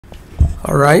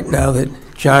All right, now that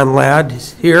John Ladd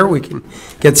is here, we can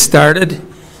get started.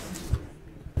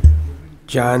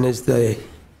 John is the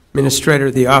administrator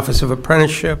of the Office of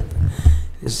Apprenticeship.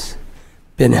 Has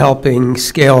been helping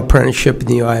scale apprenticeship in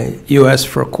the U.S.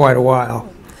 for quite a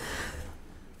while.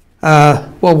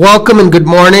 Well, welcome and good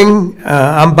morning.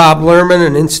 I'm Bob Lerman,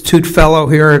 an Institute Fellow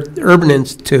here at Urban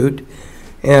Institute,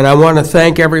 and I want to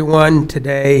thank everyone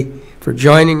today for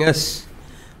joining us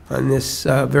on this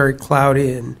very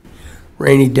cloudy and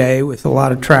rainy day with a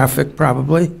lot of traffic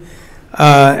probably,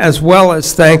 as well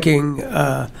as thanking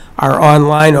our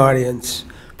online audience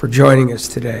for joining us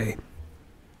today.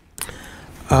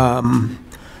 I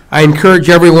encourage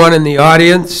everyone in the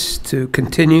audience to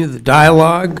continue the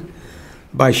dialogue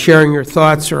by sharing your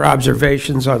thoughts or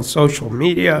observations on social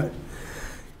media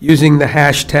using the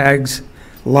hashtags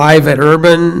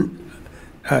 #LiveAtUrban,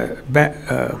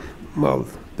 well,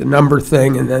 the number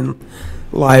thing, and then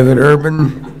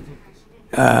 #LiveAtUrban,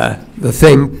 the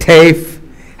thing TAFE,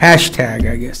 hashtag,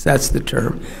 I guess that's the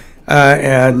term,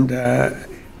 and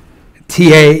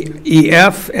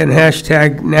TAEF, and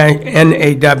hashtag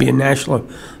NAW, National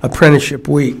Apprenticeship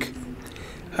Week.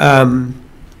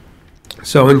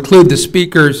 So include the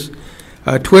speakers'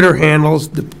 Twitter handles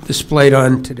displayed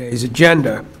on today's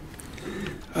agenda.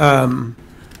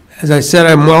 As I said,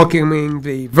 I'm welcoming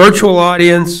the virtual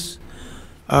audience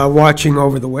watching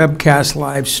over the webcast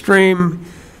live stream.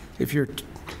 If you're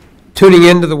tuning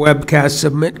into the webcast,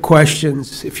 submit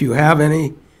questions, if you have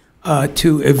any,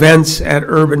 to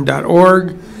events@urban.org.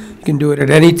 You can do it at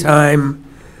any time.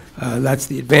 That's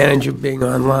the advantage of being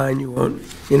online. You won't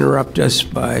interrupt us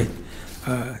by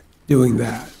doing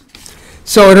that.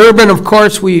 So at Urban, of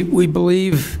course, we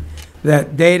believe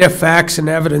that data, facts, and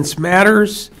evidence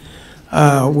matters.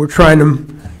 We're trying to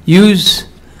use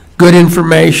good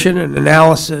information and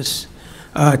analysis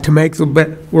to make the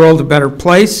world a better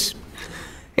place.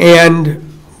 And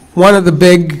one of the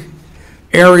big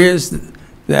areas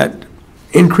that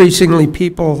increasingly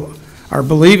people are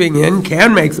believing in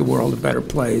can make the world a better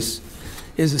place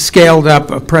is a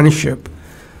scaled-up apprenticeship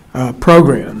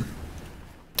program.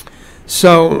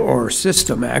 Or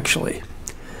system, actually.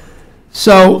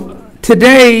 So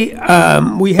today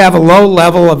we have a low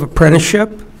level of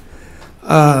apprenticeship,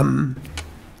 but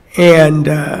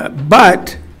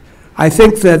I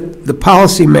think that the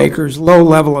policymakers' low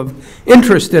level of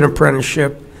interest in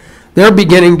apprenticeship, they're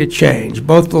beginning to change,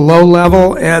 both the low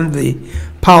level and the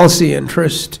policy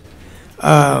interest.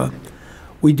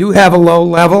 We do have a low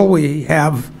level. We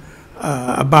have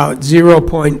about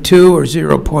 0.2 or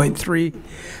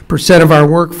 0.3% of our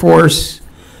workforce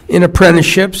in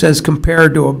apprenticeships, as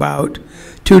compared to about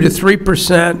 2 to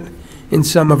 3% in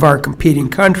some of our competing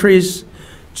countries.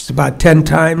 It's about 10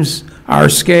 times our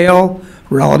scale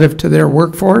relative to their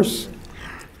workforce.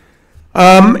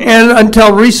 And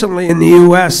until recently in the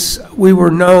U.S., we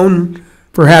were known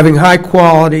for having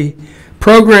high-quality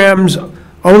programs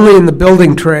only in the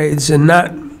building trades and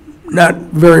not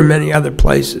very many other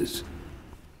places.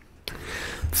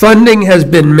 Funding has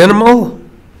been minimal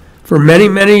for many,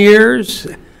 many years.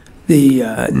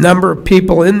 The number of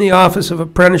people in the Office of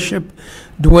Apprenticeship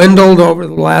dwindled over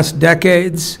the last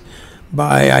decades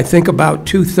by, I think, about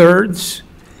 2/3.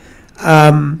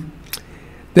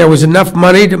 There was enough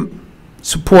money to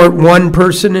support one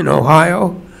person in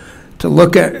Ohio to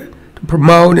look at, to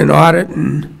promote and audit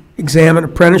and examine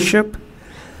apprenticeship.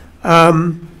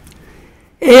 And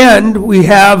we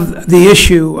have the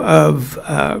issue of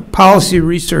policy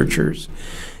researchers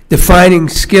defining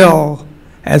skill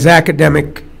as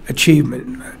academic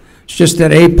achievement. It's just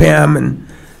at APAM and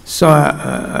saw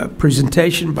a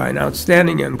presentation by an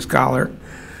outstanding young scholar.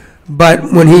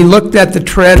 But when he looked at the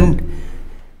trend,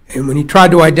 and when he tried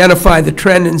to identify the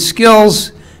trend in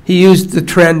skills, he used the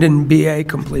trend in BA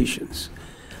completions,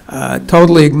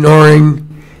 totally ignoring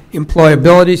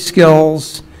employability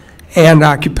skills and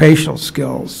occupational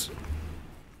skills.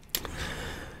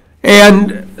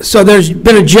 And so there's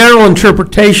been a general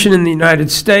interpretation in the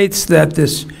United States that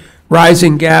this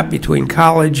rising gap between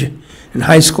college and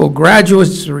high school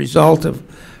graduates is a result of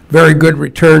very good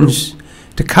returns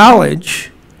to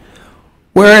college,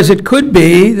 whereas it could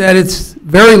be that it's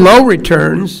very low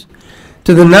returns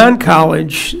to the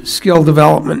non-college skill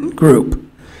development group.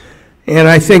 And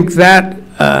I think that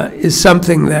is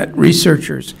something that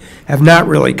researchers have not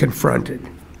really confronted.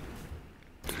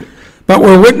 But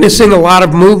we're witnessing a lot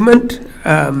of movement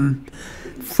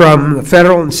from the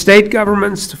federal and state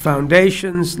governments to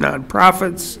foundations,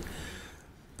 nonprofits,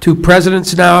 to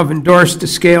presidents now have endorsed a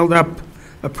scaled-up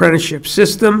apprenticeship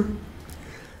system.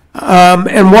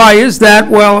 And why is that?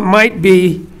 Well, it might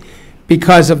be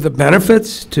because of the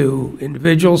benefits to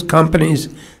individuals, companies,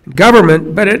 and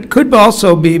government, but it could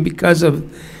also be because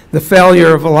of the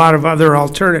failure of a lot of other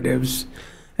alternatives.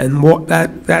 And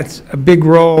that's a big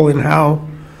role in how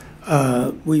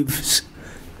we've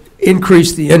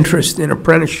increased the interest in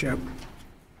apprenticeship.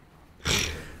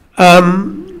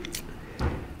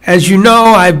 As you know,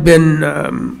 I've been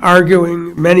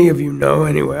arguing, many of you know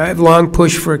anyway, I've long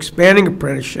pushed for expanding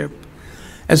apprenticeship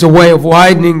as a way of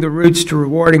widening the routes to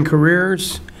rewarding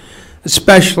careers,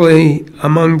 especially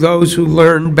among those who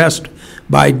learn best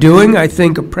by doing. I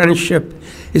think apprenticeship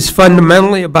is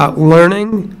fundamentally about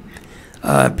learning.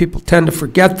 People tend to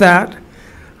forget that.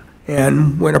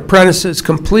 And when apprentices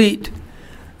complete,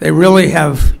 they really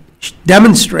have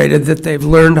demonstrated that they've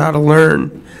learned how to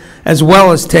learn, as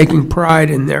well as taking pride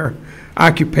in their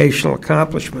occupational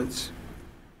accomplishments.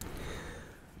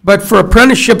 But for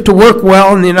apprenticeship to work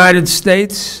well in the United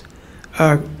States,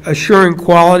 assuring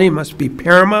quality must be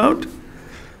paramount,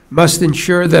 must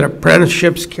ensure that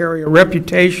apprenticeships carry a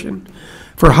reputation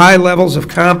for high levels of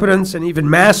competence and even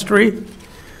mastery,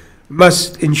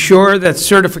 must ensure that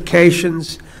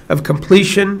certifications of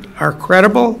completion are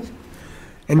credible,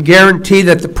 and guarantee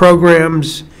that the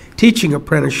programs teaching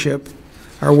apprenticeship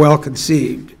are well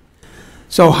conceived.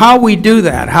 So how we do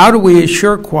that, how do we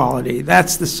assure quality?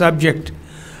 That's the subject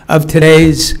of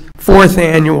today's 4th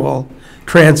annual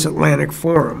Transatlantic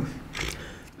Forum.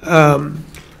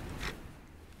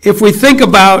 If we think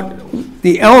about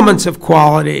the elements of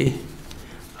quality,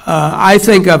 I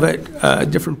think of it,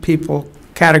 different people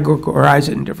categorize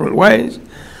it in different ways,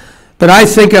 but I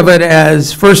think of it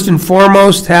as first and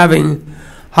foremost having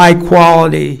high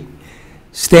quality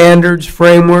standards,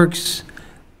 frameworks,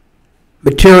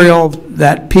 material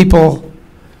that people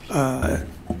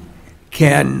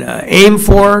can aim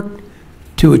for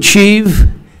to achieve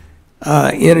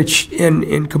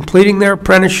in completing their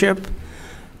apprenticeship,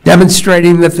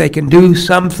 demonstrating that they can do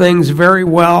some things very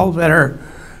well that are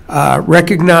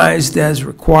recognized as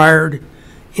required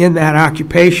in that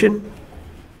occupation.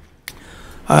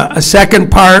 A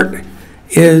second part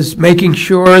is making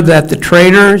sure that the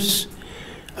trainers,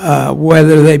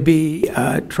 whether they be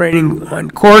training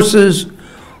on courses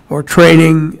or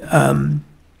training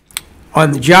on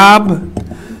the job,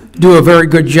 do a very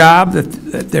good job,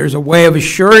 that there's a way of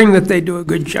assuring that they do a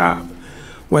good job,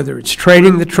 whether it's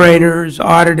training the trainers,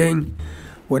 auditing,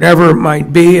 whatever it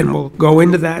might be, and we'll go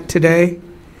into that today.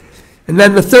 And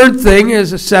then the third thing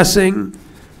is assessing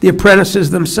the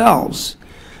apprentices themselves.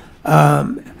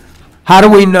 How do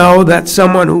we know that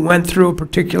someone who went through a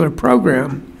particular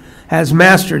program has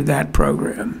mastered that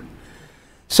program?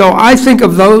 So I think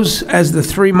of those as the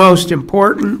 3 most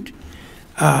important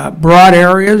broad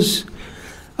areas.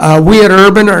 We at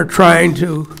Urban are trying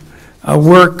to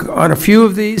work on a few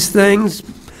of these things,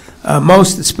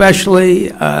 most especially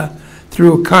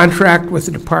through a contract with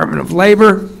the Department of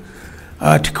Labor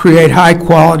to create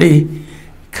high-quality,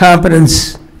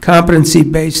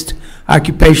 competency-based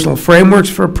occupational frameworks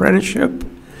for apprenticeship.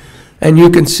 And you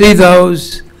can see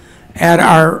those at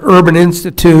our Urban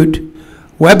Institute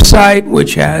website,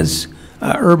 which has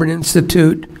Urban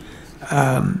Institute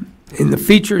in the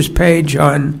features page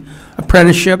on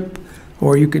apprenticeship,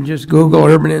 or you can just Google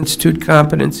Urban Institute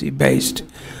competency-based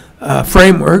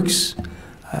frameworks.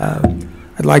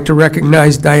 I'd like to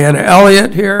recognize Diana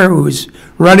Elliott here, who's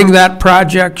running that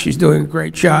project. She's doing a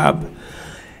great job.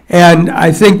 And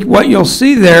I think what you'll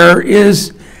see there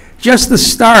is just the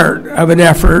start of an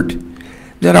effort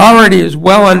that already is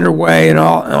well underway in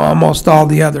almost all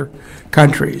the other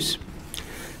countries.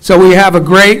 So we have a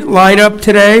great lineup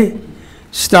today,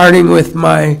 starting with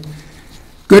my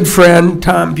good friend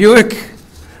Tom Buick,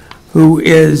 who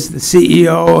is the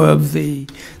CEO of the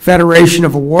Federation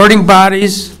of Awarding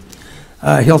Bodies.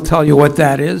 He'll tell you what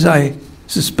that is, I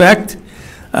suspect.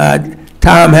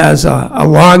 Tom has a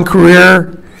long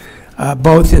career,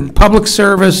 both in public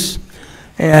service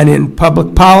and in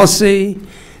public policy,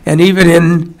 and even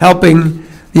in helping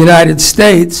the United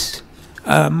States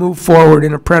move forward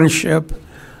in apprenticeship,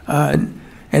 and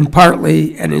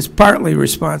is partly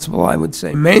responsible, I would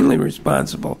say mainly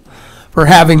responsible, for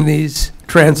having these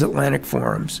transatlantic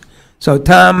forums. So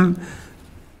Tom,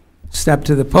 step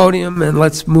to the podium and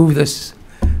let's move this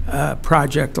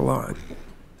project along.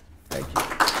 Thank you.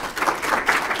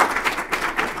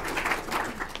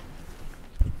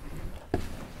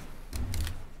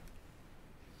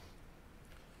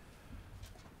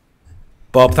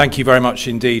 Bob, thank you very much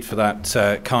indeed for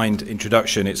that kind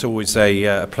introduction. It's always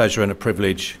a pleasure and a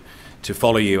privilege to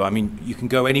follow you. I mean, you can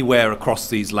go anywhere across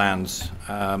these lands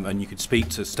and you can speak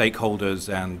to stakeholders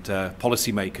and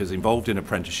policymakers involved in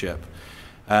apprenticeship.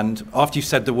 And after you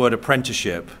said the word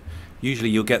apprenticeship, usually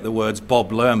you'll get the words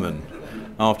Bob Lerman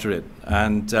after it.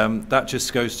 And that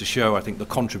just goes to show, I think, the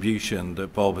contribution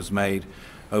that Bob has made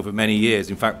over many years.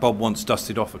 In fact, Bob once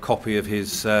dusted off a copy of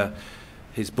his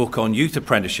book on youth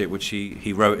apprenticeship, which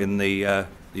he wrote in the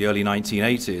early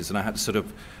 1980s, and I had to sort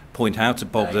of point out to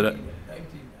Bob that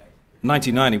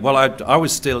 1990. Well, I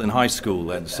was still in high school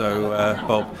then, so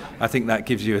Bob, I think that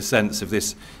gives you a sense of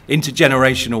this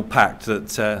intergenerational pact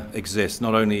that exists,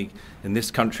 not only in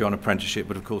this country on apprenticeship,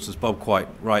 but of course, as Bob quite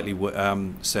rightly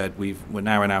said, we're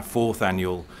now in our 4th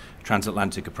annual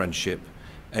Transatlantic Apprenticeship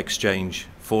Exchange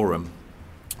Forum.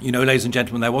 You know, ladies and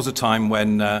gentlemen, there was a time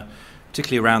when,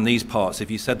 particularly around these parts,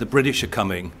 if you said the British are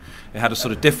coming, it had a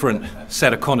sort of different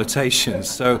set of connotations.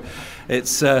 So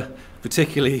it's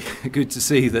particularly good to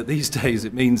see that these days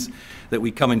it means that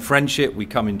we come in friendship, we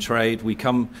come in trade, we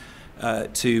come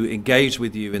to engage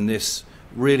with you in this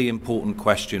really important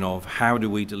question of how do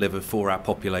we deliver for our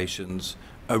populations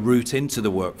a route into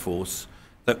the workforce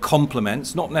that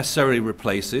complements, not necessarily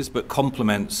replaces, but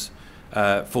complements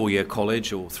 4-year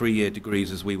college or 3-year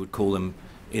degrees as we would call them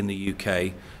in the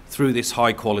UK through this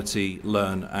high quality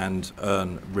learn and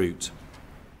earn route.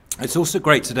 It's also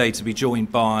great today to be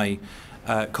joined by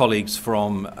colleagues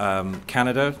from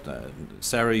Canada.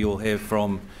 Sarah, you'll hear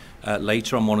from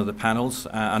later on one of the panels,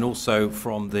 and also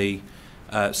from the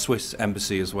Swiss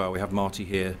Embassy as well. We have Marty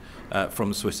here from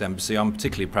the Swiss Embassy. I'm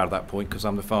particularly proud of that point because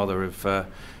I'm the father of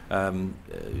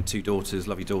 2 daughters,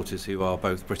 lovely daughters, who are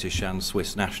both British and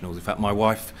Swiss nationals. In fact, my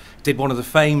wife did one of the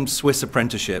famed Swiss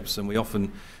apprenticeships, and we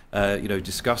often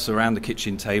discuss around the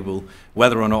kitchen table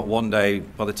whether or not one day,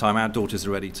 by the time our daughters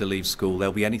are ready to leave school,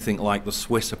 there'll be anything like the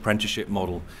Swiss apprenticeship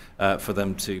model for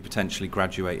them to potentially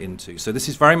graduate into. So this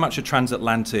is very much a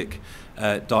transatlantic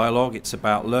dialogue. It's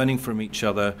about learning from each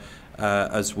other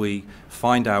as we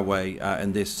find our way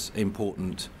in this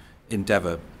important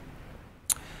endeavour.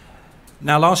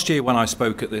 Now, last year when I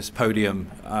spoke at this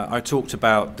podium, I talked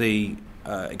about the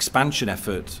expansion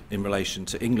effort in relation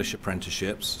to English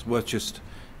apprenticeships. It's worth just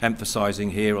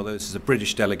emphasising here, although this is a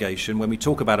British delegation, when we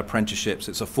talk about apprenticeships,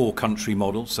 it's a 4-country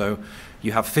model. So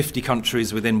you have 50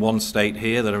 countries within one state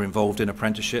here that are involved in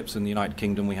apprenticeships. In the United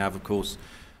Kingdom, we have, of course,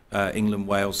 England,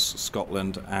 Wales,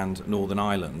 Scotland, and Northern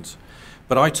Ireland.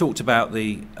 But I talked about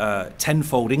the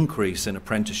tenfold increase in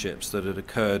apprenticeships that had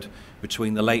occurred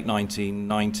between the late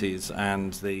 1990s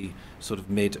and the sort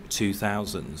of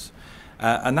mid-2000s.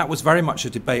 And that was very much a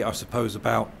debate, I suppose,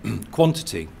 about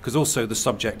quantity, because also the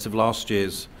subject of last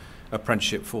year's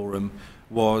apprenticeship forum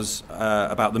was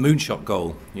about the moonshot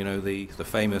goal, you know, the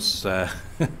famous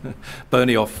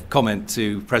Bernie-off comment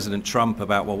to President Trump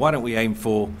about, well, why don't we aim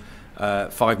for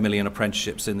 5 million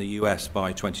apprenticeships in the US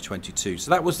by 2022.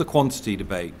 So that was the quantity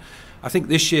debate. I think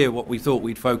this year what we thought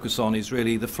we'd focus on is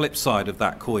really the flip side of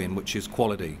that coin, which is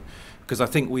quality. Because I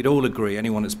think we'd all agree,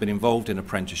 anyone that's been involved in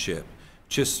apprenticeship,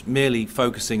 just merely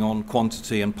focusing on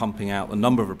quantity and pumping out the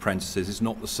number of apprentices is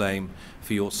not the same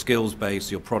for your skills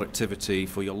base, your productivity,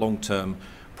 for your long-term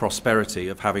prosperity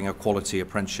of having a quality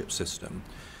apprenticeship system.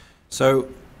 So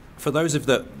for those of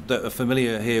that are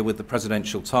familiar here with the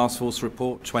Presidential Task Force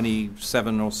report,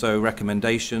 27 or so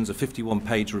recommendations, a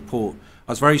 51-page report,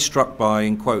 I was very struck by,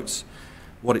 in quotes,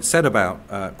 what it said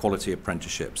about quality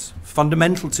apprenticeships.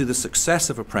 Fundamental to the success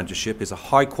of apprenticeship is a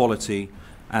high-quality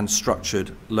and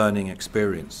structured learning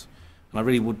experience. And I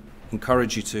really would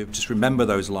encourage you to just remember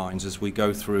those lines as we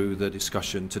go through the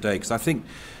discussion today, because I think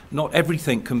not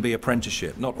everything can be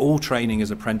apprenticeship. Not all training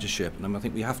is apprenticeship, and I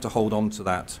think we have to hold on to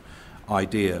that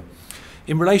idea.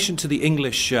 In relation to the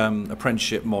English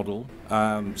apprenticeship model,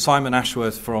 Simon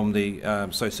Ashworth from the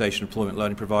Association of Employment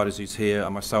Learning Providers, who's here,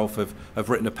 and myself have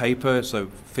written a paper, so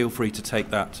feel free to take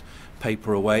that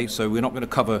paper away. So we're not going to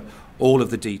cover all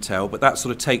of the detail, but that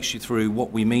sort of takes you through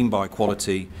what we mean by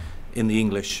quality in the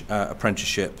English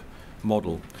apprenticeship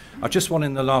model. I just want,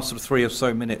 in the last sort of 3 or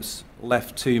so minutes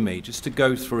left to me, just to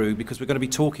go through, because we're going to be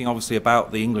talking obviously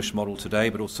about the English model today,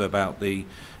 but also about the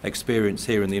experience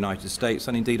here in the United States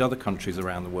and indeed other countries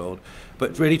around the world.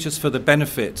 But really just for the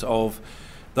benefit of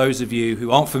those of you who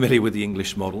aren't familiar with the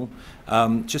English model,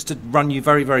 just to run you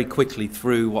very, very quickly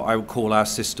through what I would call our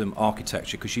system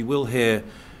architecture, because you will hear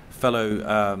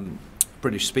fellow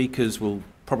British speakers will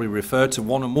probably refer to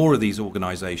one or more of these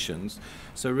organisations.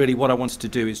 So really what I wanted to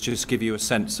do is just give you a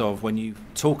sense of, when you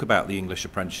talk about the English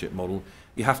apprenticeship model,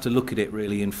 you have to look at it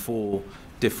really in 4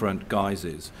 different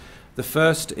guises. The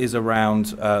first is around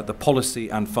the policy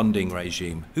and funding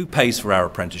regime. Who pays for our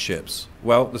apprenticeships?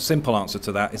 Well, the simple answer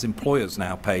to that is employers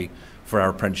now pay for our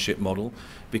apprenticeship model,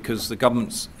 because the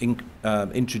government's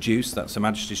introduced, that's Her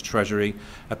Majesty's Treasury,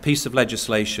 a piece of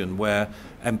legislation where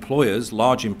employers,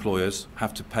 large employers,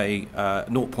 have to pay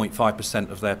 0.5%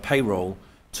 of their payroll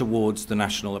towards the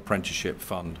National Apprenticeship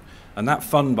Fund. And that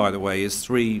fund, by the way, is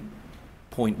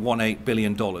 $3.18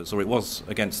 billion, or it was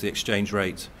against the exchange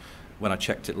rate when I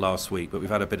checked it last week, but we've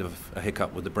had a bit of a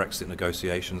hiccup with the Brexit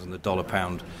negotiations, and the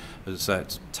dollar-pound has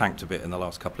tanked a bit in the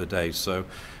last couple of days. So,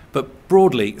 but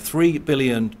broadly, $3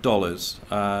 billion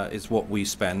is what we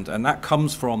spend, and that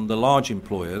comes from the large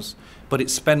employers, but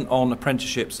it's spent on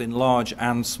apprenticeships in large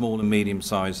and small and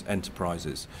medium-sized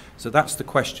enterprises. So that's the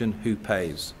question: who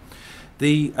pays?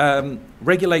 The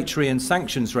regulatory and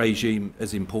sanctions regime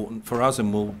is important for us,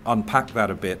 and we'll unpack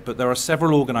that a bit, but there are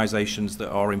several organisations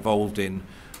that are involved in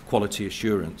quality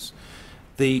assurance.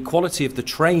 The quality of the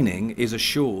training is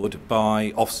assured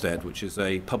by Ofsted, which is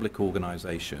a public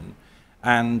organisation,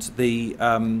 and the,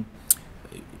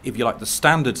 if you like, the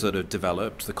standards that are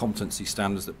developed, the competency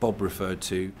standards that Bob referred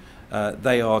to,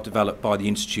 they are developed by the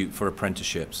Institute for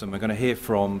Apprenticeships, and we're going to hear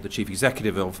from the Chief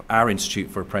Executive of our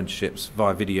Institute for Apprenticeships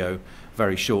via video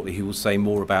very shortly. He will say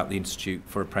more about the Institute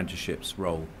for Apprenticeships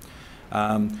role.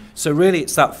 So really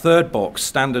it's that third box,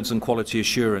 standards and quality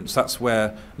assurance, that's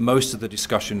where most of the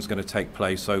discussion is going to take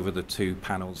place over the two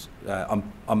panels,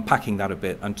 unpacking that a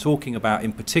bit and talking about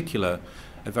in particular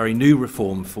a very new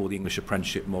reform for the English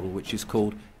apprenticeship model, which is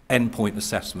called endpoint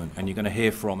assessment, and you're going to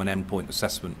hear from an endpoint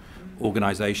assessment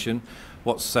organisation.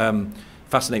 What's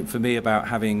fascinating for me about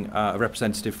having a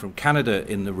representative from Canada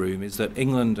in the room is that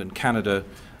England and Canada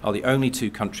are the only two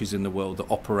countries in the world that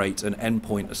operate an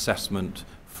endpoint assessment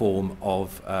form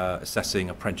of assessing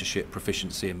apprenticeship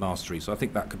proficiency and mastery. So I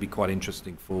think that could be quite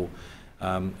interesting for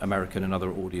American and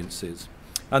other audiences.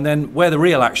 And then where the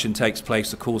real action takes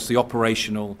place, of course, the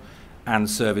operational and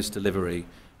service delivery.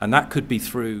 And that could be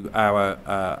through our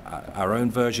own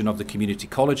version of the community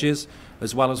colleges,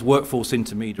 as well as workforce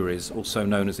intermediaries, also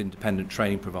known as independent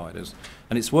training providers.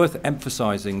 And it's worth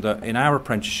emphasising that in our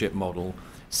apprenticeship model,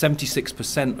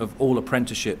 76% of all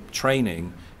apprenticeship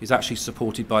training is actually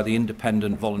supported by the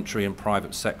independent, voluntary and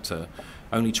private sector.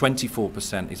 Only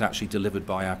 24% is actually delivered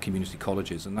by our community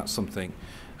colleges, and that's something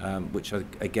which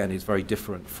again is very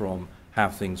different from how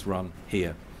things run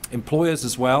here. Employers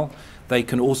as well, they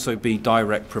can also be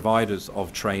direct providers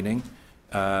of training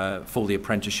for the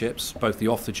apprenticeships, both the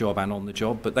off-the-job and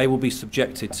on-the-job, but they will be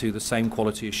subjected to the same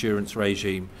quality assurance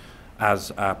regime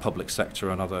as our public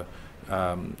sector and other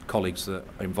colleagues that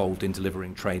are involved in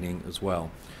delivering training as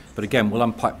well. But again, we'll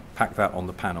unpack that on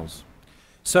the panels.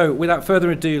 So without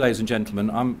further ado, ladies and gentlemen,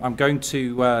 I'm going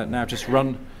to now just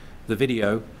run the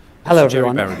video. Hello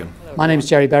everyone, my name is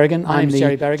Jerry Berrigan. I'm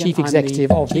the Chief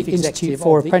Executive of the Institute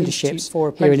for Apprenticeships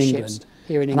here in England.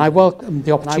 And I welcome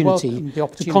the opportunity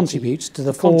to contribute to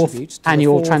the fourth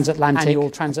annual Transatlantic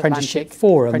Apprenticeship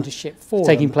Forum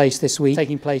taking place this week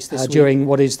during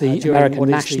what is the American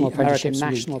National Apprenticeships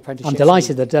Week. I'm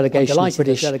delighted that a delegation of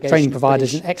British training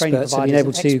providers and experts have been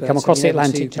able to come across the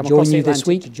Atlantic to join you this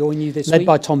week, led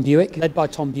by Tom Buick.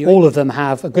 All of them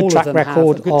have a good track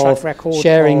record of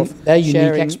sharing their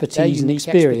unique expertise and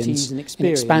experience in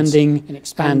expanding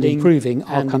and improving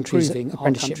our country's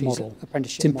apprenticeship model.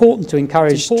 It's important to encourage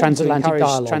transatlantic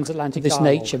dialogue of this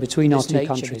nature between our two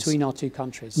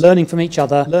countries, learning from each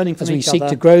other as we seek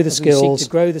to grow the skills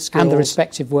and the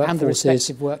respective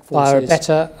workforces via a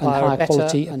better and higher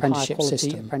quality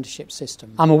apprenticeship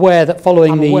system. I'm aware that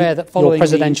following your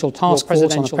presidential task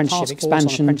force on apprenticeship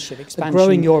expansion, that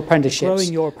growing your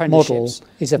apprenticeships model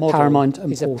is of paramount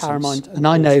importance. And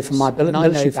I know from my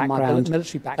military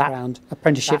background,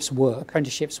 apprenticeships work.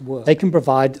 They can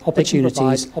provide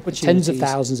opportunities for tens of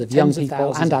thousands of young people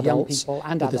and adults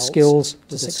with the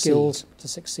skills to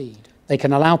succeed. They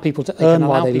can allow people to earn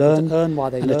while they learn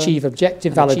and achieve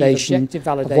objective validation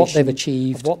of what they've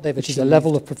achieved, which is a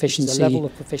level of proficiency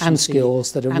and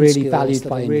skills that are really valued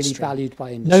by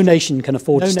industry. No nation can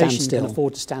afford to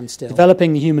stand still.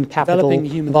 Developing the human capital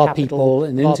of our people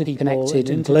in an interconnected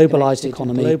and globalised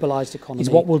economy is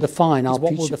what will define our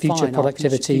future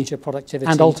productivity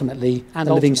and ultimately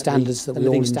the living standards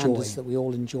that we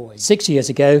all enjoy. 6 years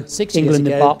ago, England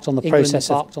embarked on the process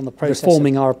of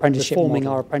reforming our apprenticeship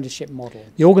model.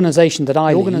 The organisation that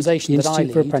I lead, the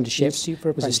Institute for Apprenticeships,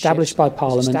 was established by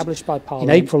Parliament in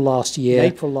April last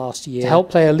year to help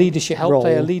play a leadership role,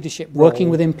 working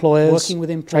with employers,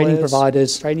 training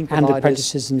providers and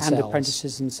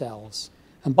apprentices themselves.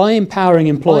 And by empowering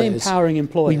employers,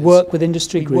 we work with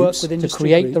industry groups to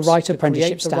create the right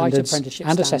apprenticeship standards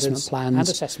and assessment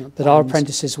plans that our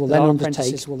apprentices will then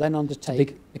undertake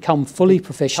to become fully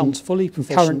proficient in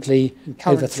currently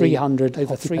over 300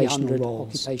 occupational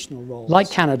roles.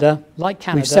 Like Canada,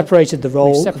 we've separated the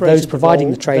role of those providing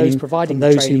the training from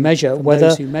those who measure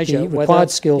whether the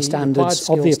required skill standards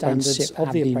of the apprenticeship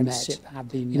have been met.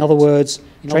 In other words,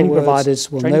 training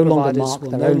providers will no longer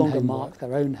mark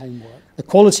their own homework. The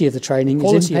quality of the training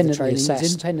is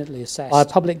independently assessed by a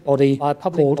public body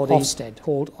called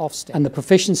Ofsted, and the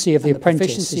proficiency of the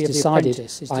apprentice is decided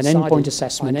by an endpoint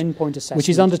assessment, which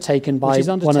is undertaken by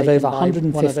one of over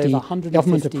 150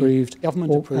 government-approved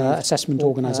assessment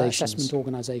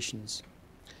organisations.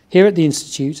 Here at the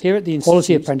Institute,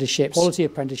 quality apprenticeships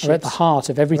are at the heart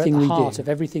of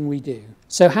everything we do.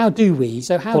 So how do we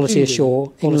quality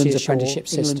assure England's apprenticeship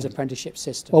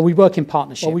system? Well, we work in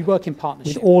partnership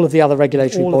with all of the other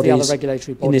regulatory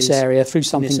bodies in this area through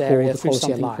something called the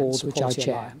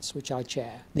Quality Alliance, which I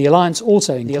chair. The Alliance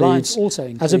also includes,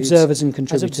 as observers and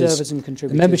contributors, the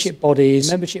membership bodies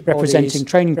representing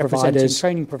training providers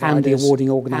and the awarding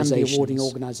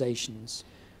organisations.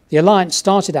 The Alliance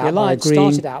started out by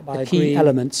agreeing the key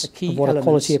elements of what a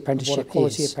quality apprenticeship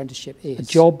is. A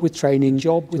job with training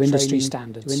to industry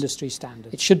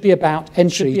standards. It should be about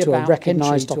entry to a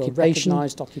recognised occupation,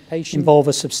 involve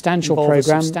a substantial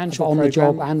programme of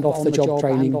on-the-job and off-the-job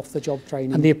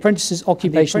training, and the apprentice's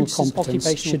occupational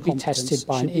competence should be tested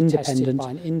by an independent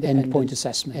endpoint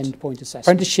assessment.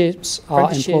 Apprenticeships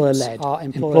are employer-led.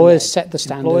 Employers set the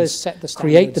standards,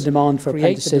 create the demand for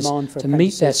apprentices to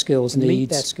meet their skills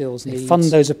needs. They fund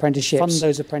those apprenticeships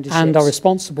and are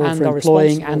responsible for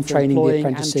employing and training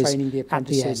the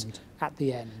apprentices at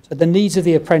the end. But the needs of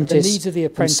the apprentice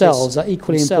themselves are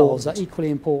equally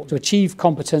important. To achieve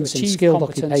competence in skilled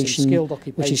occupation,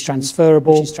 which is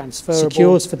transferable,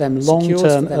 secures for them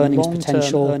long-term earnings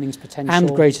potential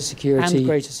and greater security,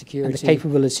 and the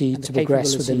capability to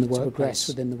progress within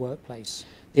the workplace.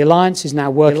 The Alliance is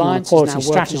now working on a quality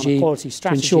strategy to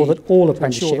ensure that all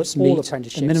apprenticeships meet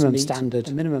the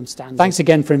minimum standard. Thanks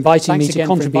again for inviting me to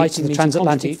contribute to the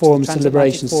Transatlantic Forum's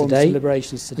deliberations today,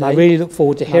 and I really look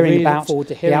forward to hearing about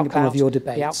the outcome of your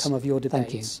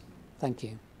debates. Thank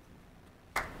you.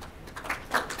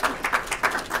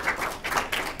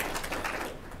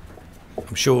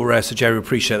 I'm sure Sir Jerry will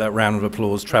appreciate that round of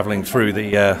applause travelling through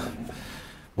the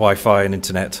Wi-Fi and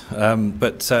internet.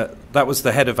 That was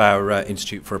the head of our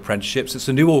Institute for Apprenticeships. It's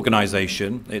a new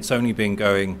organisation. It's only been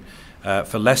going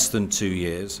for less than 2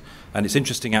 years. And it's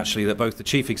interesting, actually, that both the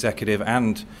Chief Executive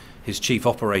and his Chief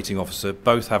Operating Officer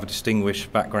both have a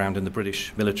distinguished background in the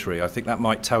British military. I think that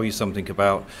might tell you something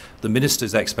about the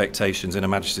Minister's expectations in Her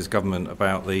Majesty's government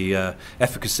about the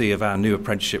efficacy of our new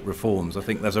apprenticeship reforms. I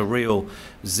think there's a real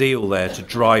zeal there to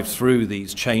drive through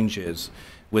these changes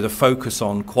with a focus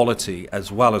on quality as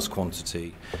well as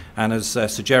quantity. And as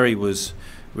Sir Jerry was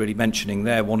really mentioning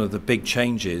there, one of the big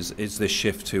changes is this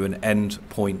shift to an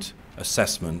end-point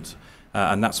assessment.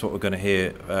 And that's what we're going to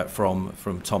hear from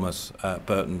Thomas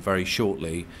Burton very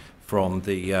shortly from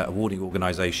the awarding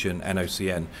organisation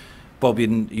NOCN. Bob,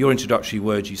 in your introductory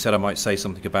words, you said I might say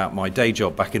something about my day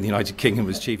job back in the United Kingdom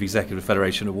as Chief Executive of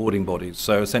Federation Awarding Bodies.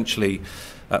 So essentially,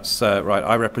 that's right.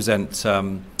 I represent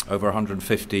over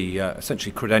 150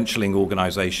 essentially credentialing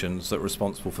organisations that are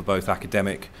responsible for both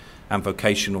academic and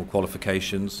vocational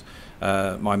qualifications.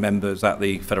 My members at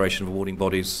the Federation of Awarding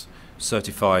Bodies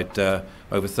certified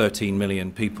over 13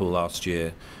 million people last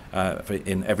year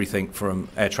in everything from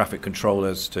air traffic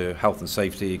controllers to health and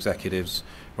safety executives,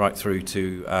 right through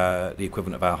to the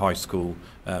equivalent of our high school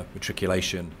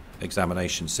matriculation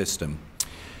examination system.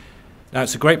 Now,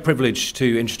 it's a great privilege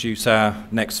to introduce our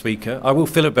next speaker. I will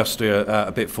filibuster a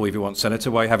bit for you if you want,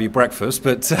 Senator, while you have your breakfast,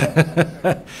 but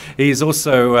he's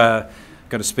also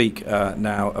going to speak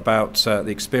now about the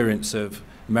experience of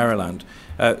Maryland.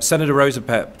 Senator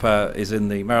Rosapep is in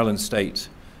the Maryland State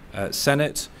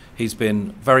Senate. He's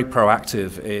been very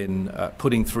proactive in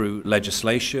putting through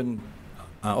legislation,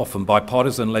 often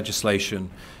bipartisan legislation,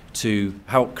 to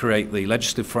help create the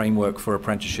legislative framework for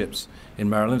apprenticeships in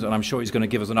Maryland, and I'm sure he's going to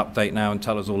give us an update now and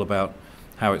tell us all about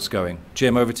how it's going.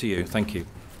 Jim, over to you. Thank you.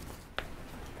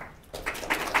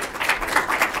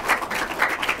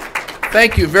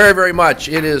 Thank you very, very much.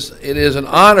 It is an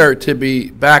honor to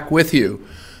be back with you.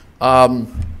 Let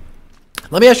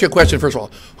me ask you a question first of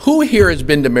all. Who here has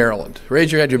been to Maryland?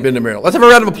 Raise your hand, you've been to Maryland. Let's have a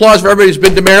round of applause for everybody who's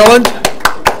been to Maryland.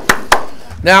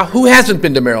 Now, who hasn't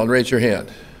been to Maryland? Raise your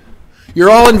hand. You're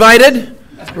all invited?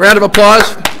 A round of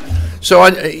applause. So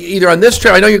either on this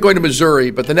trip, I know you're going to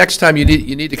Missouri, but the next time you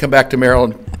need to come back to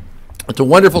Maryland. It's a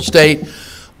wonderful state,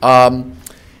 and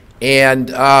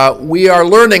we are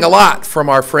learning a lot from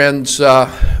our friends in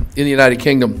the United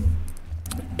Kingdom.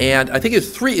 And I think it's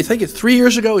 3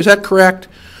 years ago. Is that correct?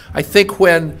 I think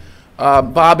when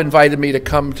Bob invited me to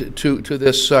come to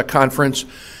this conference,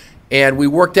 and we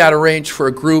worked out arranged for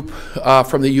a group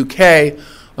from the UK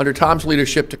under Tom's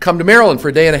leadership to come to Maryland for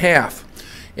a day and a half.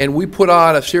 And we put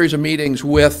on a series of meetings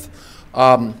with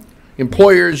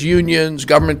employers, unions,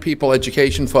 government people,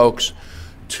 education folks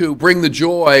to bring the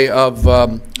joy of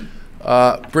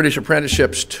British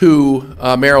apprenticeships to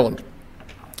Maryland.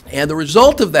 And the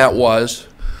result of that was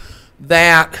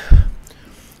that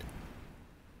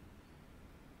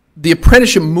the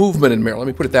apprenticeship movement in Maryland,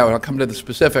 let me put it that way, I'll come to the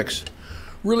specifics,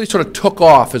 really sort of took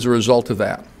off as a result of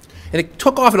that. And it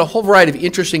took off in a whole variety of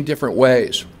interesting different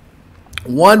ways.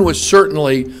 One was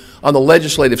certainly on the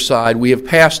legislative side. We have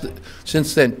passed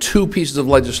since then 2 pieces of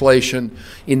legislation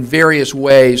in various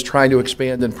ways trying to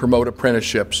expand and promote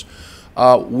apprenticeships.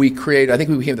 We created, I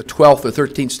think we became the 12th or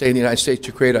 13th state in the United States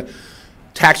to create a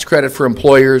tax credit for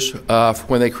employers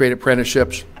when they create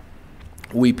apprenticeships.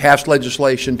 We passed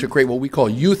legislation to create what we call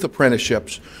youth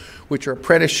apprenticeships, which are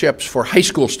apprenticeships for high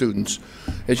school students.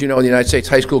 As you know, in the United States,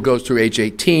 high school goes through age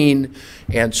 18,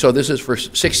 and so this is for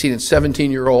 16 and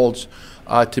 17-year-olds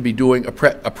to be doing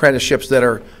apprenticeships that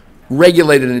are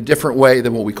regulated in a different way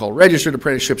than what we call registered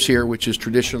apprenticeships here, which is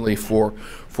traditionally for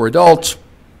adults.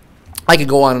 I could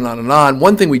go on and on and on.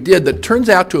 One thing we did that turns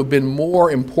out to have been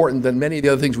more important than many of the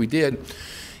other things we did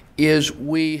is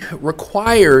we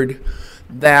required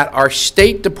that our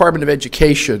State Department of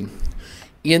Education,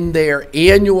 in their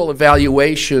annual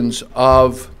evaluations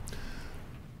of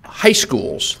high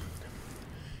schools,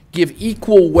 give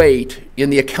equal weight in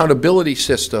the accountability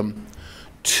system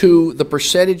to the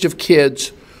percentage of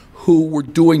kids who were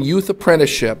doing youth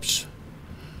apprenticeships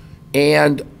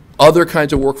and other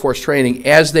kinds of workforce training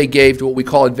as they gave to what we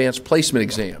call advanced placement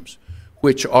exams,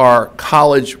 which are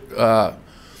college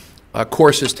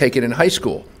courses taken in high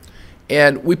school.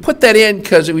 And we put that in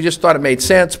because we just thought it made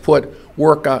sense, put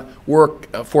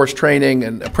workforce training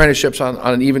and apprenticeships on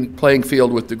an even playing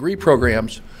field with degree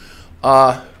programs.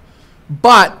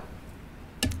 But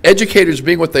educators,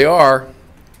 being what they are,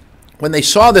 when they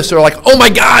saw this, they're like, oh my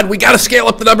God, we got to scale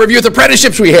up the number of youth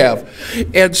apprenticeships we have.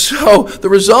 And so the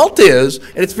result is,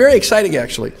 and it's very exciting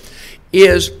actually,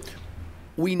 is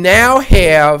we now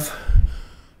have,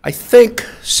 I think,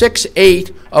 6,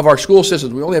 8 of our school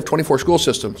systems, we only have 24 school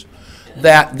systems,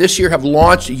 that this year have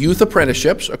launched youth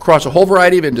apprenticeships across a whole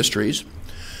variety of industries.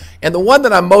 And the one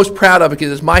that I'm most proud of,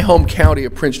 because it's my home county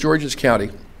of Prince George's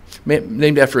County,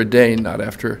 named after a Dane, not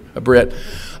after a Brit,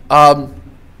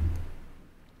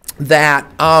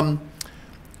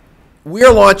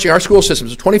 we're launching our school system.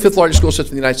 It's the 25th largest school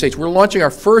system in the United States. We're launching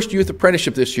our first youth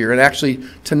apprenticeship this year, and actually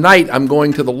tonight I'm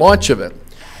going to the launch of it.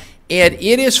 And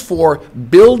it is for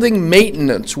building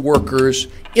maintenance workers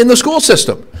in the school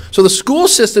system. So the school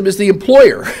system is the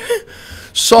employer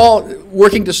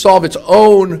working to solve its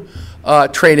own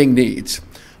training needs.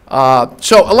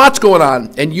 So a lot's going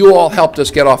on, and you all helped us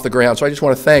get off the ground. So I just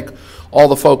want to thank all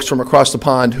the folks from across the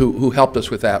pond who helped us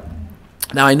with that.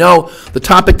 Now I know the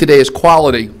topic today is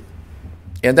quality,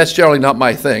 and that's generally not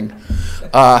my thing,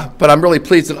 but I'm really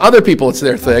pleased that other people it's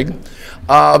their thing.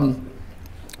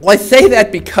 Well, I say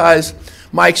that because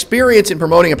my experience in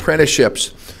promoting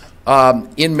apprenticeships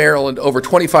in Maryland over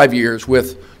 25 years,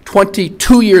 with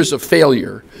 22 years of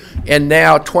failure and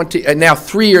now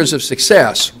 3 years of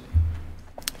success,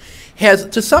 has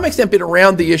to some extent been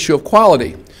around the issue of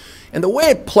quality. And the way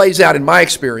it plays out in my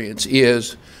experience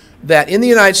is that in the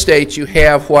United States you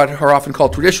have what are often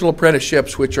called traditional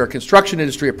apprenticeships, which are construction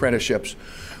industry apprenticeships,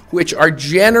 which are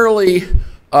generally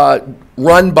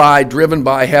run by, driven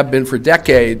by, have been for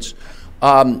decades,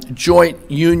 joint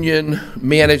union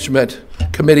management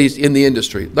committees in the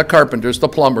industry. The carpenters, the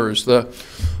plumbers, the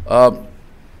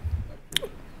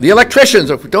electricians,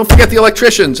 don't forget the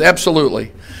electricians,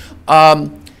 absolutely.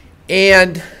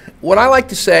 And what I like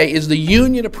to say is the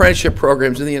union apprenticeship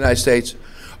programs in the United States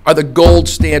are the gold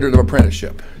standard of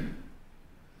apprenticeship.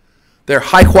 They're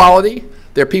high quality.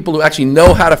 They're people who actually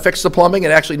know how to fix the plumbing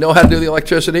and actually know how to do the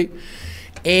electricity.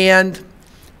 And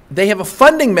they have a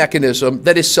funding mechanism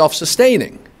that is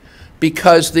self-sustaining,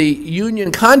 because the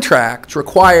union contracts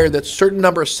require that a certain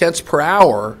number of cents per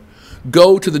hour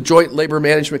go to the Joint Labor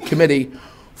Management Committee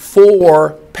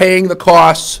for paying the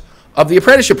costs of the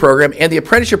apprenticeship program, and the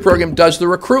apprenticeship program does the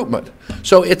recruitment.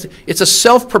 So it's a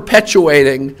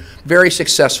self-perpetuating, very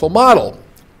successful model.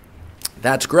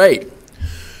 That's great.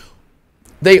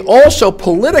 They also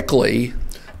politically,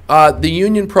 the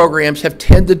union programs have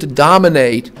tended to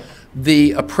dominate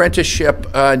the apprenticeship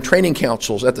and training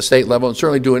councils at the state level, and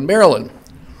certainly do in Maryland.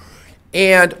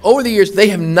 And over the years, they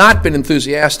have not been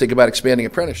enthusiastic about expanding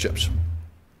apprenticeships.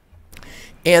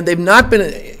 And they've not been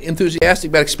enthusiastic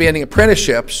about expanding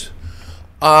apprenticeships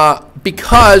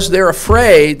because they're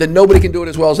afraid that nobody can do it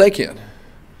as well as they can,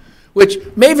 which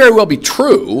may very well be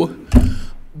true,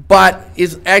 but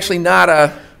is actually not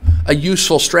a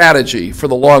useful strategy for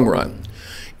the long run.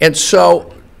 And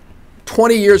so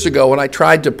 20 years ago, when I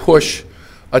tried to push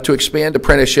to expand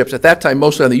apprenticeships, at that time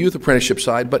mostly on the youth apprenticeship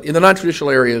side, but in the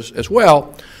non-traditional areas as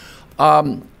well,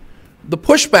 the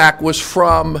pushback was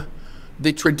from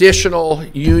the traditional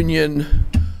union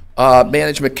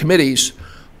management committees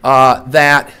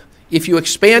that if you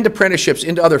expand apprenticeships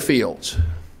into other fields,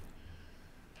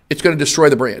 it's going to destroy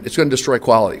the brand. It's going to destroy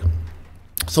quality.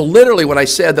 So literally when I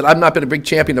said that I've not been a big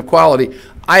champion of quality,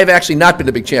 I have actually not been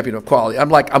a big champion of quality.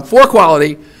 I'm for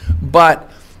quality,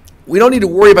 but we don't need to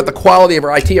worry about the quality of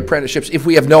our IT apprenticeships if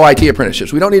we have no IT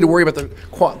apprenticeships. We don't need to worry about the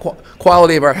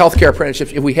quality of our healthcare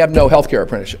apprenticeships if we have no healthcare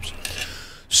apprenticeships.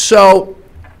 So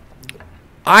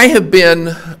I have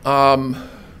been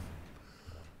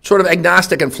sort of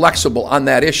agnostic and flexible on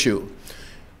that issue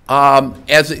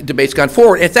as the debate's gone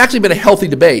forward. It's actually been a healthy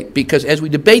debate, because as we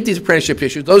debate these apprenticeship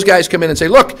issues, those guys come in and say,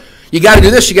 look, you got to do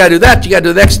this, you got to do that, you got to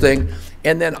do the next thing.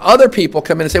 And then other people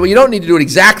come in and say, well, you don't need to do it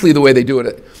exactly the way they do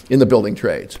it in the building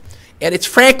trades. And it's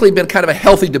frankly been kind of a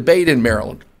healthy debate in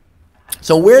Maryland.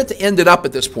 So where it's ended up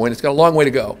at this point, it's got a long way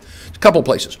to go. It's a couple of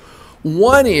places.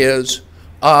 One is,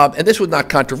 and this was not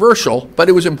controversial, but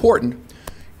it was important,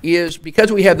 is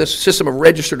because we have this system of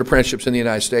registered apprenticeships in the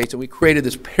United States, and we created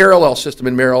this parallel system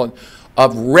in Maryland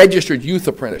of registered youth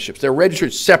apprenticeships. They're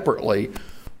registered separately,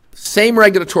 same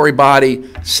regulatory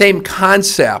body, same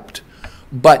concept,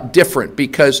 but different,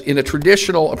 because in a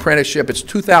traditional apprenticeship, it's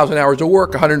 2,000 hours of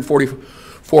work,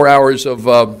 144 hours of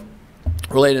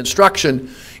related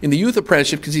instruction. In the youth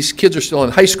apprenticeship, because these kids are still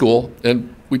in high school,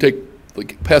 and we take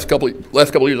the last couple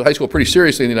of years of high school pretty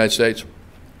seriously in the United States,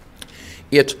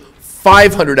 it's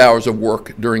 500 hours of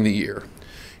work during the year,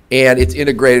 and it's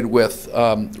integrated with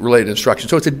related instruction.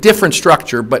 So it's a different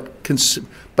structure, but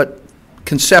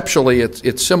conceptually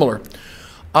it's similar.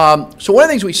 So one of the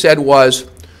things we said was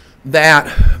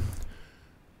that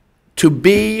to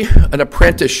be an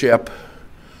apprenticeship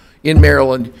in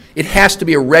Maryland, it has to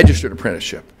be a registered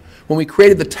apprenticeship. When we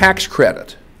created the tax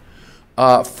credit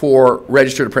for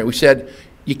registered apprentice, we said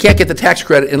you can't get the tax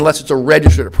credit unless it's a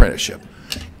registered apprenticeship.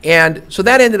 And so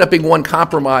that ended up being one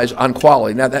compromise on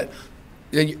quality. Now that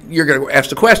you're going to ask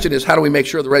the question is, how do we make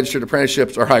sure the registered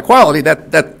apprenticeships are high quality?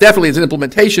 That definitely is an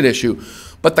implementation issue.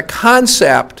 But the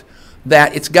concept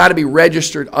that it's got to be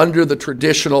registered under the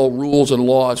traditional rules and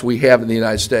laws we have in the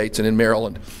United States and in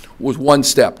Maryland was one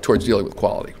step towards dealing with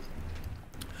quality.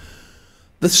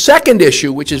 The second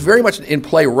issue, which is very much in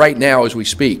play right now as we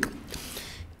speak,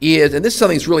 is, and this is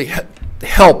something that's really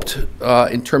helped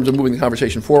in terms of moving the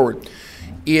conversation forward,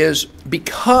 is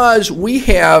because we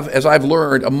have, as I've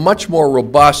learned, a much more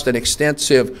robust and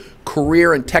extensive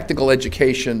career and technical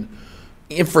education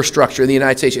infrastructure in the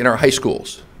United States in our high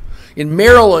schools. In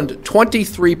Maryland,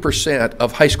 23%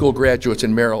 of high school graduates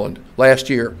in Maryland last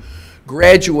year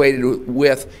graduated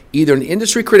with either an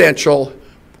industry credential,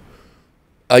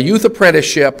 a youth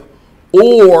apprenticeship,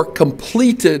 or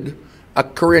completed a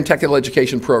career and technical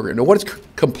education program. Now, what does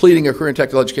completing a career and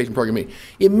technical education program mean?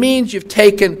 It means you've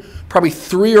taken probably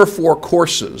 3 or 4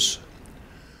 courses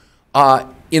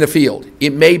in a field.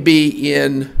 It may be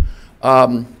in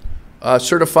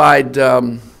certified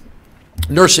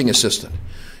nursing assistant.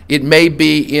 It may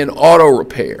be in auto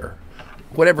repair,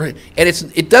 whatever. And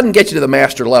it doesn't get you to the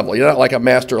master level. You're not like a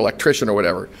master electrician or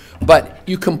whatever. But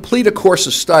you complete a course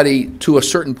of study to a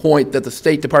certain point that the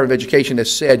State Department of Education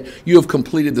has said you have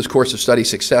completed this course of study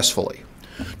successfully.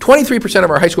 23% of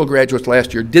our high school graduates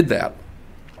last year did that.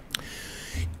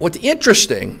 What's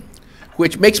interesting,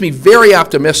 which makes me very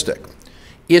optimistic,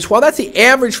 is while that's the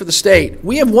average for the state,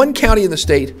 we have one county in the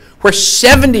state where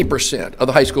 70% of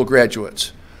the high school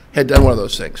graduates had done one of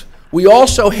those things. We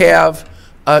also have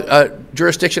a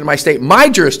jurisdiction in my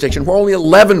jurisdiction, where only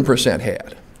 11%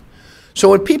 had. So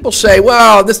when people say,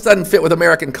 well, this doesn't fit with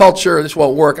American culture, this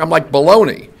won't work, I'm like,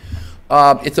 baloney.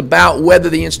 It's about whether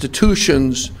the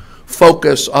institutions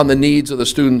focus on the needs of the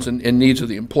students and needs of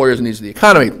the employers and needs of the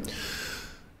economy.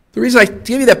 The reason I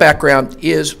give you that background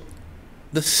is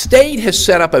the state has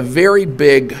set up a very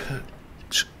big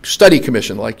study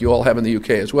commission, like you all have in the UK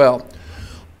as well,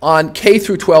 on K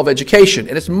through 12 education.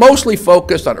 And it's mostly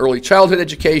focused on early childhood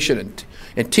education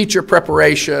and teacher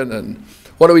preparation and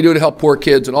what do we do to help poor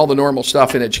kids and all the normal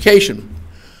stuff in education.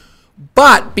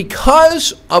 But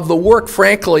because of the work,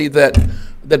 frankly, that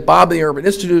Bob and the Urban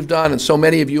Institute have done, and so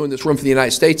many of you in this room from the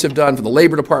United States have done, from the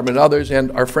Labor Department and others,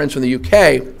 and our friends from the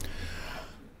UK,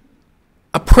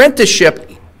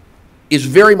 apprenticeship is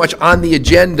very much on the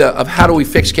agenda of how do we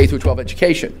fix K through 12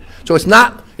 education. So it's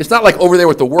not like over there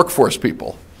with the workforce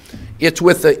people. It's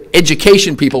with the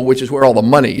education people, which is where all the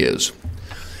money is.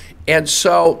 And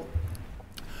so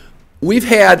we've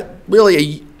had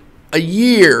really a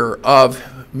year of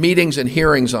meetings and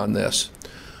hearings on this.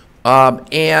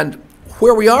 And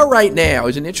where we are right now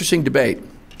is an interesting debate,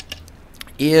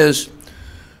 is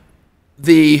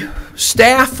the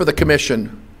staff for the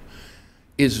commission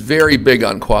is very big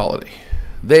on quality.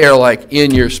 They are like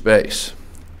in your space.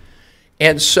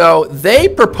 And so they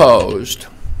proposed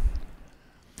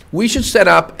we should set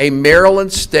up a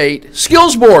Maryland State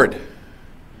Skills Board,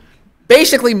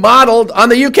 basically modeled on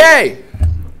the UK.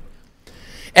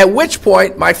 At which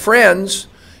point, my friends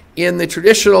in the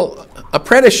traditional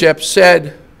apprenticeship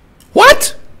said,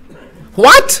 what?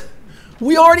 What?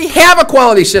 We already have a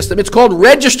quality system. It's called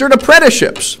registered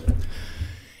apprenticeships.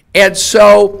 And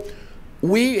so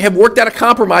we have worked out a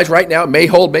compromise right now, it may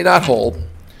hold, may not hold,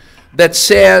 that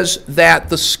says that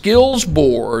the Skills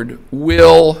Board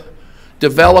will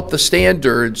develop the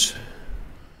standards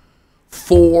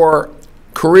for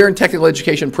career and technical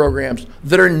education programs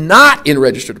that are not in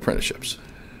registered apprenticeships.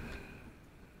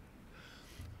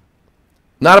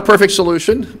 Not a perfect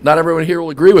solution. Not everyone here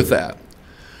will agree with that.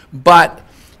 But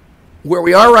where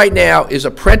we are right now is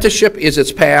apprenticeship is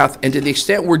its path, and to the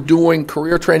extent we're doing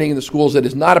career training in the schools that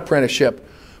is not apprenticeship,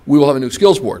 we will have a new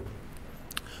skills board.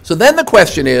 So then the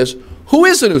question is, who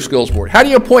is the new skills board? How do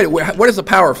you appoint it? What is the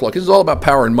power flow? Because this is all about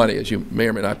power and money, as you may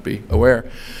or may not be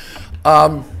aware.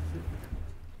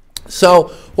 So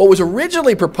what was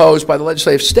originally proposed by the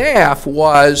legislative staff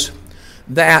was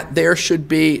that there should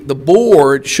be, the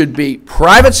board should be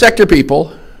private sector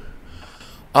people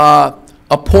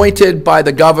appointed by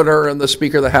the governor and the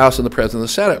Speaker of the House and the President of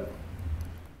the Senate.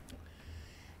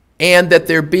 And that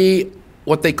there be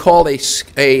what they call a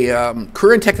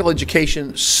career and technical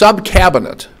education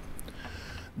sub-cabinet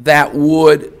that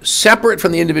would, separate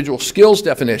from the individual skills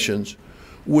definitions,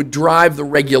 would drive the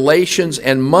regulations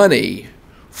and money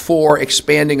for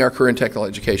expanding our career and technical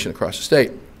education across the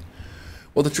state.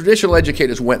 Well, the traditional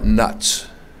educators went nuts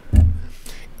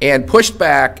and pushed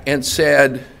back and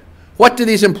said, what do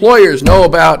these employers know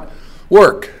about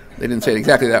work? They didn't say it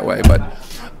exactly that way,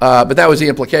 but that was the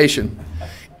implication.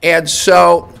 And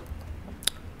so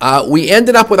we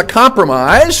ended up with a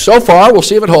compromise. So far, we'll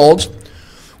see if it holds.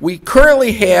 We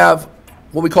currently have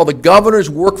what we call the Governor's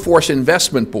Workforce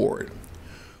Investment Board,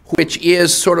 which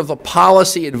is sort of the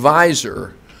policy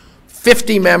advisor,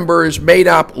 50 members made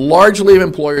up largely of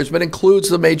employers, but includes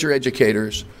the major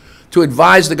educators, to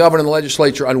advise the governor and the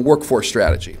legislature on workforce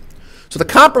strategy. So the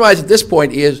compromise at this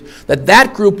point is that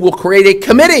that group will create a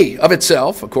committee of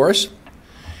itself, of course,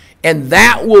 and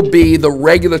that will be the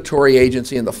regulatory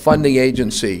agency and the funding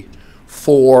agency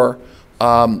for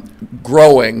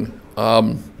growing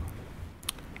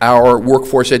our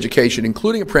workforce education,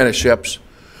 including apprenticeships,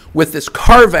 with this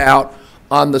carve-out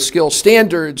on the skill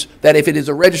standards that if it is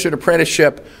a registered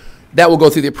apprenticeship, that will go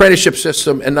through the apprenticeship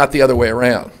system and not the other way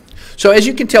around. So as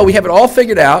you can tell, we have it all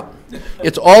figured out.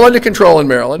 It's all under control in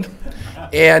Maryland.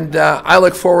 And I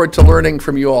look forward to learning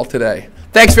from you all today.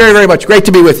 Thanks very, very much. Great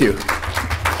to be with you.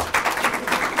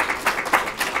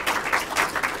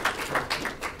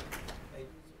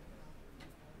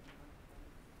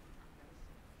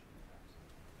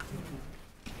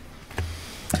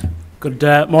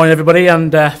 Good morning, everybody,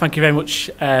 and thank you very much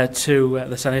to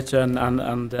the Senator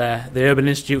and the Urban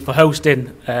Institute for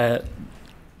hosting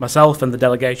myself and the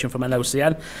delegation from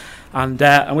NOCN. And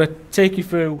I'm going to take you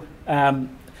through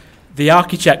the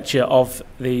architecture of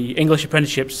the English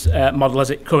apprenticeships model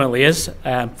as it currently is,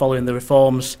 following the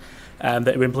reforms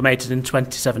that were implemented in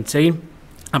 2017,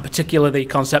 and particularly the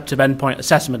concept of endpoint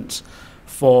assessments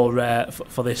for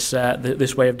this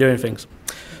way of doing things.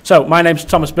 So, my name's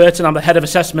Thomas Burton, I'm the Head of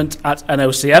Assessment at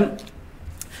NOCN,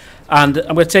 and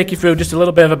I'm going to take you through just a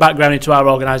little bit of a background into our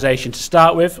organisation to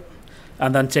start with,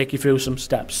 and then take you through some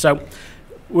steps. So,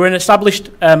 we're an established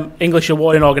English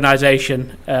awarding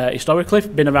organisation historically,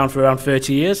 been around for around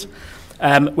 30 years,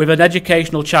 with an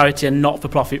educational charity and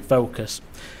not-for-profit focus,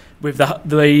 with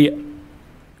the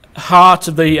heart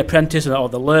of the apprentice or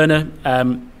the learner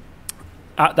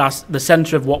at the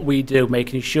centre of what we do,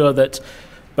 making sure that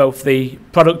both the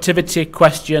productivity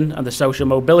question and the social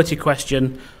mobility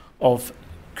question of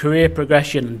career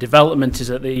progression and development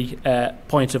is at the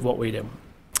point of what we do.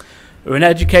 We're an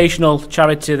educational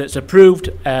charity that's approved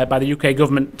by the UK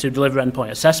government to deliver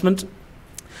endpoint assessment,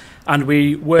 And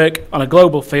we work on a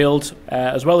global field,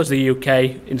 as well as the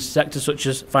UK, in sectors such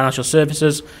as financial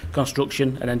services,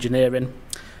 construction and engineering.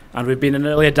 And we've been an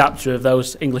early adapter of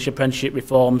those English apprenticeship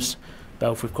reforms,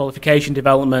 both with qualification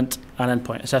development and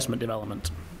endpoint assessment development.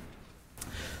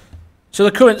 So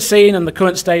the current scene and the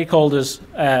current stakeholders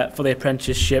for the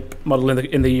apprenticeship model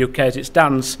in the UK as it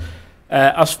stands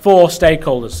has 4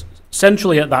 stakeholders.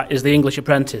 Centrally at that is the English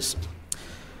apprentice.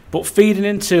 But feeding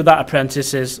into that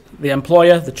apprentice is the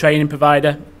employer, the training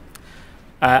provider,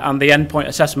 and the endpoint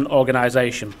assessment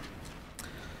organisation.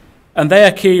 And they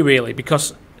are key really,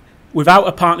 because without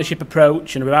a partnership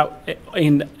approach and without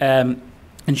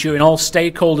ensuring all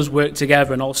stakeholders work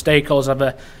together and all stakeholders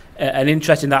have an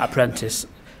interest in that apprentice,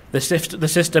 the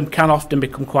system can often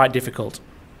become quite difficult.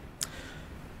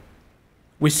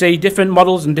 We see different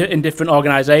models in different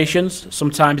organisations.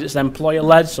 Sometimes it's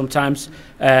employer-led, sometimes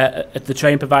the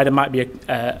training provider might be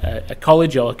a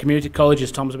college or a community college,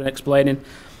 as Tom's been explaining.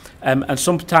 And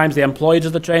sometimes the employer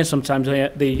does the training, sometimes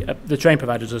the training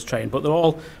provider does training, but they're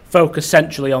all focused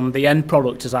centrally on the end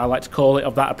product, as I like to call it,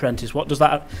 of that apprentice. What does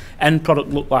that end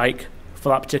product look like for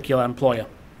that particular employer?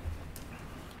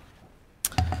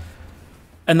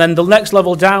 And then the next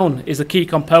level down is the key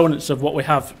components of what we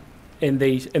have in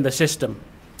the system.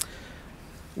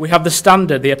 We have the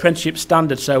standard, the apprenticeship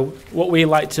standard, so what we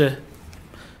like to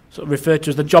sort of refer to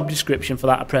as the job description for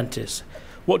that apprentice.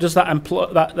 What does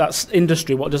that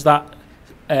industry, what does that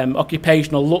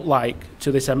occupational look like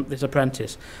to this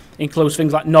apprentice? Includes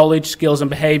things like knowledge, skills and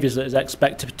behaviours that is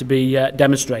expected to be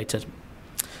demonstrated.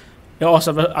 It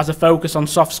also has a focus on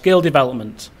soft skill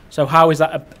development. So how is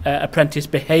that apprentice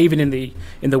behaving in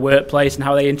the workplace and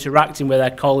how are they interacting with their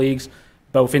colleagues,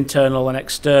 both internal and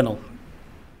external?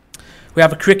 We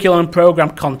have a curriculum and programme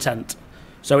content,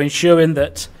 so ensuring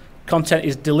that content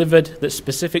is delivered that's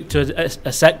specific to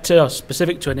a sector or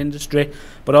specific to an industry,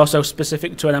 but also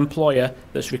specific to an employer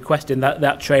that's requesting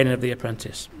that training of the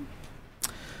apprentice.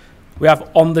 We have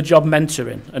on-the-job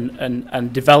mentoring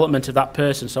and development of that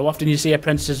person. So often you see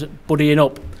apprentices buddying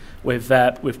up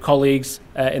with colleagues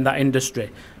in that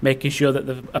industry, making sure that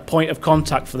there's a point of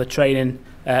contact for the training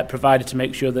provider to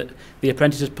make sure that the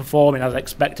apprentice is performing as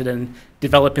expected and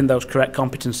developing those correct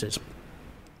competencies.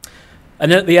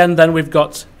 And at the end then we've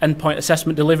got endpoint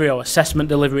assessment delivery or assessment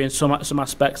delivery in some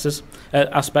aspects,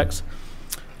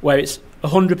 where it's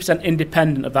 100%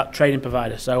 independent of that training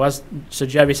provider. So as Sir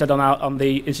Jerry said on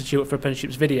the Institute for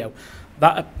Apprenticeships video,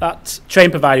 that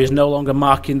training provider is no longer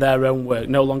marking their own work,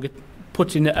 no longer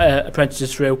putting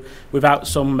apprentices through without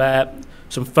some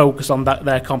focus on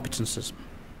their competences.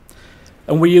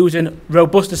 And we're using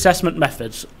robust assessment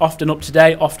methods, often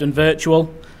up-to-date, often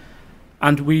virtual,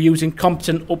 and we're using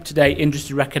competent, up-to-date,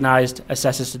 industry-recognised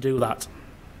assessors to do that.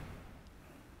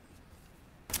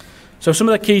 So some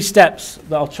of the key steps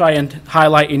that I'll try and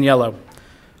highlight in yellow.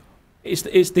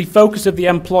 It's the focus of the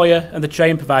employer and the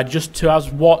training provider just to ask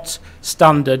what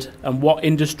standard and what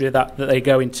industry that they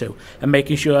go into, and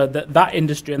making sure that that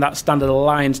industry and that standard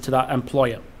aligns to that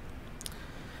employer.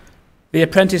 The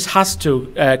apprentice has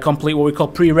to complete what we call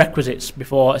prerequisites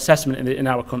before assessment in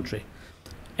our country,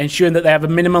 ensuring that they have a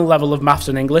minimum level of maths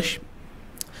and English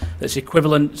that's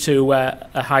equivalent to a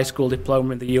high school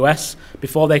diploma in the US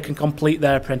before they can complete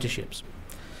their apprenticeships.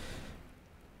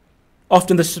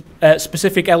 Often the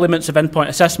specific elements of endpoint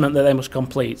assessment that they must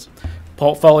complete.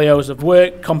 Portfolios of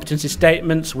work, competency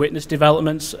statements, witness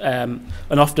developments, and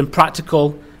often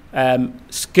practical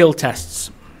skill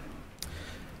tests.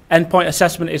 Endpoint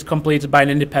assessment is completed by an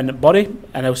independent body,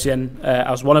 NOCN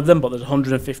as one of them, but there's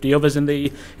 150 others in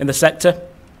the sector.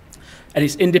 And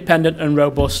it's independent and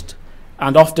robust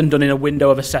and often done in a window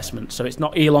of assessment. So it's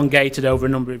not elongated over a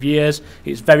number of years.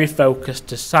 It's very focused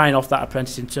to sign off that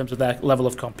apprentice in terms of their level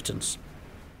of competence.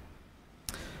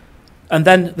 And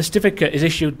then the certificate is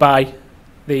issued by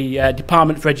the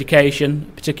Department for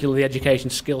Education, particularly the Education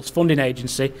Skills Funding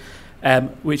Agency,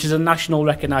 which is a national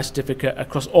recognised certificate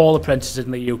across all apprentices in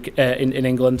the UK, in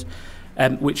England,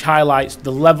 which highlights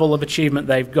the level of achievement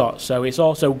they've got. So it's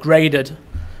also graded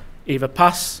either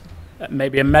pass,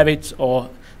 maybe a merit,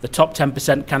 or the top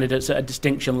 10% candidates at a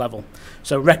distinction level.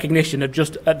 So recognition of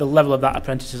just at the level of that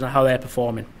apprentices and how they're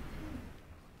performing.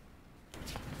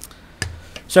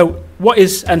 So what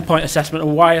is endpoint assessment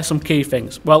and why are some key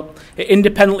things? Well, it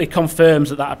independently confirms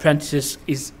that that apprentice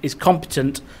is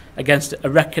competent against a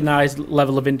recognised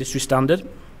level of industry standard.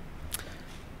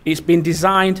 It's been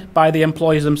designed by the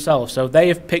employers themselves, so they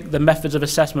have picked the methods of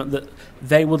assessment that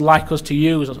they would like us to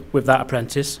use with that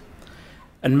apprentice,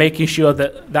 and making sure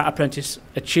that that apprentice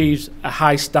achieves a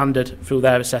high standard through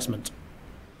their assessment.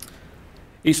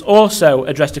 It's also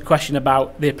addressed a question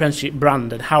about the apprenticeship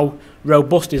brand and how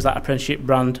robust is that apprenticeship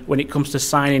brand when it comes to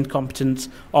signing competence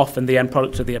off and the end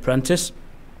product of the apprentice.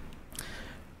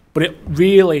 But it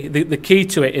really, the key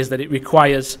to it is that it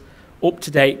requires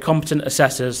up-to-date competent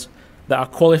assessors that are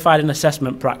qualified in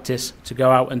assessment practice to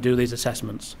go out and do these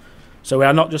assessments. So we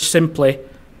are not just simply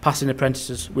passing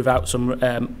apprentices without some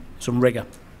rigour.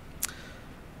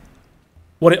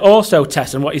 What it also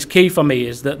tests, and what is key for me,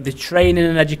 is that the training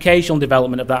and educational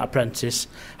development of that apprentice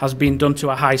has been done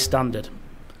to a high standard.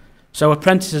 So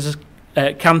apprentices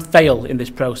can fail in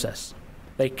this process.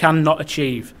 They cannot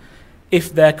achieve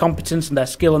if their competence and their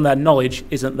skill and their knowledge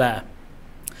isn't there.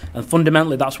 And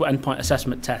fundamentally, that's what endpoint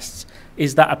assessment tests.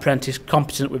 Is that apprentice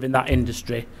competent within that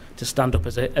industry to stand up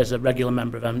as a regular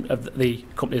member of the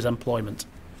company's employment?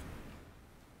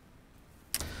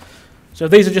 So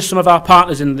these are just some of our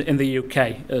partners in the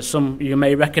UK. Some you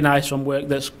may recognise from work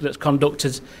that's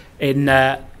conducted in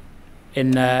the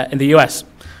US.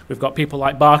 We've got people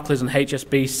like Barclays and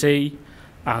HSBC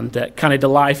and Canada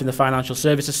Life in the financial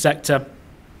services sector,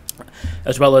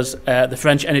 as well as the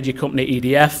French energy company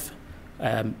EDF,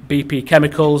 BP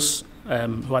Chemicals,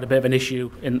 who had a bit of an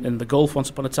issue in the Gulf once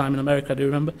upon a time in America, I do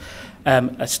remember,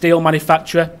 a steel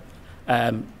manufacturer,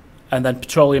 and then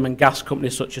petroleum and gas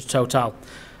companies such as Total.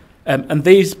 And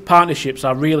these partnerships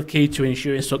are really key to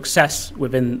ensuring success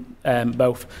within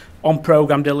both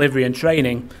on-programme delivery and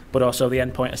training, but also the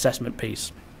endpoint assessment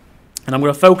piece. And I'm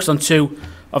going to focus on two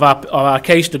of our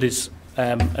case studies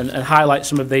and highlight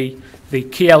some of the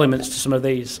key elements to some of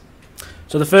these.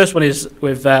 So the first one is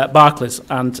with Barclays,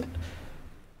 and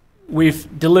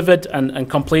we've delivered and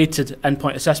completed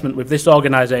endpoint assessment with this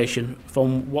organisation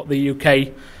from what the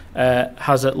UK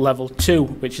has at level 2,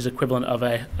 which is equivalent of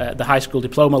the high school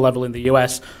diploma level in the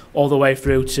US, all the way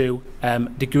through to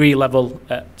degree level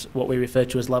at what we refer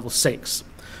to as level 6.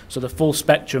 So the full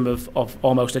spectrum of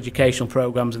almost educational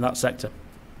programmes in that sector.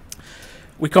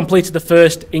 We completed the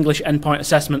first English endpoint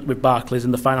assessment with Barclays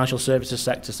in the financial services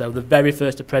sector. So the very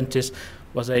first apprentice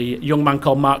was a young man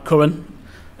called Mark Curran.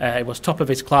 He was top of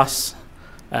his class,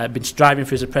 been striving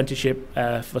for his apprenticeship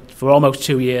for almost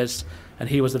 2 years, and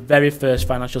he was the very first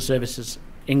financial services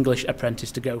English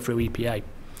apprentice to go through EPA.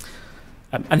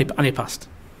 And he passed.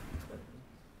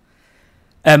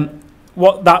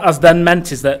 What that has then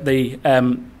meant is that the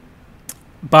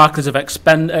Barclays have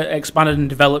expanded and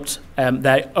developed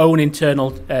their own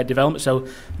internal development, so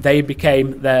they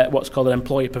became what's called an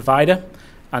employee provider,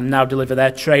 and now deliver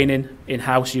their training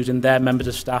in-house using their members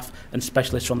of staff and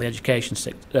specialists from the education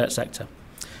sector.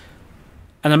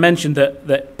 And I mentioned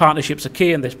that partnerships are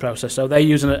key in this process, so they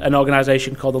use an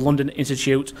organisation called the London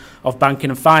Institute of Banking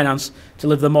and Finance to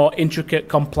deliver the more intricate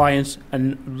compliance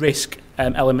and risk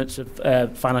elements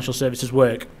of financial services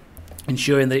work,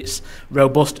 ensuring that it's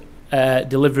robust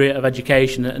delivery of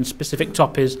education and specific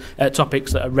topics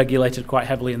that are regulated quite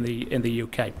heavily in the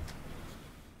UK.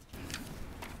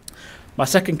 My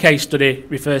second case study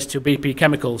refers to BP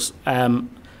Chemicals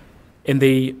in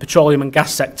the petroleum and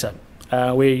gas sector.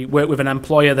 We work with an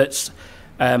employer that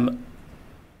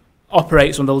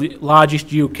operates one of the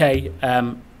largest UK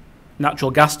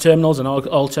natural gas terminals and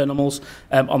oil terminals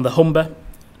on the Humber,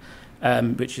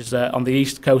 which is on the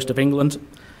east coast of England.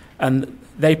 And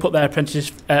they put their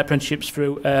apprenticeships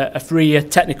through a 3-year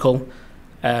technical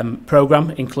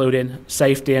programme, including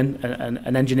safety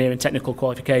and engineering technical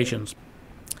qualifications.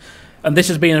 And this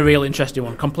has been a real interesting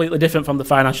one, completely different from the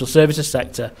financial services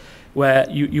sector, where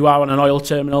you are on an oil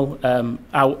terminal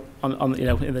out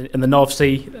in the North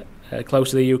Sea, close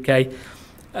to the UK,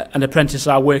 and apprentices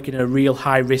are working in a real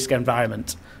high-risk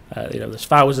environment. There's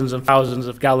thousands and thousands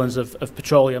of gallons of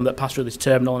petroleum that pass through this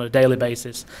terminal on a daily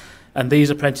basis, and these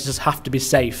apprentices have to be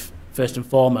safe first and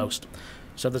foremost.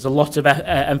 So there's a lot of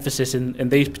emphasis in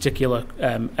these particular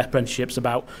apprenticeships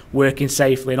about working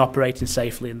safely and operating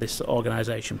safely in this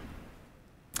organisation.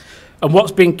 And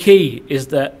what's been key is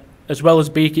that, as well as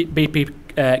BP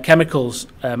Chemicals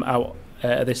out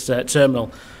at this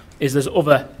terminal, is there's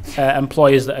other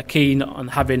employers that are keen on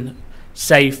having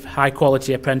safe,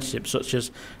 high-quality apprenticeships, such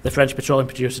as the French petroleum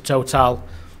producer Total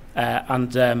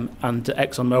and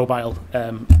ExxonMobil,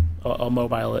 or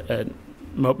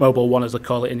Mobil One, as they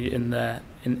call it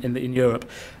in Europe.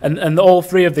 And all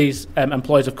three of these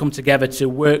employers have come together to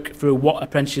work through what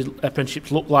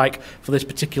apprenticeships look like for this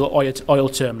particular oil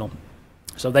terminal.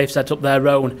 So they've set up their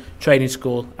own training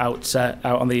school out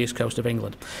on the east coast of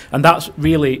England. And that's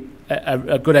really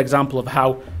a good example of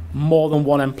how more than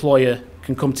one employer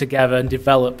can come together and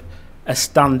develop a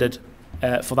standard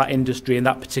for that industry in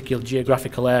that particular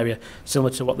geographical area, similar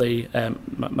to what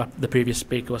the previous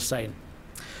speaker was saying.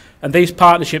 And these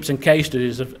partnerships and case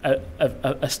studies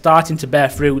are starting to bear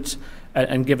fruit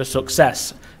and give us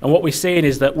success. And what we're seeing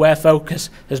is that where focus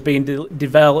has been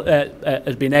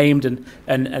has been aimed and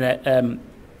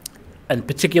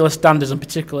particular standards and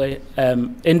particular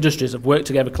industries have worked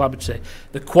together collaboratively,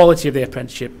 the quality of the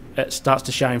apprenticeship starts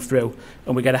to shine through,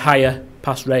 and we get a higher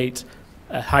pass rate,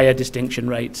 a higher distinction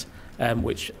rate,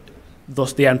 which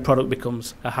thus the end product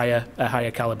becomes a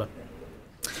higher calibre.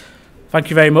 Thank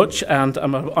you very much, and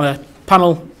I'm on a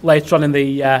panel later on in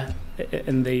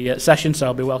the session, so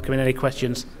I'll be welcoming any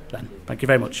questions then. Thank you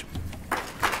very much.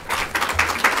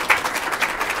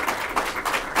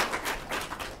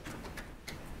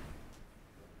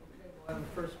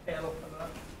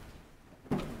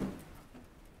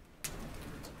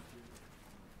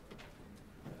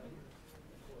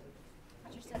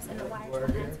 And the wires will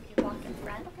end if you walk in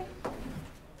front. Okay. Walk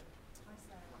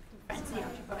in front so you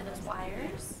don't trip over those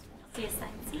wires. See a sign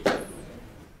seat.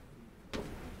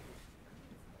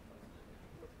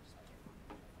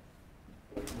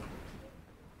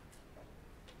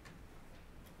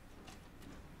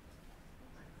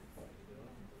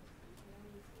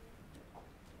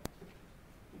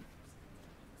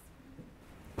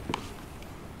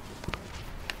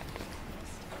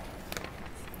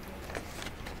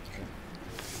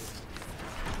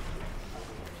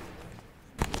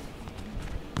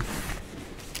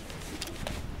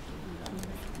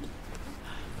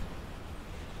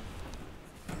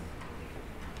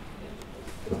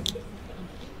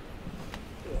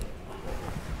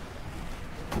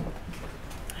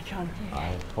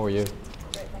 Hi, how are you?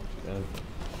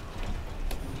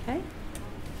 Okay.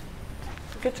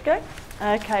 Good to go?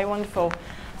 Okay, wonderful.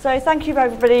 So thank you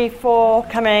everybody for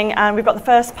coming, and we've got the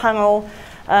first panel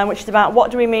which is about what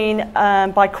do we mean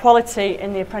by quality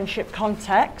in the apprenticeship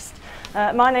context.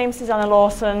 My name's Susanna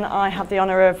Lawson. I have the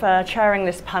honour of chairing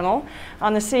this panel.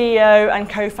 I'm the CEO and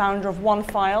co-founder of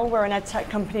OneFile. We're an edtech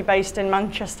company based in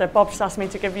Manchester. Bob's asked me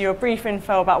to give you a brief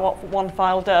info about what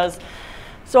OneFile does.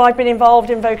 So I've been involved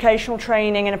in vocational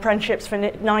training and apprenticeships for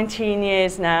 19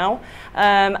 years now.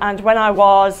 And when I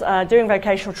was doing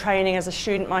vocational training as a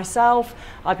student myself,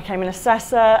 I became an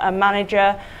assessor, a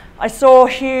manager. I saw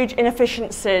huge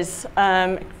inefficiencies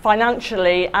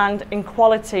financially and in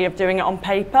quality of doing it on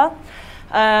paper.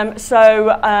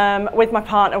 With my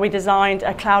partner, we designed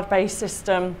a cloud-based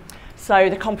system so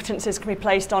the competencies can be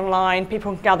placed online,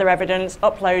 people can gather evidence,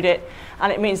 upload it,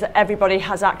 and it means that everybody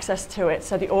has access to it.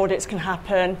 So the audits can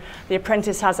happen, the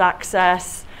apprentice has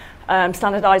access,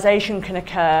 standardisation can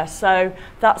occur. So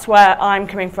that's where I'm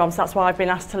coming from, so that's why I've been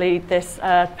asked to lead this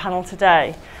panel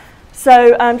today.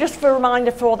 So just for a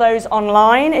reminder for those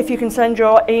online, if you can send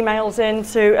your emails in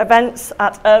to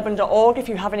events@urban.org if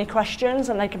you have any questions,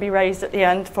 and they can be raised at the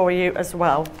end for you as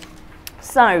well.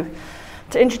 So,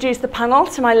 to introduce the panel,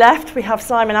 to my left we have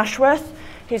Simon Ashworth.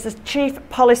 He's the Chief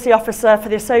Policy Officer for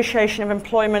the Association of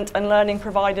Employment and Learning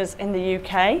Providers in the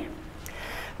UK.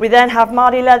 We then have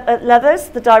Marty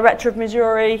Leathers, the Director of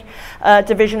Missouri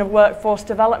Division of Workforce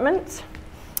Development.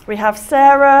 We have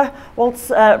Sarah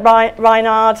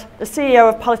Reinard, the CEO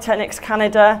of Polytechnics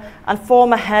Canada and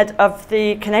former head of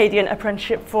the Canadian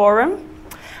Apprenticeship Forum.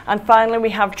 And finally,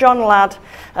 we have John Ladd,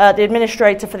 the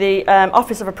administrator for the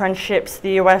Office of Apprenticeships,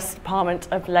 the US Department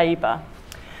of Labour.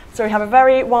 So we have a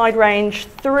very wide range,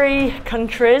 3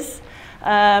 countries,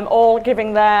 all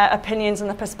giving their opinions and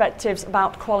their perspectives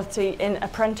about quality in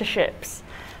apprenticeships.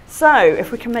 So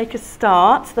if we can make a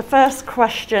start, the first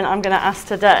question I'm going to ask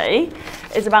today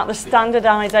is about the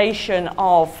standardisation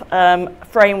of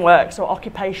frameworks or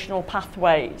occupational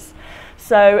pathways.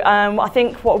 So I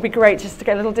think what would be great is to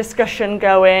get a little discussion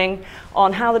going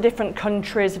on how the different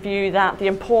countries view that, the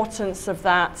importance of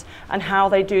that, and how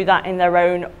they do that in their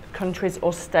own countries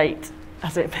or state,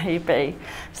 as it may be.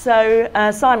 So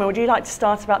Simon, would you like to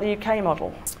start about the UK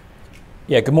model?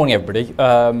 Yeah, good morning everybody.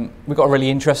 We've got a really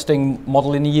interesting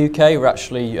model in the UK. We're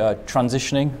actually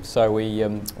transitioning. So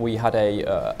we had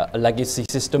a legacy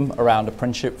system around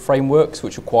apprenticeship frameworks,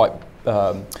 which were quite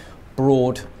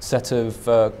broad set of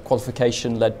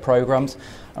qualification-led programs,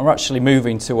 and we're actually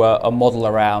moving to a model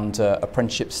around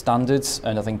apprenticeship standards.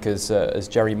 And I think as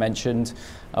Jerry mentioned,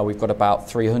 we've got about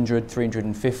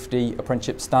 350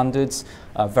 apprenticeship standards,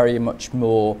 very much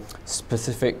more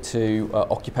specific to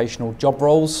occupational job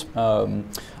roles.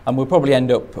 And we'll probably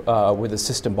end up with a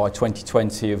system by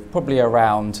 2020 of probably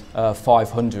around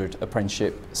 500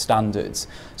 apprenticeship standards.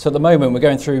 So at the moment we're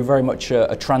going through very much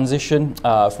a transition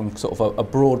from sort of a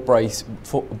broad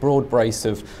brace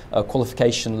of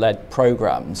qualification-led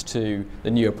programs to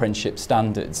the new apprenticeship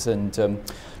standards. And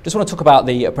Just want to talk about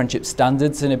the apprenticeship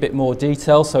standards in a bit more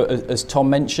detail. So as Tom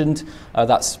mentioned,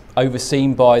 that's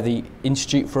overseen by the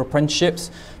Institute for Apprenticeships,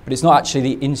 but it's not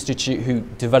actually the institute who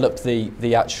developed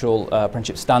the actual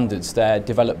apprenticeship standards. They're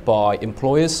developed by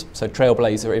employers. So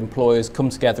trailblazer employers come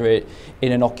together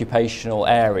in an occupational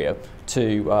area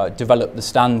to develop the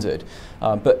standard.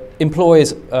 But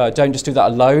employers don't just do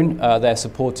that alone. They're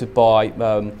supported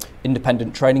by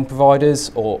independent training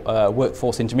providers or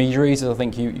workforce intermediaries, as I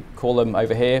think you call them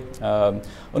over here, and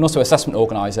also assessment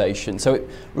organisations. So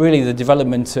really the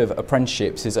development of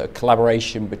apprenticeships is a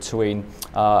collaboration between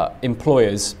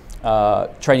employers,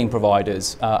 training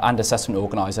providers and assessment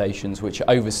organisations, which are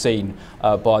overseen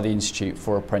by the Institute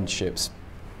for Apprenticeships.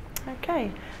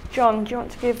 Okay. John, do you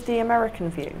want to give the American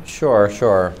view? Sure.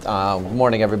 Good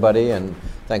morning, everybody, and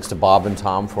thanks to Bob and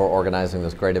Tom for organizing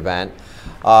this great event.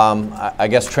 I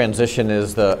guess transition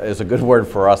is a good word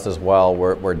for us as well.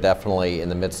 We're definitely in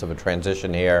the midst of a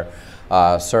transition here,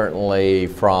 certainly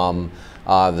from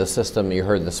the system you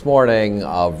heard this morning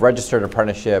of registered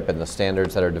apprenticeship and the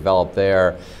standards that are developed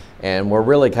there. And we're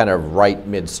really kind of right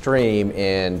midstream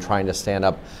in trying to stand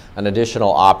up an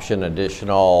additional option,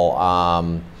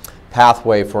 additional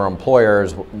pathway for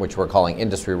employers, which we're calling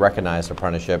industry recognized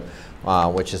apprenticeship,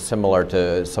 which is similar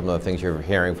to some of the things you're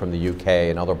hearing from the UK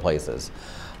and other places.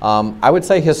 I would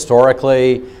say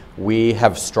historically we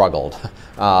have struggled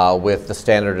with the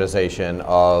standardization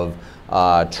of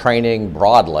training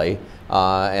broadly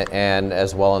and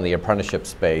as well in the apprenticeship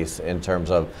space in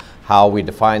terms of how we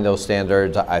define those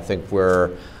standards. I think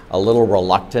we're a little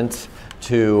reluctant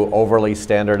to overly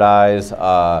standardize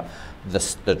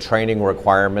the training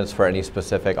requirements for any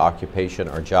specific occupation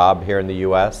or job here in the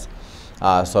US.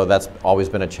 So that's always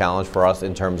been a challenge for us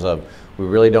in terms of we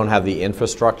really don't have the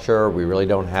infrastructure, we really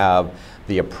don't have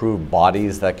the approved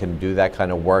bodies that can do that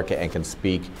kind of work and can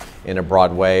speak in a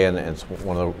broad way, and it's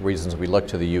one of the reasons we look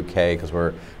to the UK, because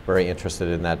we're very interested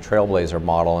in that trailblazer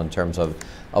model in terms of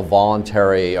a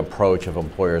voluntary approach of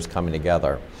employers coming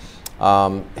together.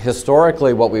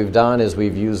 Historically, what we've done is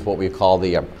we've used what we call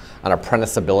an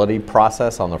apprenticeability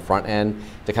process on the front end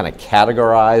to kind of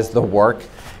categorize the work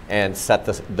and set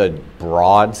the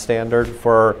broad standard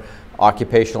for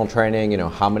occupational training,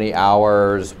 how many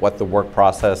hours, what the work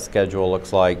process schedule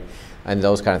looks like, and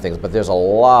those kind of things. But there's a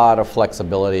lot of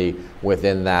flexibility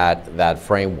within that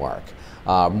framework.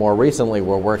 More recently,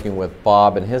 we're working with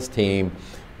Bob and his team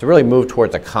to really move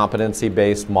towards a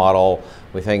competency-based model.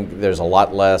 We think there's a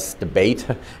lot less debate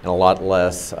and a lot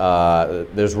less,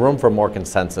 there's room for more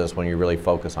consensus when you really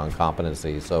focus on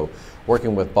competency. So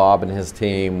working with Bob and his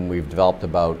team, we've developed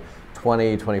about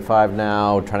 20, 25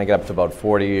 now, trying to get up to about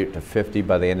 40 to 50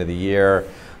 by the end of the year.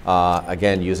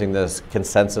 Again, using this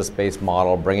consensus-based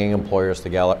model, bringing employers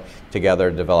together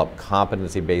to develop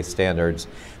competency-based standards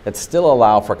that still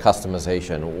allow for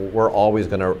customization. We're always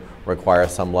going to require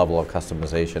some level of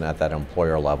customization at that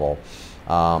employer level.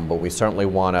 But we certainly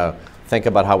want to think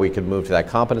about how we could move to that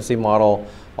competency model.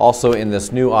 Also, in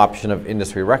this new option of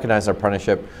industry recognized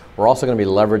apprenticeship, we're also going to be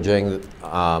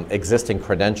leveraging existing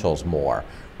credentials more.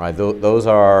 Right? Those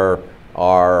are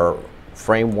our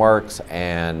frameworks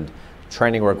and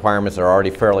training requirements that are already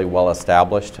fairly well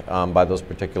established by those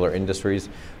particular industries.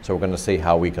 So we're going to see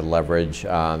how we could leverage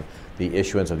the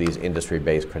issuance of these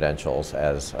industry-based credentials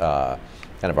as kind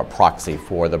of a proxy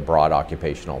for the broad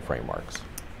occupational frameworks.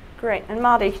 Great. And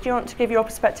Marty, do you want to give your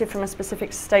perspective from a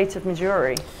specific state of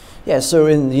Missouri? Yeah, so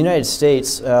in the United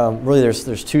States, really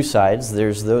there's two sides.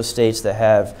 There's those states that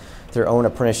have their own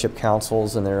apprenticeship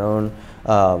councils and their own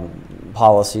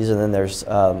policies, and then there's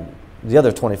the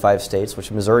other 25 states, which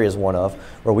Missouri is one of,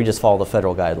 where we just follow the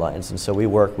federal guidelines. And so we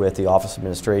work with the Office of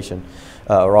Administration,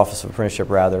 or Office of Apprenticeship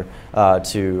rather,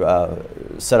 to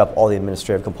set up all the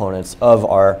administrative components of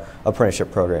our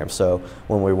apprenticeship program. So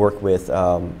when we work with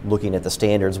looking at the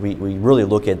standards, we really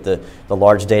look at the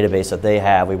large database that they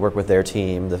have. We work with their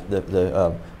team,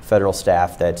 the federal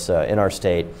staff that's in our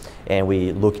state, and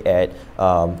we look at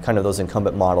kind of those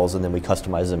incumbent models, and then we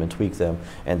customize them and tweak them,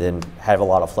 and then have a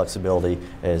lot of flexibility,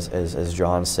 as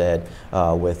John said,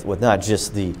 with not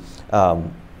just the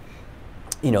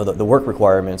the work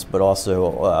requirements, but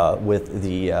also with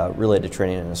the related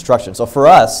training and instruction. So for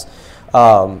us,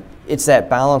 it's that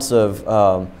balance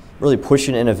of really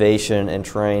pushing innovation and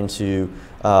trying to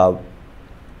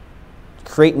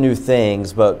create new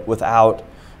things, but without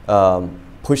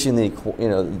pushing the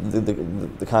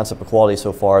concept of quality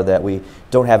so far that we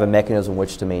don't have a mechanism in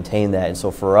which to maintain that. And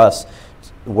so for us,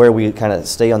 where we kind of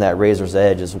stay on that razor's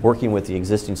edge is working with the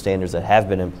existing standards that have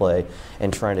been in play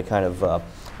and trying to kind of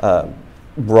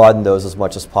broaden those as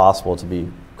much as possible to be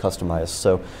customized.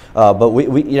 So, but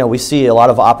we see a lot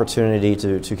of opportunity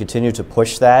to continue to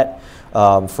push that.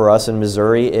 For us in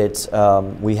Missouri,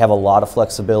 we have a lot of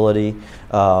flexibility.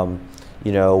 We're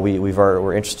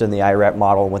interested in the IRAP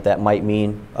model and what that might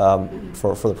mean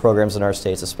for the programs in our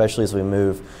states, especially as we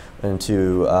move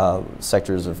into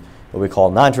sectors of what we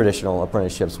call non-traditional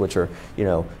apprenticeships, which are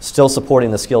still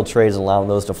supporting the skilled trades and allowing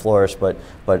those to flourish, but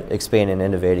expanding and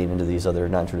innovating into these other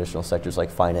non-traditional sectors like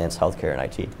finance, healthcare, and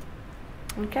IT.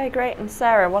 Okay, great. And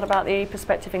Sarah, what about the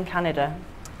perspective in Canada?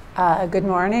 Good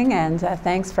morning, and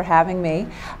thanks for having me.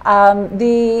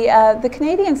 The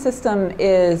Canadian system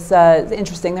is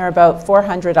interesting. There are about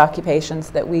 400 occupations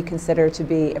that we consider to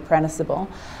be apprenticeable,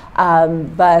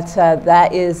 but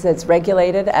it's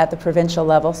regulated at the provincial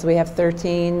level. So we have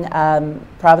 13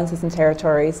 provinces and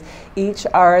territories. Each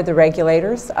are the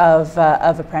regulators of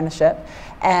apprenticeship.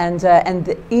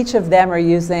 And each of them are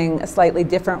using a slightly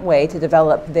different way to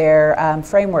develop their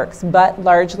frameworks, but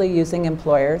largely using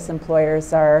employers.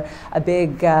 Employers are a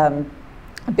big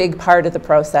part of the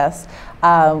process.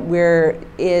 We're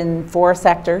in 4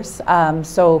 sectors,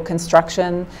 so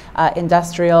construction,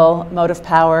 industrial, motive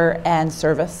power, and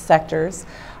service sectors.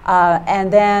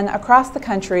 And then across the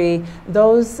country,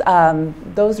 those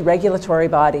regulatory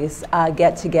bodies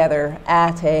get together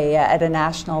at a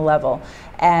national level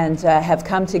and have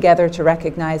come together to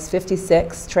recognize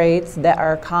 56 trades that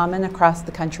are common across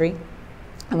the country.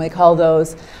 And we call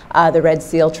those the Red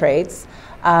Seal trades.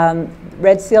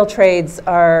 Red Seal trades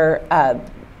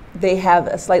they have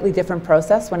a slightly different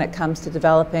process when it comes to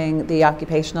developing the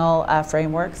occupational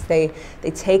frameworks. They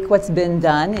take what's been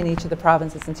done in each of the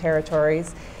provinces and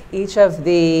territories. Each of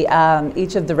the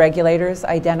regulators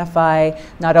identify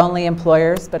not only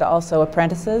employers but also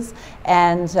apprentices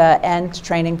and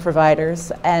training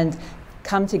providers, and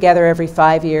come together every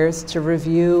 5 years to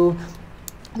review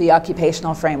the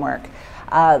occupational framework.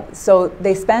 So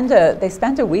they spend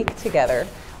a week together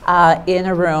in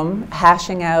a room,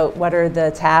 hashing out what are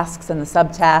the tasks and the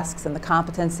subtasks and the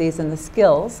competencies and the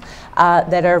skills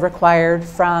that are required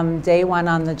from day one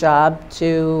on the job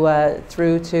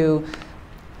through to,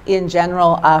 in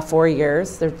general, 4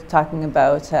 years. They're talking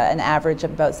about an average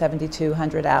of about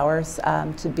 7,200 hours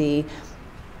to be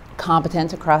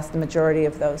competent across the majority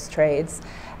of those trades,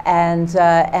 and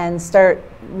start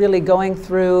really going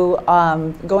through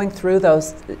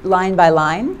those line by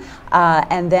line,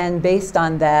 and then based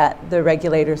on that, the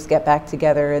regulators get back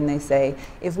together and they say,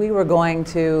 if we were going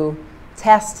to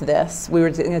test this, we were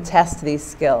going to test these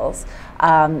skills,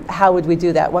 how would we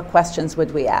do that? What questions would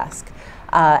we ask?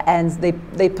 And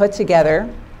they put together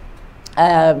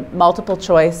multiple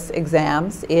choice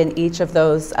exams in each of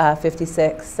those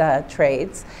 56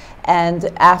 trades. And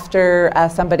after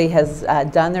somebody has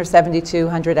done their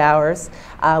 7,200 hours,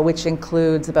 which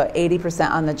includes about 80%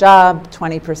 on the job,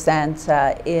 20%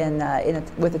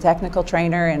 with a technical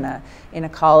trainer in a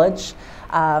college,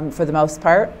 for the most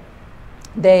part,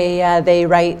 they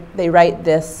write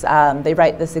this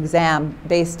exam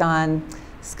based on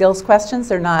skills questions.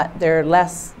 They're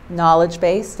less knowledge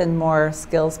based and more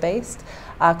skills based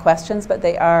questions, but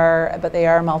they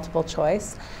are multiple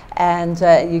choice. And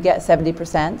you get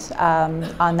 70%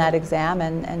 on that exam,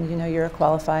 and you're a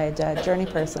qualified journey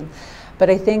person. But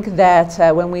I think that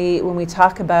when we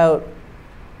talk about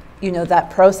that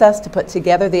process to put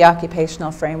together the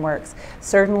occupational frameworks,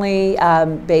 certainly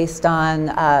based on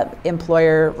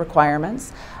employer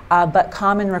requirements, but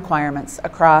common requirements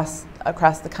across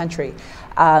the country.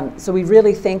 So we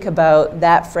really think about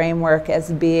that framework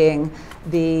as being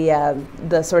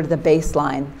the sort of the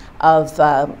baseline of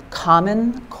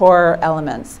common core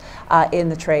elements in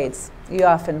the trades. You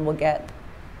often will get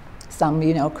some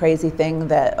crazy thing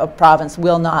that a province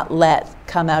will not let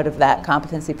come out of that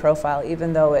competency profile,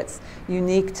 even though it's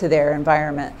unique to their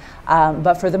environment.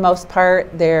 But for the most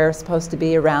part, they're supposed to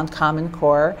be around common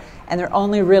core, and they're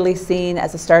only really seen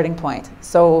as a starting point.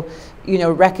 So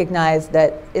recognize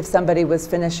that if somebody was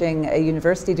finishing a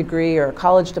university degree or a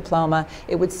college diploma,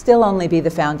 it would still only be the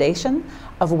foundation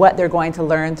of what they're going to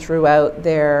learn throughout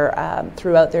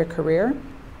their career.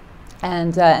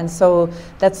 And so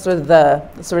that's sort of the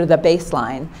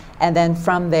baseline. And then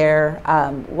from there,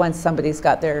 once somebody's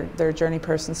got their journey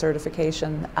person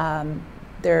certification,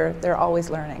 they're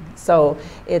always learning. So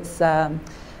it's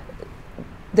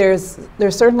there's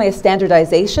certainly a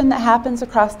standardization that happens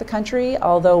across the country,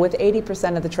 although with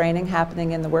 80% of the training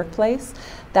happening in the workplace,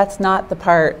 that's not the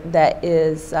part that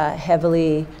is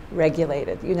heavily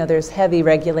regulated. There's heavy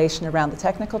regulation around the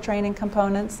technical training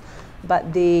components,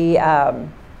 but the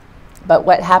But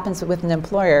what happens with an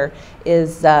employer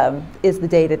is the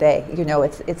day-to-day. You know,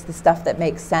 it's the stuff that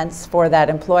makes sense for that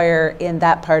employer in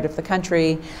that part of the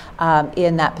country,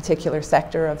 in that particular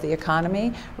sector of the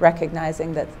economy.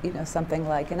 Recognizing that, you know, something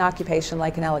like an occupation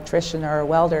like an electrician or a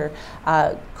welder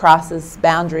crosses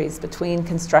boundaries between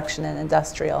construction and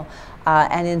industrial,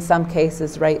 and in some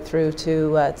cases right through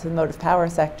to the motive power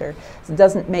sector. So it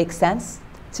doesn't make sense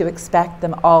to expect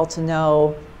them all to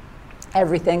know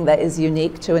everything that is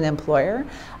unique to an employer.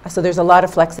 So there's a lot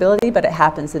of flexibility, but it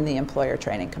happens in the employer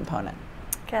training component.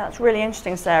 Okay, that's really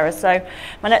interesting, Sarah. So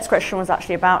my next question was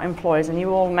actually about employers, and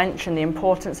you all mentioned the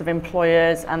importance of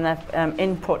employers and their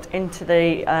input into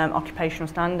the occupational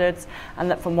standards, and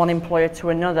that from one employer to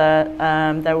another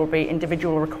there will be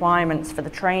individual requirements for the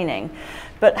training.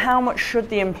 But how much should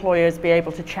the employers be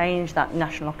able to change that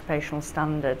national occupational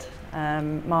standard?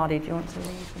 Marty, do you want to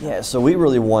lead? Yeah, so we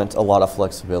really want a lot of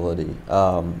flexibility.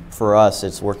 For us,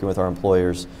 it's working with our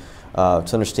employers to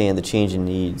understand the changing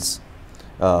needs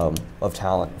of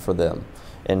talent for them.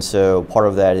 And so part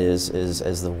of that is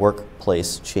as the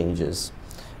workplace changes,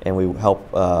 and we help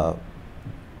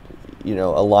you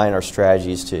know, align our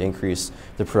strategies to increase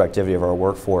the productivity of our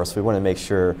workforce. We want to make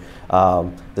sure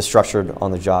the structured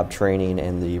on-the-job training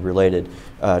and the related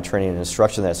training and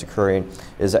instruction that's occurring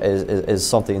is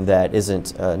something that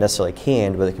isn't necessarily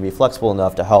canned, but it can be flexible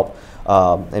enough to help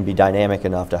and be dynamic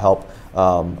enough to help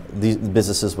these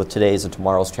businesses with today's and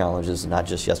tomorrow's challenges, and not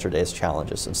just yesterday's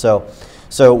challenges. And so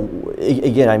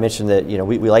again, I mentioned that, you know,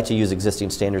 we like to use existing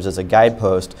standards as a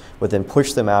guidepost, but then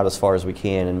push them out as far as we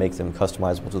can and make them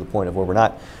customizable to the point of where we're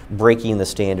not breaking the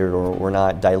standard or we're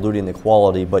not diluting the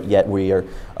quality, but yet we are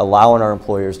allowing our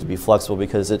employers to be flexible,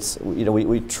 because it's, you know,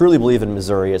 we truly believe in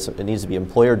Missouri it needs to be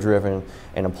employer driven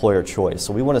and employer choice.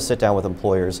 So we want to sit down with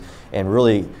employers and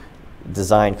really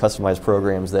design customized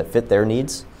programs that fit their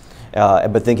needs,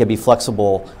 but then can be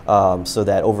flexible so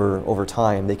that over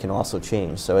time they can also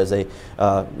change. So as they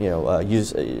you know,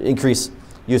 increase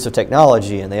use of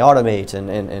technology and they automate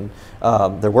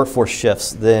and their workforce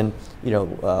shifts, then, you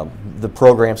know, the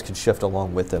programs can shift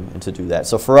along with them and to do that.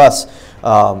 So for us,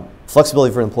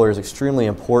 flexibility for employers is extremely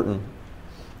important,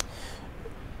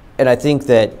 and I think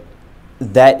that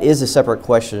is a separate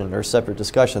question or separate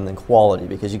discussion than quality,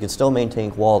 because you can still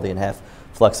maintain quality and have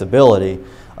flexibility.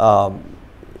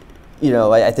 You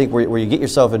know, I think where you get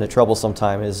yourself into trouble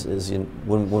sometime is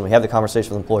when we have the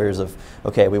conversation with employers of,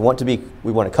 okay, we want to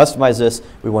customize this,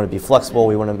 we want to be flexible,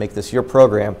 we want to make this your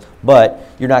program, but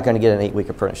you're not going to get an 8-week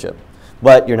apprenticeship.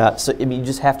 But you're not, so, I mean, you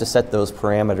just have to set those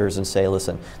parameters and say,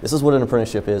 listen, this is what an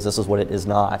apprenticeship is, this is what it is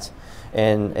not.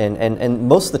 And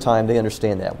most of the time they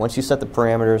understand that. Once you set the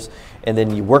parameters and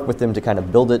then you work with them to kind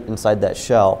of build it inside that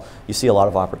shell, you see a lot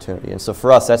of opportunity. And so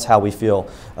for us, that's how we feel,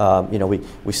 you know,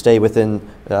 we stay within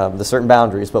the certain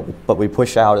boundaries, but we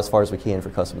push out as far as we can for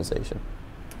customization.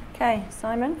 Okay,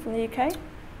 Simon from the UK. I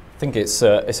think it's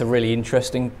a really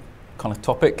interesting kind of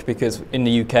topic, because in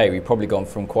the UK we've probably gone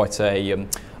from quite a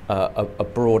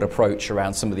broad approach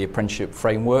around some of the apprenticeship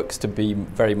frameworks to be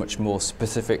very much more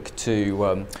specific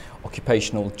to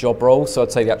occupational job roles. So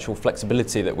I'd say the actual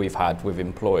flexibility that we've had with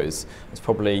employers is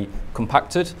probably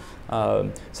compacted.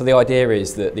 So the idea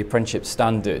is that the apprenticeship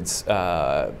standards,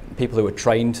 people who are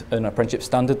trained in an apprenticeship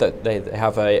standard, that they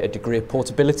have a degree of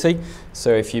portability.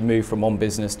 So if you move from one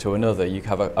business to another, you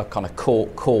have a kind of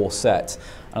core set.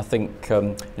 I think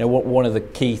you know, one of the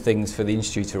key things for the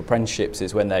Institute of Apprenticeships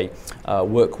is when they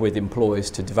work with employers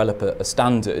to develop a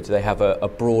standard, they have a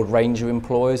broad range of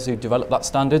employers who develop that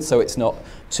standard, so it's not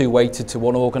too weighted to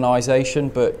one organisation.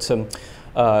 But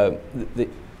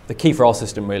the key for our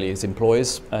system really is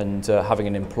employers and having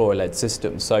an employer-led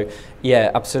system. So yeah,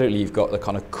 absolutely, you've got the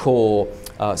kind of core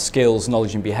skills,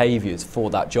 knowledge and behaviours for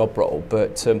that job role,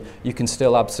 but you can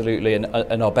still absolutely,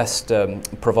 and our best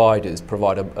providers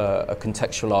provide a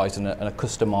contextualised and a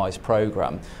customised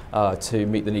programme to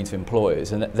meet the needs of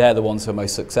employers, and they're the ones who are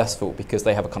most successful because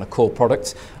they have a kind of core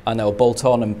product and they'll bolt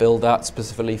on and build that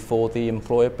specifically for the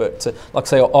employer. But like I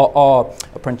say, our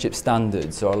apprenticeship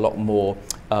standards are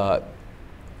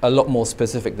a lot more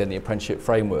specific than the apprenticeship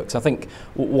frameworks. I think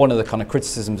one of the kind of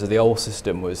criticisms of the old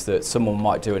system was that someone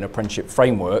might do an apprenticeship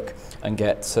framework and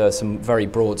get some very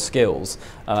broad skills,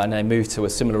 and they move to a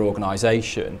similar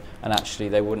organisation, and actually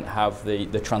they wouldn't have the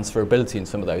transferability in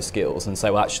some of those skills, and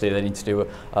so actually they need to do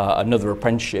another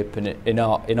apprenticeship. And in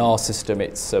our system,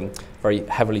 it's very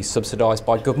heavily subsidised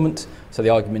by government. So the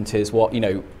argument is, what, you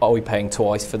know, are we paying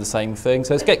twice for the same thing?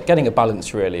 So it's getting a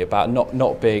balance really about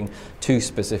not being too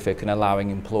specific and allowing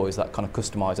employers that kind of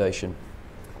customisation.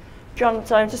 John,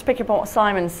 so I'm just picking up on what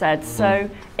Simon said. So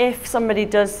if somebody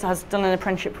has done an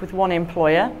apprenticeship with one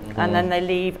employer and then they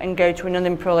leave and go to another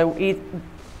employer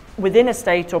within a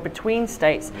state or between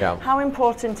states, how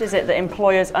important is it that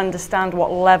employers understand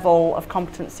what level of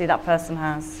competency that person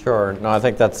has? Sure. No, I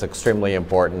think that's extremely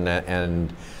important,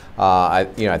 and I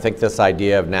think this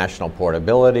idea of national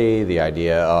portability, the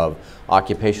idea of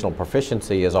occupational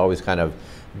proficiency has always kind of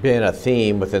been a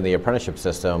theme within the apprenticeship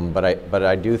system, but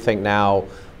I do think now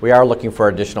we are looking for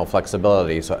additional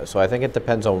flexibility. So I think it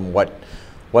depends on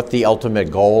what the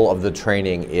ultimate goal of the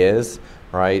training is,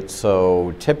 right?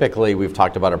 So typically we've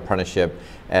talked about apprenticeship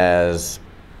as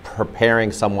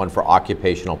preparing someone for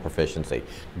occupational proficiency,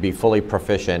 to be fully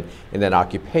proficient in that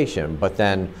occupation. But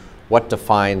then what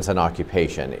defines an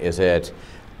occupation? Is it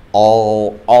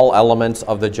all elements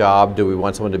of the job? Do we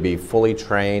want someone to be fully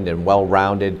trained and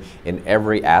well-rounded in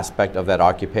every aspect of that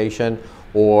occupation?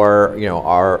 Or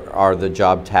are the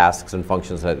job tasks and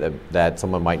functions that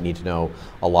someone might need to know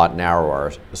a lot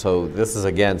narrower? So this is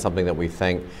again something that we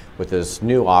think with this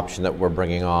new option that we're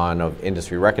bringing on of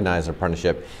industry recognized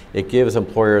apprenticeship, it gives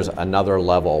employers another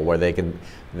level where they can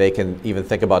even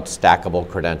think about stackable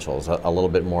credentials, a little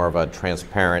bit more of a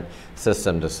transparent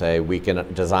system to say we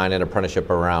can design an apprenticeship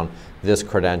around this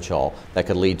credential that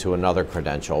could lead to another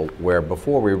credential, where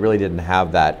before we really didn't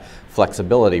have that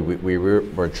flexibility. We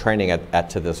were training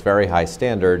to this very high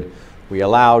standard. We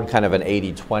allowed kind of an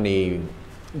 80-20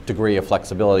 degree of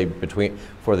flexibility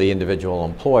for the individual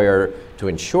employer to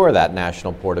ensure that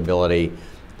national portability.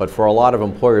 But for a lot of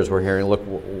employers, we're hearing, look,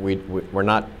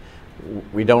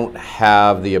 we don't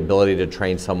have the ability to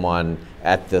train someone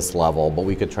at this level, but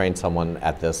we could train someone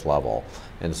at this level.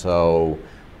 And so,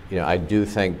 I do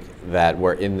think that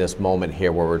we're in this moment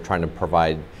here where we're trying to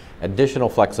provide additional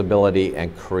flexibility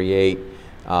and create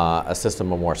a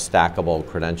system of more stackable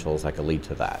credentials that could lead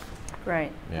to that.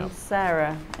 Great. Yeah. And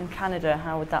Sarah, in Canada,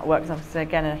 how would that work? 'Cause obviously,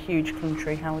 again, a huge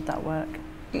country, how would that work?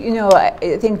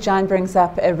 I think John brings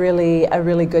up a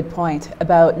really good point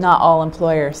about not all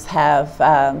employers have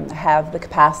the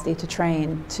capacity to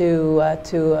train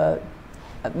to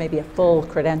maybe a full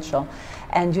credential.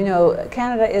 And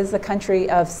Canada is a country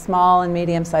of small and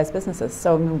medium-sized businesses.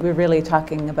 So we're really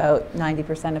talking about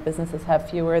 90% of businesses have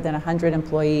fewer than 100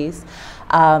 employees.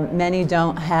 Many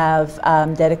don't have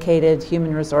dedicated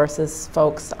human resources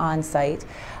folks on site.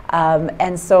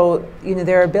 And so,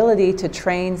 their ability to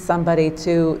train somebody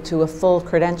to a full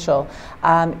credential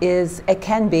it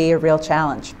can be a real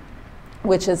challenge,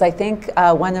 which is, I think,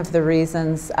 one of the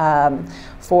reasons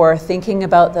for thinking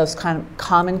about those kind of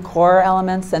common core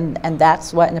elements, and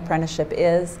that's what an apprenticeship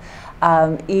is.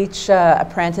 Each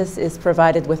apprentice is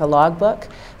provided with a logbook,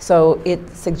 so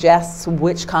it suggests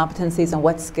which competencies and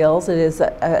what skills it is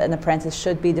an apprentice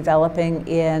should be developing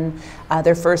in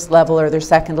their first level or their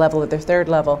second level or their third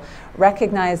level,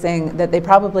 recognizing that they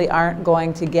probably aren't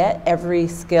going to get every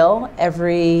skill,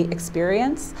 every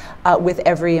experience with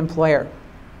every employer.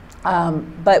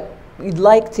 But we'd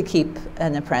like to keep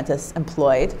an apprentice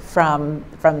employed from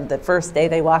the first day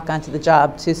they walk onto the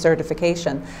job to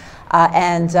certification.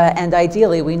 And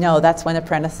ideally, we know that's when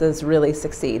apprentices really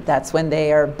succeed. That's when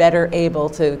they are better able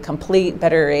to complete,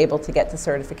 better able to get to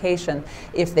certification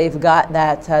if they've got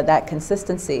that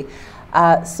consistency.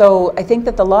 So I think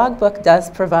that the logbook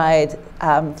does provide,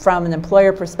 from an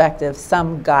employer perspective,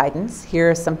 some guidance.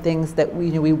 Here are some things that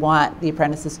we want the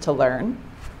apprentices to learn.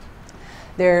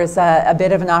 There's a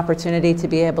bit of an opportunity to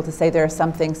be able to say there are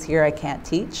some things here I can't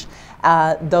teach.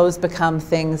 Those become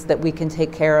things that we can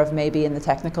take care of maybe in the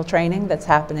technical training that's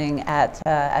happening at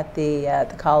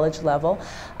the college level.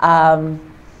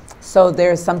 So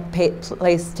there's some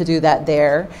place to do that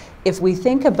there. If we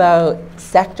think about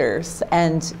sectors,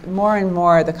 and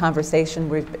more the conversation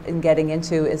we've been getting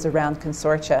into is around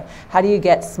consortia. How do you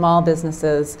get small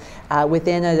businesses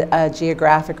within a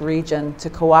geographic region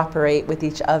to cooperate with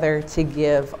each other to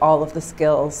give all of the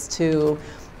skills to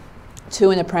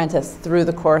an apprentice through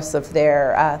the course of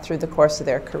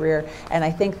their career? And I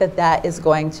think that is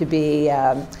going to be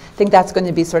that's going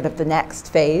to be sort of the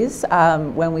next phase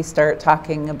when we start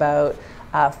talking about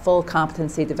full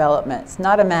competency development. It's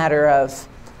not a matter of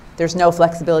there's no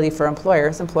flexibility for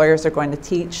employers. Employers are going to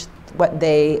teach what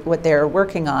they're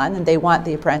working on, and they want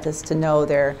the apprentice to know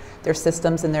their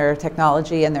systems and their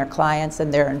technology and their clients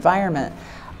and their environment.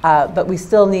 But we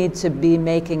still need to be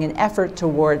making an effort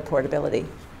toward portability,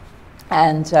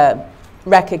 and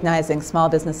recognizing small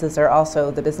businesses are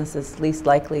also the businesses least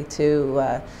likely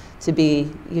to to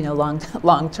be, you know,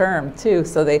 long term too.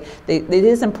 So it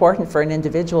is important for an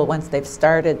individual, once they've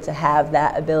started, to have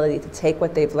that ability to take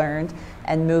what they've learned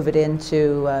and move it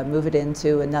into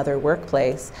another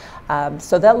workplace.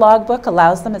 So that logbook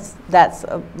allows them, that's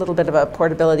a little bit of a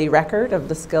portability record of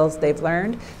the skills they've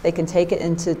learned. They can take it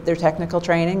into their technical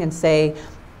training and say,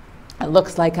 it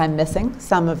looks like I'm missing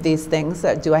some of these things.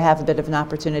 Do I have a bit of an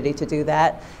opportunity to do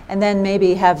that? And then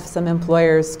maybe have some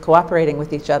employers cooperating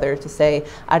with each other to say,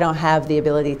 I don't have the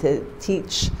ability to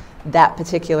teach that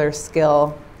particular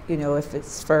skill. You know, if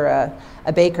it's for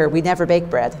a baker, we never bake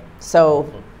bread, so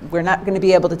we're not going to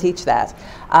be able to teach that.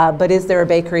 But is there a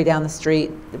bakery down the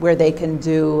street where they can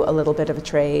do a little bit of a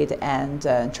trade and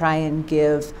try and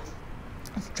give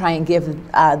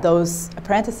those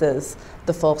apprentices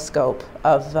the full scope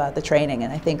of the training?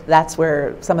 And I think that's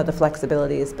where some of the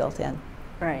flexibility is built in.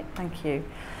 Great, thank you.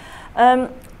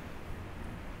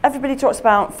 Everybody talks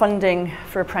about funding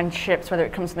for apprenticeships, whether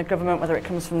it comes from the government, whether it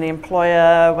comes from the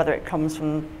employer, whether it comes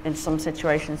from, in some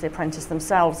situations, the apprentice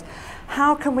themselves.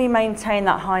 How can we maintain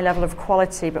that high level of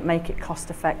quality but make it cost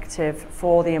effective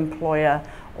for the employer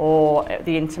or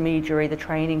the intermediary, the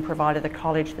training provider, the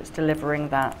college that's delivering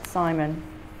that? Simon?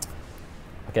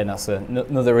 Again, that's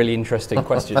another really interesting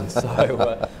question.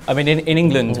 So, I mean, in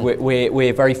England,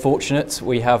 we're very fortunate.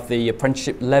 We have the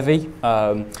apprenticeship levy.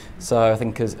 So I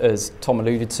think, as Tom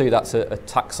alluded to, that's a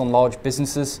tax on large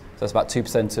businesses. So that's about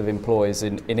 2% of employers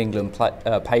in England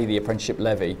pay the apprenticeship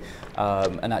levy.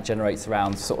 And that generates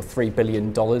around sort of $3 billion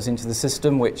into the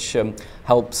system, which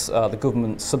helps the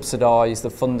government subsidise the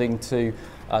funding to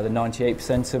the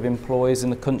 98% of employers in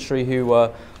the country who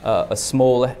are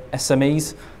small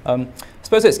SMEs. I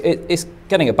suppose it's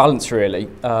getting a balance, really.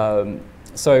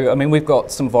 So, I mean, we've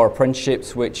got some of our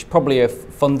apprenticeships which probably are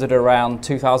funded around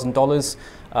 $2,000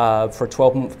 for a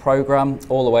 12-month programme,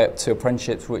 all the way up to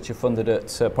apprenticeships which are funded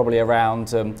at probably around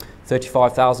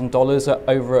 $35,000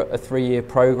 over a 3-year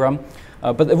programme.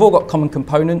 But they've all got common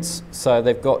components, so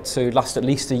they've got to last at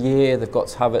least a year, they've got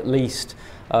to have at least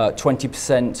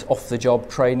 20% off-the-job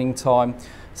training time.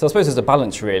 So I suppose there's a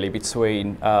balance really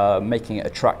between making it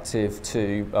attractive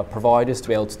to providers to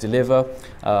be able to deliver,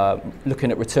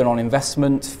 looking at return on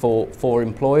investment for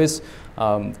employers.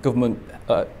 Government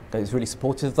is really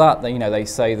supportive of that. They, you know, they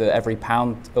say that every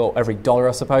pound or every dollar,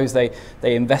 I suppose, they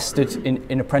invested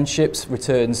in apprenticeships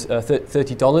returns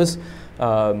 $30.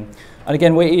 And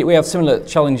again, we have similar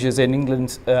challenges in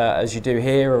England as you do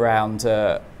here around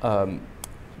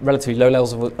relatively low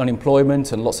levels of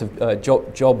unemployment and lots of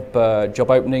job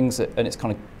openings, and it's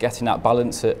kind of getting that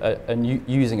balance and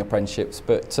using apprenticeships.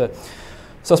 But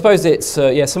so I suppose it's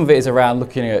some of it is around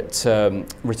looking at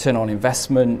return on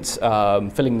investment,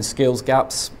 filling the skills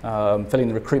gaps, filling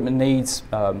the recruitment needs.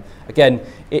 Again,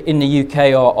 in the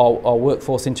UK, our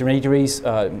workforce intermediaries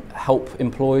help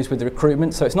employers with the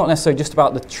recruitment. So it's not necessarily just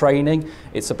about the training,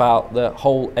 it's about the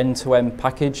whole end-to-end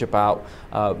package, about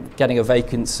getting a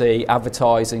vacancy,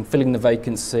 advertising, filling the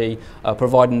vacancy,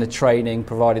 providing the training,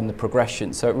 providing the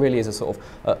progression. So it really is a sort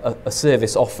of a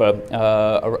service offer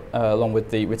along with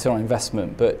the return on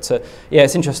investment. But yeah,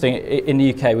 it's interesting. In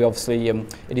the UK, we obviously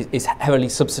it is heavily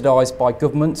subsidised by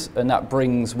government, and that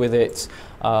brings with it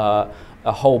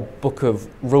a whole book of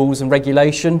rules and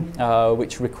regulation,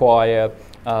 which require,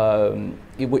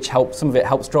 which help. Some of it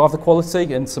helps drive the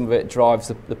quality, and some of it drives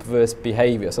the perverse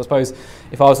behaviour. So I suppose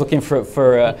if I was looking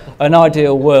for an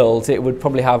ideal world, it would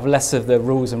probably have less of the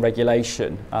rules and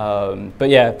regulation. But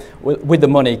yeah, with the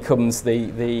money comes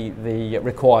the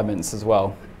requirements as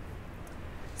well.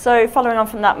 So following on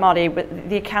from that, Marty, with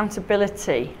the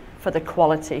accountability for the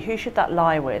quality, who should that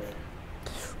lie with?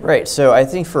 Right. So I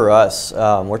think for us,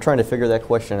 we're trying to figure that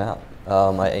question out.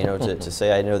 To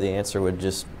say I know the answer would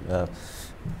just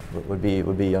would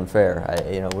be unfair.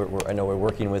 I know we're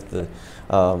working with the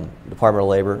Department of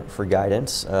Labor for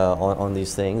guidance on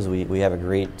these things. We have a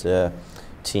great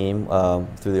team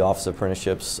through the Office of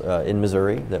Apprenticeships in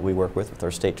Missouri that we work with our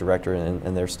state director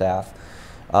and their staff.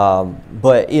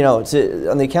 But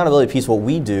on the accountability piece, what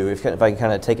we do, if I can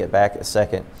kind of take it back a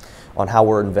second, on how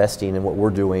we're investing and what we're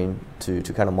doing to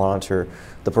kind of monitor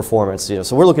the performance.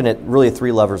 So we're looking at really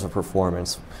 3 levers of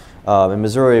performance. In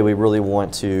Missouri, we really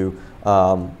want to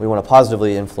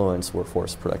positively influence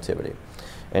workforce productivity,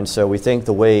 and so we think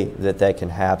the way that can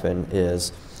happen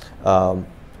is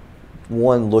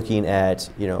one, looking at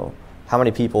how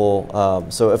many people.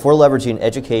 So if we're leveraging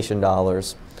education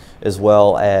dollars as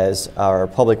well as our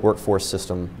public workforce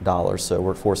system dollars, so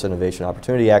Workforce Innovation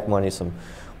Opportunity Act money, some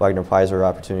Wagner-Pfizer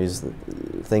opportunities,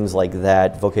 things like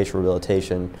that, vocational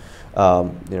rehabilitation,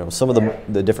 some of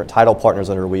the different title partners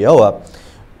under WIOA,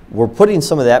 we're putting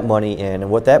some of that money in,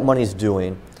 and what that money is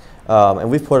doing And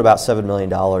we've put about $7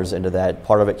 million into that.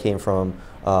 Part of it came from,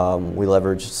 we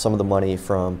leveraged some of the money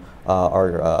from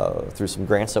through some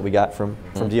grants that we got from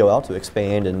DOL to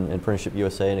expand and Apprenticeship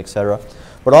USA and et cetera.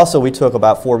 But also we took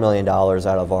about $4 million out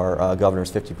of our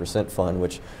governor's 50% fund,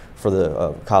 which for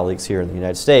the colleagues here in the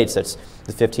United States, that's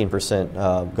the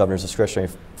 15% governor's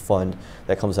discretionary fund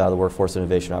that comes out of the Workforce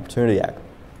Innovation Opportunity Act.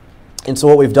 And so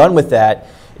what we've done with that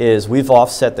is we've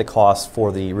offset the cost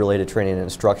for the related training and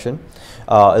instruction,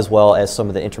 as well as some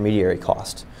of the intermediary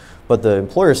cost. But the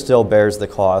employer still bears the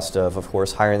cost of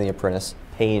course, hiring the apprentice,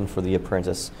 paying for the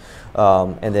apprentice,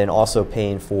 and then also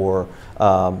paying for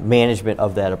management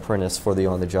of that apprentice for the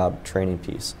on-the-job training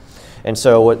piece. And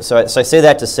so I say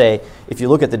that to say, if you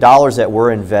look at the dollars that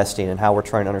we're investing and how we're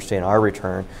trying to understand our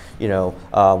return, you know,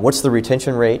 what's the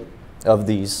retention rate of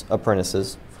these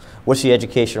apprentices? What's the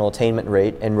educational attainment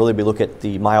rate? And really we look at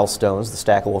the milestones, the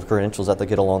stackable credentials that they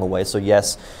get along the way. So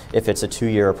yes, if it's a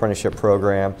 2-year apprenticeship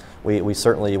program, we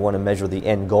certainly want to measure the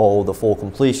end goal, the full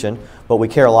completion, but we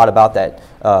care a lot about that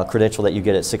credential that you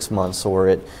get at 6 months or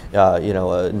at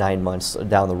 9 months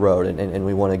down the road, and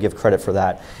we want to give credit for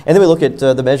that. And then we look at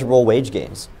the measurable wage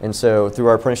gains. And so through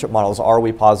our apprenticeship models, are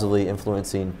we positively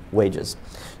influencing wages?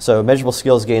 So measurable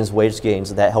skills gains, wage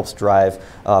gains, that helps drive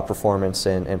performance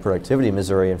and productivity in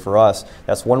Missouri. And for us,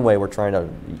 that's one way we're trying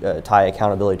to tie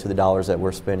accountability to the dollars that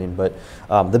we're spending. But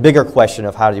the bigger question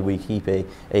of how do we keep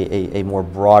a more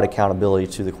broad accountability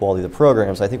to the quality of the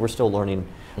programs, I think we're still learning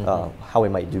how we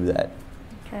might do that.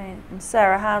 Okay, and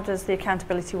Sarah, how does the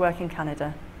accountability work in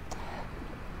Canada?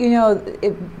 You know,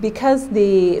 because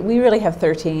we really have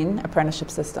 13 apprenticeship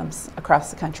systems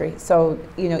across the country. So,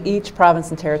 you know, each province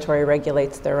and territory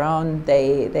regulates their own.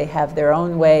 They have their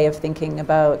own way of thinking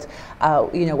about,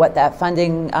 you know, what that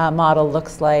funding model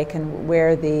looks like and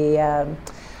where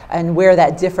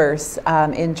that differs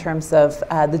in terms of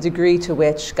the degree to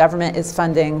which government is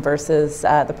funding versus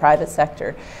the private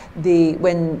sector.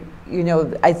 You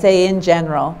know, I'd say in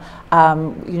general,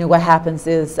 you know, what happens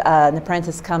is an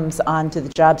apprentice comes onto the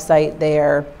job site,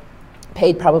 they're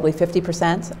paid probably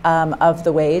 50% of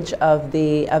the wage of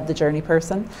the journey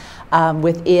person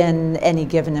within any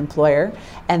given employer.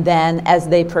 And then as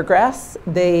they progress,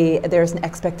 there's an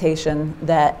expectation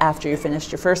that after you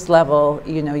finished your first level,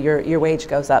 you know, your wage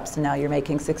goes up. So now you're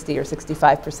making 60 or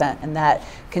 65%, and that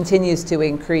continues to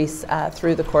increase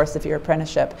through the course of your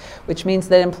apprenticeship, which means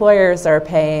that employers are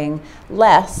paying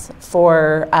less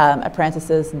for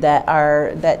apprentices that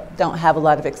don't have a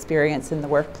lot of experience in the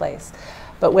workplace.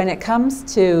 But when it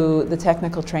comes to the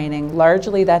technical training,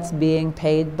 largely that's being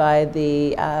paid by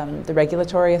the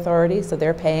regulatory authority, so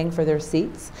they're paying for their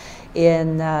seats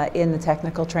in the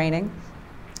technical training.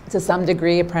 To some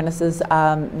degree, apprentices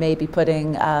may be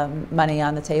putting money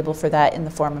on the table for that in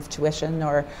the form of tuition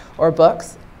or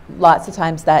books. Lots of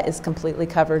times that is completely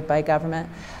covered by government.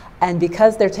 And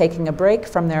because they're taking a break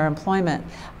from their employment,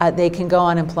 they can go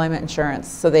on employment insurance.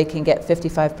 So they can get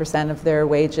 55% of their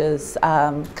wages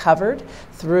covered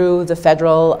through the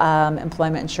federal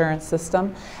employment insurance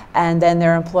system. And then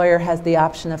their employer has the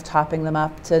option of topping them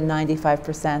up to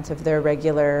 95% of their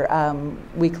regular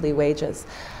weekly wages.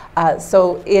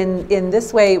 So in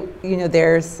this way, you know,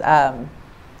 there's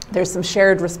some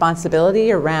shared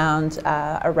responsibility around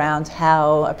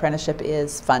how apprenticeship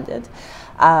is funded.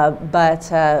 But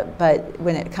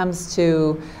when it comes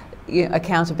to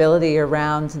accountability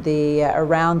around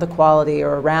the quality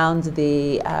or around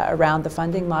the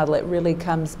funding model, it really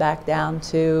comes back down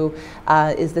to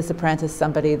is this apprentice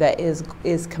somebody that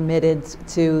is committed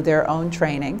to their own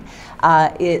training?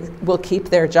 It will keep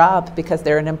their job because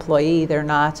they're an employee. They're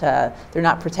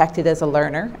not protected as a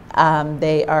learner.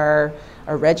 They are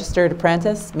a registered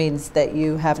apprentice, means that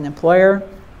you have an employer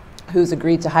who's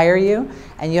agreed to hire you,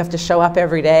 and you have to show up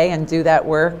every day and do that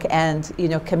work and, you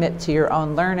know, commit to your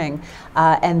own learning.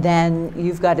 And then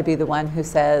you've got to be the one who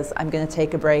says, I'm going to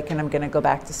take a break and I'm going to go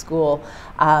back to school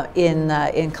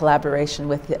in collaboration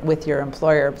with your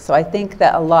employer. So I think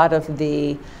that a lot of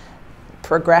the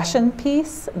progression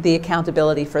piece, the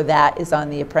accountability for that is on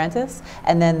the apprentice,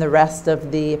 and then the rest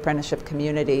of the apprenticeship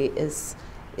community is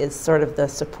sort of the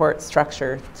support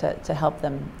structure to help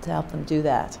them do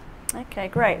that. Okay,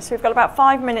 great. So we've got about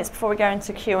 5 minutes before we go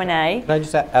into Q&A. Can I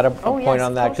just add a point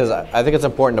on that? Because I think it's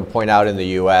important to point out in the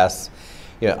U.S.,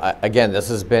 you know, again, this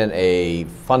has been a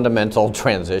fundamental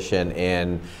transition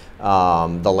in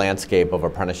the landscape of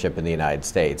apprenticeship in the United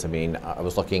States. I mean, I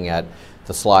was looking at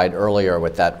the slide earlier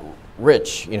with that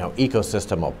rich, you know,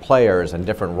 ecosystem of players and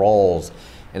different roles.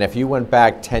 And if you went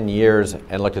back 10 years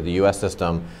and looked at the U.S.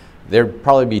 system, there'd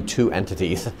probably be two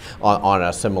entities on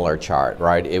a similar chart,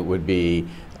 right? It would be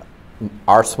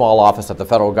our small office at the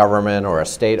federal government or a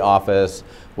state office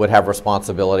would have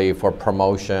responsibility for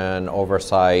promotion,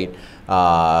 oversight,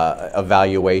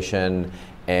 evaluation,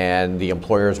 and the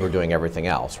employers were doing everything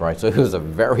else, right? So it was a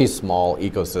very small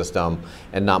ecosystem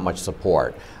and not much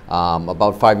support.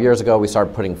 About 5 years ago, we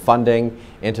started putting funding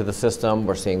into the system.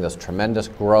 We're seeing this tremendous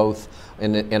growth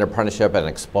in apprenticeship and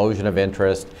an explosion of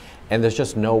interest. And there's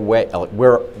just no way,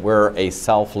 we're a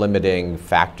self-limiting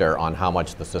factor on how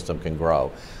much the system can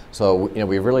grow. So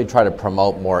we really try to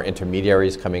promote more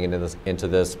intermediaries coming into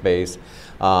this space,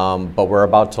 but we're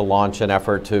about to launch an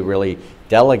effort to really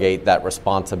delegate that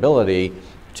responsibility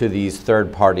to these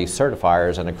third-party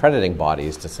certifiers and accrediting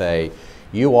bodies to say,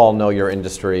 you all know your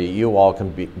industry, you all can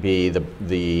be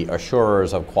the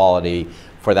assurers of quality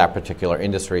for that particular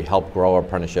industry, help grow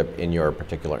apprenticeship in your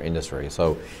particular industry.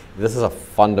 So this is a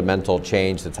fundamental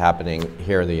change that's happening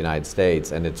here in the United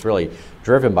States, and it's really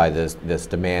driven by this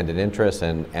demand and interest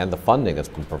and the funding that's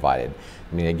been provided.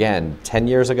 I mean, again, 10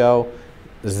 years ago,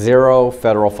 zero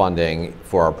federal funding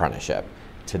for apprenticeship.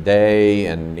 Today,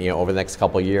 and over the next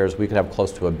couple of years, we could have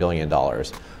close to $1 billion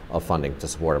of funding to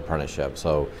support apprenticeship.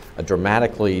 So a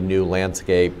dramatically new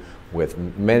landscape with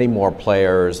many more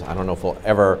players. I don't know if we'll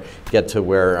ever get to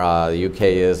where the UK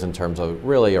is in terms of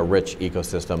really a rich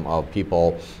ecosystem of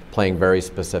people playing very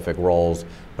specific roles,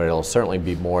 but it'll certainly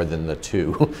be more than the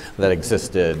two that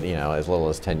existed, as little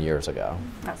as 10 years ago.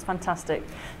 That's fantastic.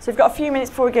 So we've got a few minutes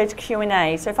before we go to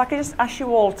Q&A. So if I could just ask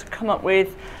you all to come up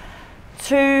with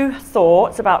 2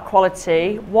 thoughts about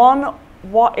quality. One,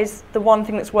 what is the one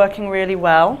thing that's working really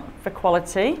well for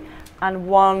quality? And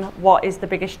 1, what is the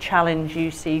biggest challenge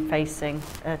you see facing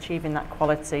achieving that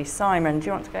quality? Simon, do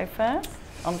you want to go first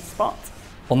on the spot?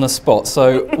 On the spot.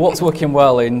 So what's working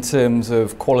well in terms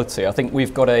of quality? I think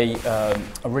we've got a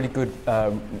really good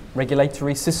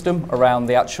regulatory system around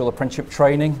the actual apprenticeship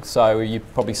training. So you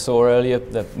probably saw earlier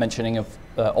the mentioning of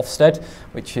Ofsted,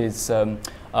 which is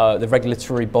the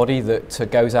regulatory body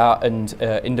that goes out and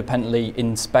independently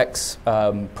inspects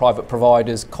private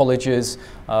providers, colleges,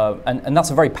 and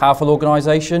that's a very powerful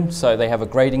organisation. So they have a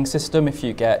grading system. If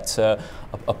you get a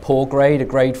poor grade, a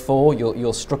grade 4,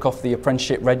 you're struck off the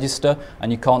apprenticeship register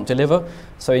and you can't deliver.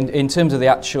 So in terms of the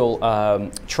actual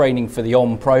training for the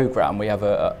ON programme, we have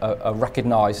a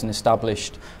recognised and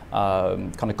established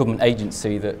kind of government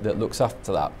agency that looks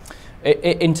after that.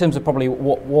 In terms of probably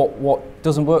what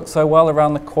doesn't work so well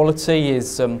around the quality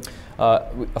is, I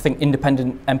think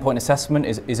independent endpoint assessment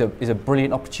is a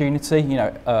brilliant opportunity.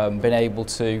 Being able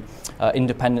to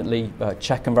independently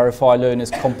check and verify learners'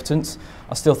 competence.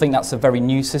 I still think that's a very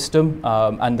new system,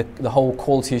 and the whole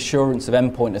quality assurance of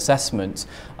endpoint assessment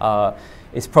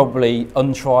is probably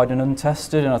untried and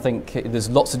untested, and I think there's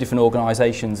lots of different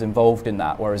organisations involved in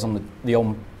that, whereas on the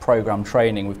on-programme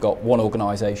training we've got one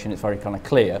organisation, it's very kind of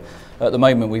clear. At the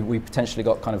moment we potentially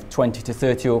got kind of 20 to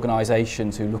 30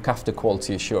 organisations who look after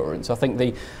quality assurance. I think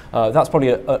that's probably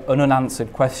an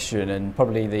unanswered question, and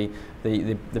probably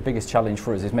the biggest challenge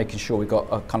for us is making sure we've got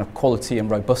a kind of quality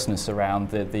and robustness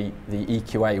around the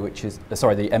EQA, which is,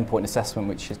 the endpoint assessment,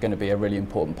 which is going to be a really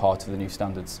important part of the new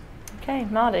standards. Okay,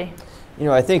 Marty.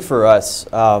 I think for us,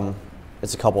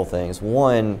 it's a couple of things.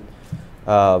 One,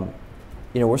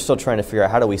 we're still trying to figure out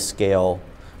how do we scale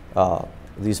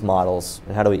these models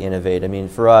and how do we innovate. I mean,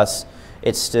 for us,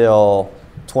 it's still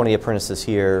 20 apprentices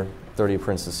here, 30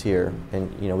 apprentices here,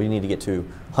 and we need to get to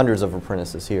hundreds of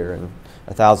apprentices here and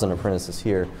 1,000 apprentices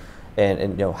here,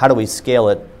 and how do we scale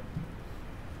it,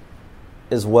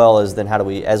 as well as then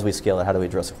as we scale it, how do we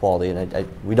address quality? And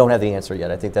we don't have the answer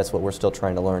yet. I think that's what we're still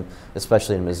trying to learn,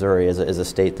 especially in Missouri, as a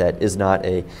state that is not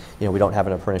we don't have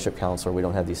an apprenticeship council, we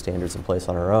don't have these standards in place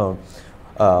on our own,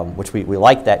 which we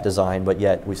like that design, but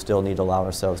yet we still need to allow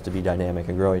ourselves to be dynamic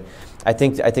and growing. I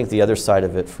think the other side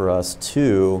of it for us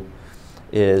too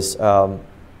is, as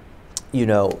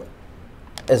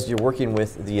you're working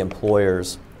with the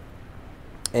employers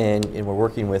and we're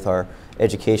working with our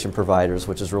education providers,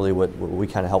 which is really what we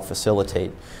kind of help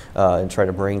facilitate and try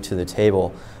to bring to the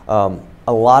table. A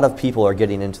lot of people are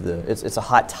getting into it's a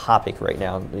hot topic right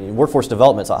now. Workforce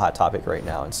development is a hot topic right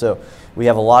now, and so we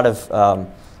have a lot of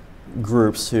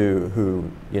groups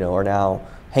who are now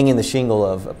hanging the shingle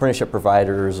of apprenticeship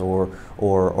providers or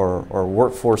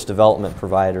workforce development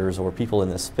providers or people in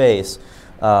this space,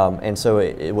 and so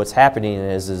what's happening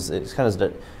is it's kind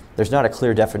of there's not a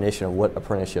clear definition of what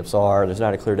apprenticeships are. There's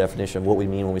not a clear definition of what we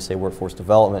mean when we say workforce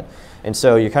development. And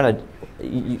so you kind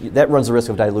of, that runs the risk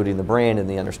of diluting the brand and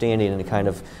the understanding, and kind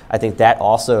of, I think that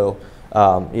also,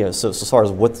 so as far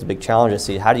as what's the big challenge I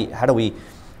see, how do we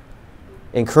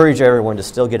encourage everyone to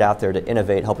still get out there to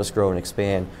innovate, help us grow and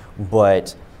expand,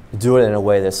 but do it in a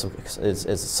way that's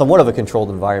is somewhat of a controlled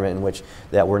environment in which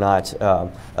that we're not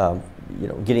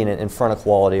getting it in front of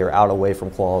quality or out away from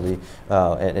quality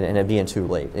and it being too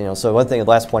late. So one thing, the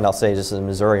last point I'll say, just in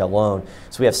Missouri alone,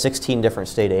 so we have 16 different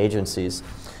state agencies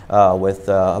with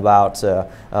about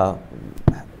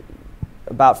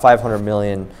 $500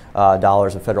 million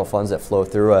of federal funds that flow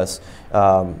through us.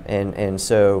 And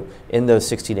so in those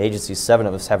 16 agencies, 7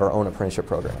 of us have our own apprenticeship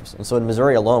programs. And so in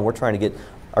Missouri alone, we're trying to get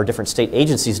our different state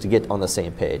agencies to get on the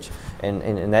same page.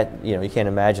 And that, you can't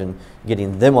imagine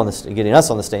getting us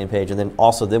on the same page, and then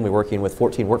also then we're working with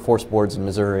 14 workforce boards in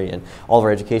Missouri and all of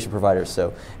our education providers.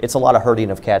 So it's a lot of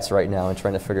herding of cats right now and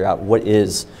trying to figure out what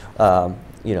is our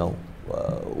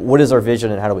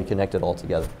vision and how do we connect it all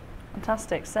together.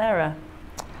 Fantastic. Sarah?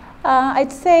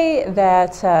 I'd say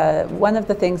that one of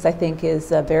the things I think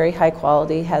is very high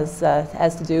quality has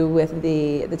to do with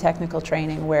the technical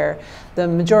training, where the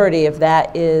majority of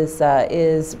that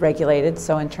is regulated.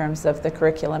 So in terms of the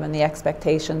curriculum and the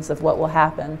expectations of what will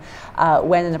happen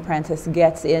when an apprentice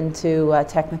gets into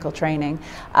technical training,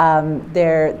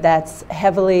 that's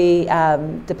heavily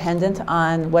dependent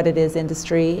on what it is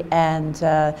industry and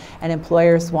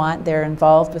employers want. They're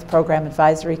involved with program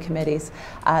advisory committees.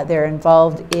 They're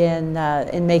involved in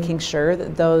making sure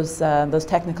that those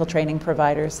technical training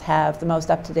providers have the most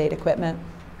up-to-date equipment,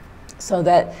 so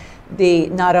that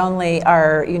not only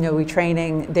are we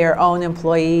training their own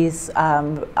employees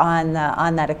on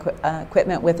that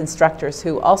equipment with instructors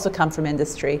who also come from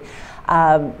industry,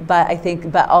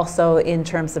 but also in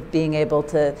terms of being able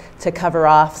to cover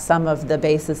off some of the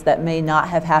bases that may not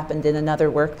have happened in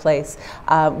another workplace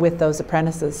with those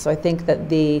apprentices. So I think that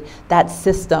that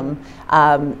system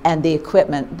and the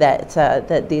equipment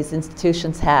that these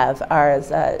institutions have are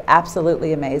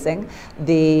absolutely amazing.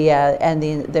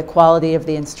 The quality of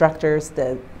the instructors,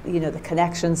 the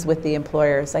connections with the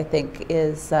employers, I think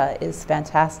is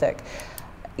fantastic.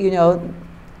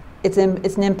 It's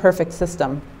an imperfect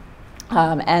system.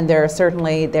 And there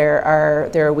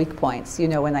are weak points.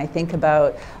 When I think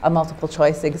about a multiple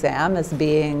choice exam as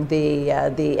being the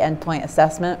endpoint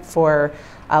assessment for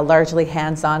largely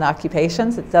hands-on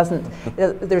occupations,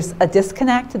 there's a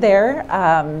disconnect there.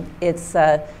 It's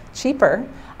cheaper,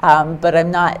 but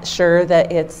I'm not sure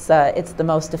that it's the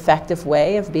most effective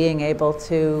way of being able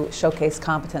to showcase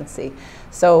competency.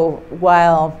 So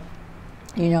while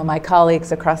my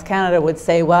colleagues across Canada would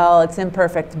say, well, it's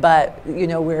imperfect, but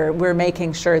we're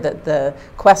making sure that the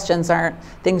questions aren't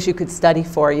things you could study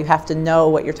for. You have to know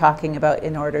what you're talking about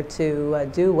in order to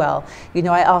do well.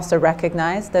 I also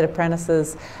recognize that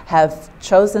apprentices have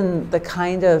chosen the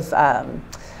kind of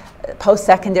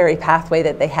post-secondary pathway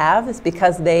that they have is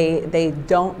because they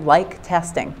don't like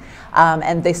testing.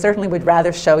 And they certainly would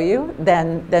rather show you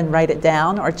than write it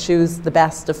down or choose the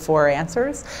best of 4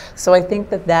 answers. So I think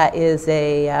that is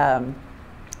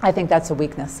I think that's a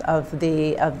weakness of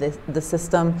the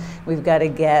system. We've got to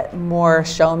get more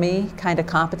show me kind of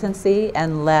competency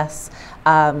and less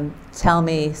tell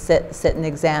me, sit an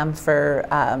exam for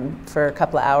a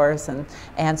couple of hours and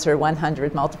answer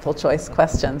 100 multiple choice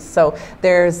questions. So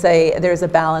there's a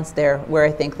balance there where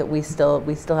I think that we still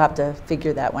have to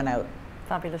figure that one out.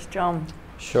 Fabulous. John?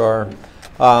 Sure.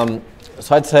 So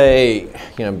I'd say,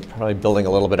 probably building a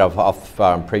little bit off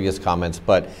previous comments,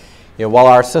 but while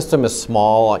our system is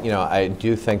small, I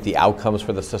do think the outcomes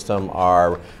for the system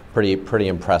are pretty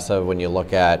impressive. When you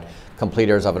look at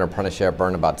completers of an apprenticeship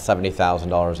earn about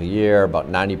 $70,000 a year,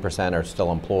 about 90% are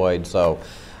still employed. So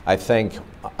I think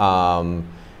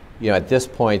at this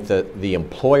point, the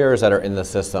employers that are in the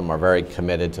system are very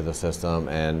committed to the system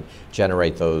and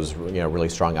generate those really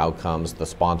strong outcomes. The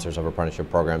sponsors of apprenticeship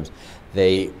programs,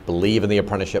 they believe in the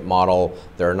apprenticeship model.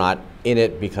 They're not in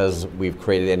it because we've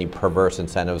created any perverse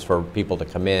incentives for people to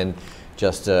come in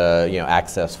just to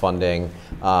access funding.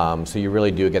 So you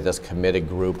really do get this committed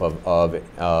group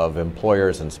of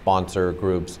employers and sponsor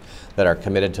groups that are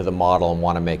committed to the model and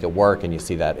want to make it work, and you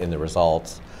see that in the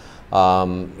results.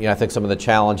 I think some of the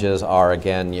challenges are,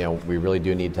 again, we really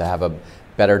do need to have a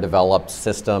better developed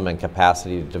system and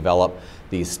capacity to develop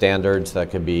these standards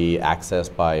that can be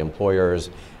accessed by employers,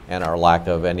 and our lack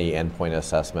of any endpoint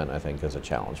assessment, I think, is a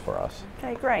challenge for us.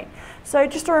 Okay, great. So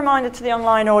just a reminder to the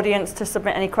online audience to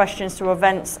submit any questions to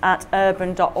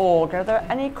events@urban.org. Are there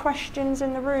any questions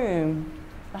in the room?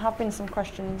 There have been some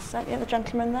questions. Yeah, the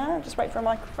gentleman there, just wait for a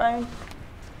microphone.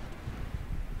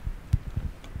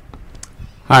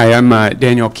 Hi, I'm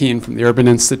Daniel Keene from the Urban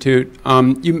Institute.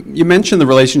 You mentioned the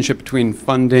relationship between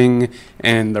funding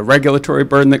and the regulatory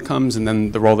burden that comes, and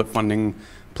then the role that funding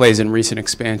plays in recent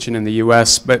expansion in the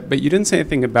U.S., but you didn't say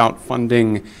anything about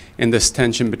funding and this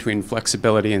tension between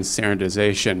flexibility and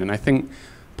standardization. And I think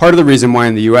part of the reason why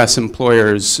in the U.S.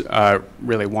 employers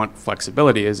really want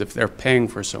flexibility is if they're paying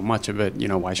for so much of it,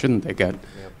 why shouldn't they get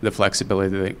the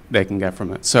flexibility they can get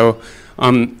from it? So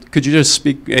could you just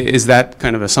speak, is that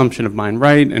kind of assumption of mine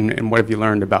right? And what have you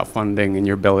learned about funding and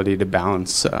your ability to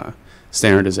balance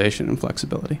standardization and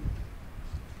flexibility?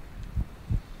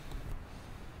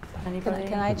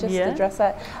 Can I just address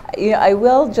that? I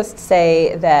will just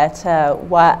say that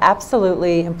while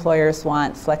absolutely employers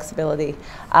want flexibility,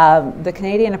 the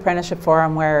Canadian Apprenticeship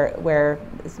Forum, where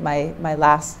is my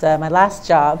last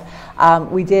job,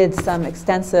 we did some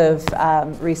extensive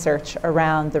research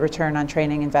around the return on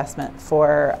training investment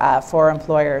for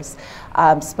employers.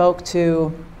 Spoke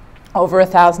to over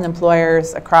 1,000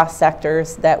 employers across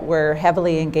sectors that were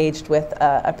heavily engaged with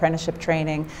apprenticeship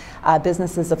training,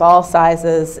 businesses of all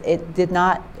sizes. It did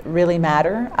not really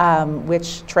matter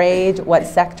which trade, what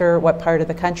sector, what part of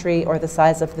the country, or the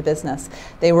size of the business.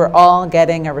 They were all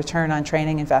getting a return on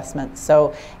training investment.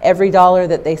 So every dollar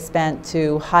that they spent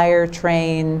to hire,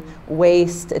 train,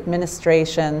 waste,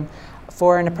 administration,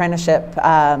 for an apprenticeship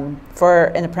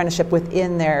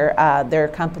within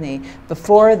their company.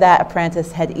 Before that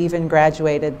apprentice had even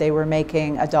graduated, they were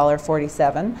making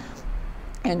 $1.47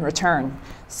 in return.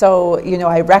 So,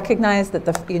 I recognize that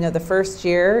the first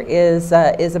year is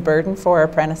a burden for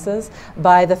apprentices.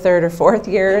 By the third or fourth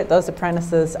year, those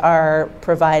apprentices are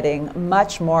providing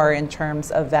much more in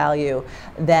terms of value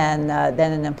than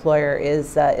an employer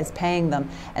is paying them.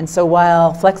 And so,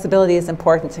 while flexibility is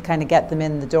important to kind of get them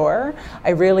in the door, I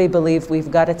really believe we've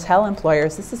got to tell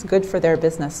employers this is good for their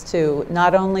business too.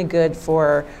 Not only good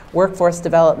for workforce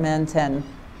development and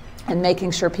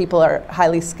making sure people are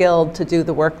highly skilled to do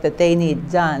the work that they need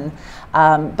done,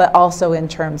 but also in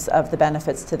terms of the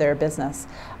benefits to their business.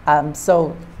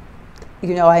 So,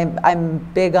 I'm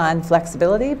big on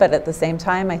flexibility, but at the same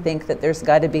time, I think that there's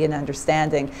got to be an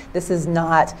understanding. This is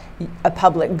not a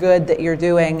public good that you're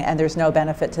doing and there's no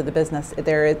benefit to the business.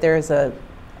 There's a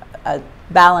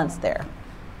balance there.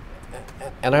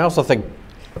 And I also think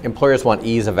employers want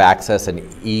ease of access and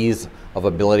ease of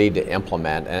ability to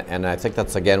implement, and I think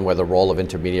that's again where the role of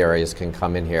intermediaries can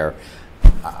come in here.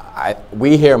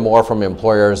 We hear more from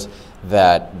employers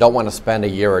that don't want to spend a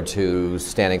year or two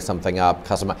standing something up,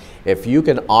 if you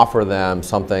can offer them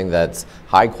something that's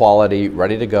high quality,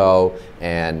 ready to go,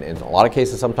 and in a lot of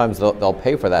cases sometimes they'll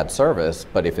pay for that service,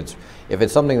 but if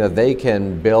it's something that they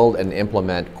can build and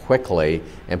implement quickly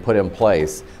and put in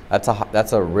place,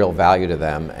 that's a real value to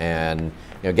them, and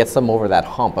gets them over that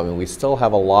hump. I mean, we still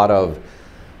have a lot of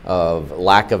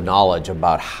lack of knowledge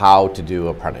about how to do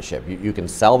apprenticeship. You can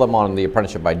sell them on the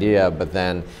apprenticeship idea, but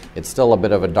then it's still a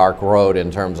bit of a dark road in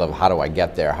terms of how do I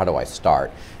get there, how do I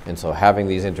start? And so having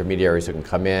these intermediaries who can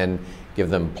come in,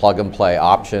 give them plug and play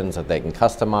options that they can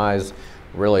customize,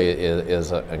 really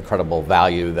is an incredible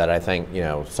value that I think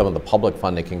some of the public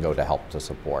funding can go to help to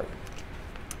support.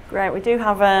 Great, we do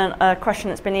have a question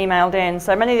that's been emailed in.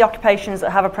 So many of the occupations that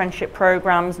have apprenticeship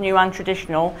programs, new and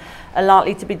traditional, are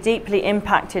likely to be deeply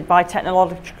impacted by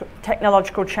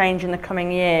technological change in the coming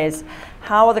years.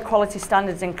 How are the quality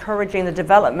standards encouraging the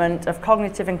development of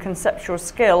cognitive and conceptual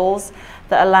skills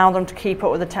that allow them to keep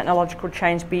up with the technological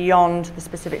change beyond the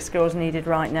specific skills needed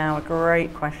right now? A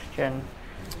great question.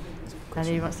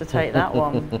 Anybody wants to take that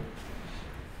one?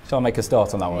 So I'll make a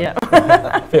start on that one.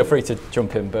 Yeah. Feel free to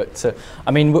jump in. But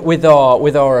I mean, with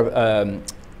our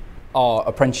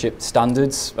apprenticeship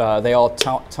standards, they are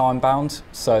time bound.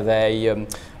 So they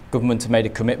government have made a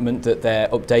commitment that they're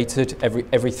updated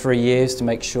every 3 years to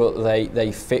make sure that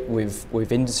they fit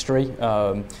with industry.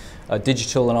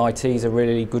 Digital and IT is a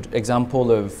really good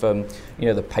example of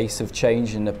the pace of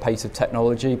change and the pace of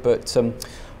technology. But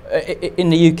in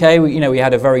the UK, we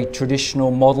had a very traditional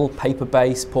model,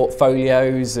 paper-based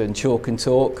portfolios and chalk and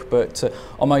talk, but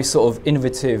our most sort of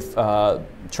innovative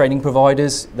training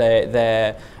providers,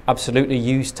 they're absolutely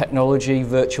use technology,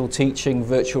 virtual teaching,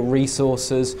 virtual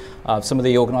resources. Some of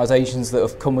the organisations that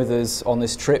have come with us on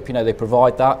this trip, they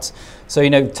provide that. So,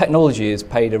 technology has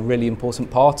played a really important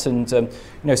part, and some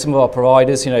of our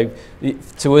providers,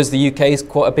 to us the UK is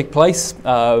quite a big place.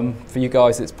 For you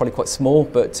guys it's probably quite small,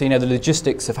 but the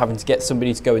logistics of having to get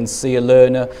somebody to go and see a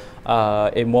learner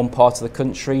in one part of the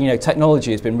country,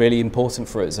 technology has been really important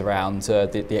for us around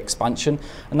the expansion,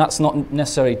 and that's not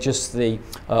necessarily just the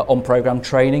on-programme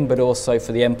training, but also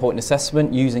for the endpoint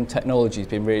assessment. Using technology has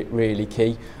been really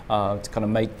key to kind of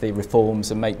make the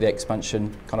reforms and make the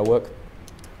expansion kind of work.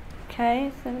 Okay,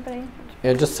 is anybody?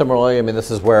 Yeah, just similarly, I mean,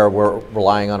 this is where we're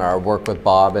relying on our work with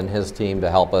Bob and his team to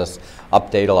help us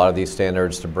update a lot of these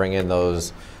standards, to bring in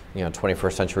those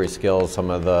 21st century skills, some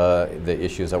of the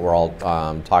issues that we're all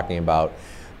talking about.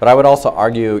 But I would also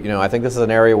argue, I think this is an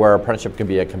area where apprenticeship can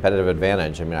be a competitive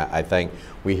advantage. I mean, I think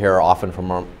we hear often from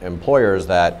our employers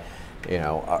that,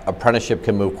 apprenticeship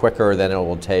can move quicker than it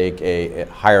will take a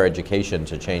higher education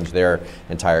to change their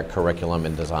entire curriculum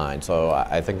and design. So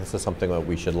I think this is something that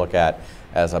we should look at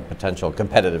as a potential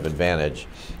competitive advantage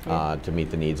to meet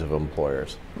the needs of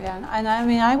employers. Yeah, and I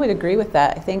mean, I would agree with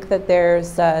that. I think that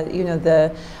there's,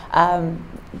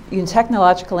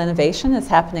 technological innovation is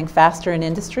happening faster in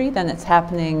industry than it's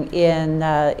happening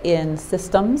in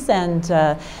systems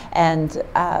and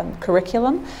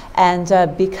curriculum,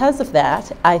 and because of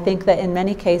that, I think that in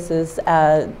many cases,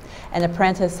 an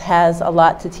apprentice has a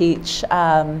lot to teach.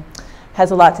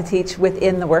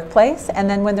 Within the workplace, and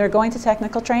then when they're going to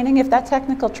technical training, if that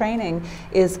technical training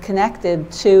is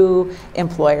connected to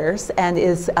employers and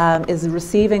is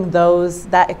receiving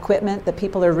that equipment that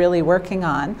people are really working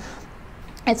on,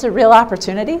 it's a real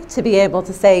opportunity to be able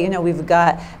to say, we've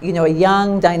got, a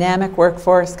young, dynamic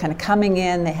workforce kind of coming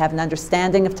in. They have an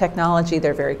understanding of technology.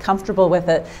 They're very comfortable with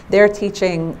it. They're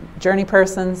teaching journey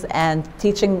persons and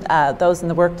teaching those in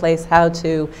the workplace how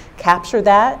to capture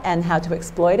that and how to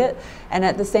exploit it. And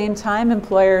at the same time,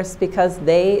 employers, because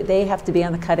they have to be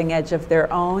on the cutting edge of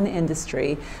their own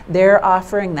industry, they're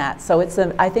offering that. So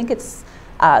I think it's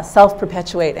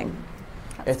self-perpetuating.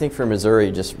 I think for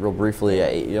Missouri, just real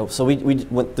briefly, so we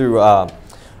went through,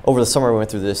 over the summer we went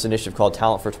through this initiative called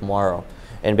Talent for Tomorrow.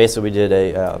 And basically we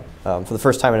did for the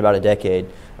first time in about a decade,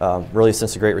 really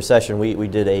since the Great Recession, we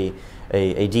did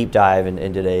a deep dive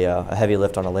and did a heavy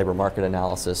lift on a labor market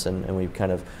analysis, and we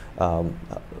kind of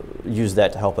used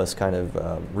that to help us kind of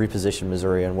reposition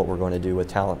Missouri and what we're going to do with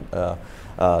talent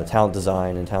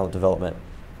design and talent development.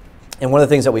 And one of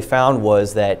the things that we found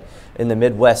was that in the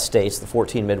Midwest states, the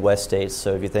 14 Midwest states,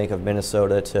 so if you think of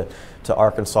Minnesota to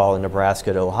Arkansas and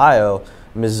Nebraska to Ohio,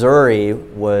 Missouri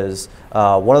was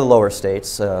one of the lower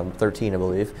states, 13 I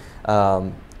believe.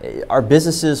 Our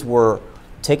businesses were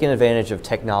taking advantage of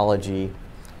technology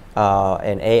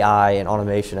and AI and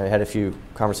automation. I had a few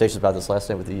conversations about this last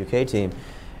night with the UK team,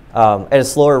 at a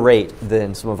slower rate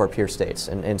than some of our peer states.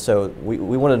 And so we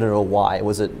wanted to know why.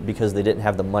 Was it because they didn't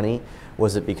have the money?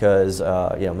 Was it because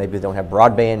maybe they don't have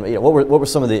broadband? What were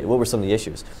some of the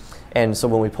issues? And so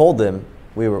when we polled them,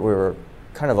 we were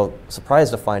kind of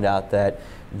surprised to find out that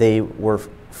they were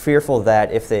fearful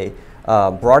that if they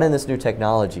brought in this new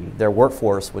technology, their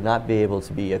workforce would not be able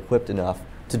to be equipped enough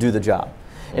to do the job.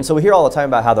 And so we hear all the time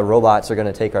about how the robots are going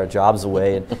to take our jobs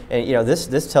away, and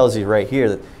this tells you right here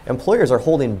that employers are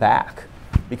holding back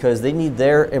because they need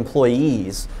their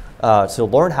employees to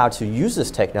learn how to use this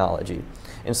technology.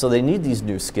 And so they need these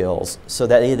new skills so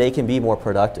that they can be more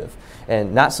productive,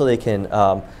 and not so they can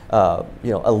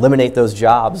eliminate those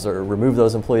jobs or remove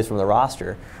those employees from the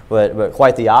roster, but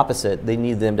quite the opposite. They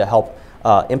need them to help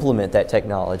implement that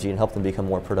technology and help them become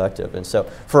more productive. And so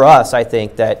for us, I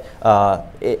think that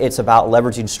it's about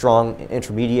leveraging strong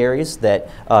intermediaries that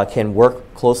can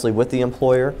work closely with the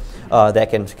employer, that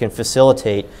can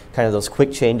facilitate kind of those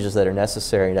quick changes that are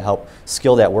necessary to help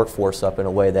skill that workforce up in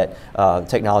a way that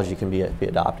technology can be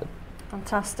adopted.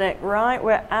 Fantastic. Right,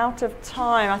 we're out of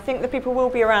time. I think the people will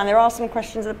be around. There are some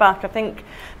questions at the back. I think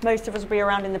most of us will be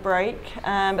around in the break.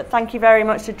 But thank you very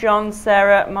much to John,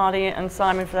 Sarah, Marty and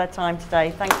Simon for their time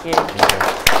today. Thank you.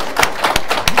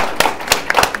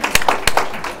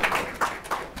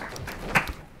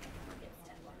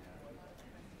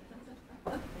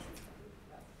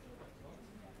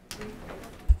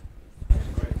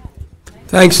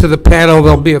 Thanks to the panel.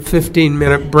 There'll be a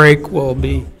 15-minute break. We'll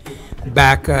be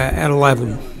back at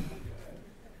 11.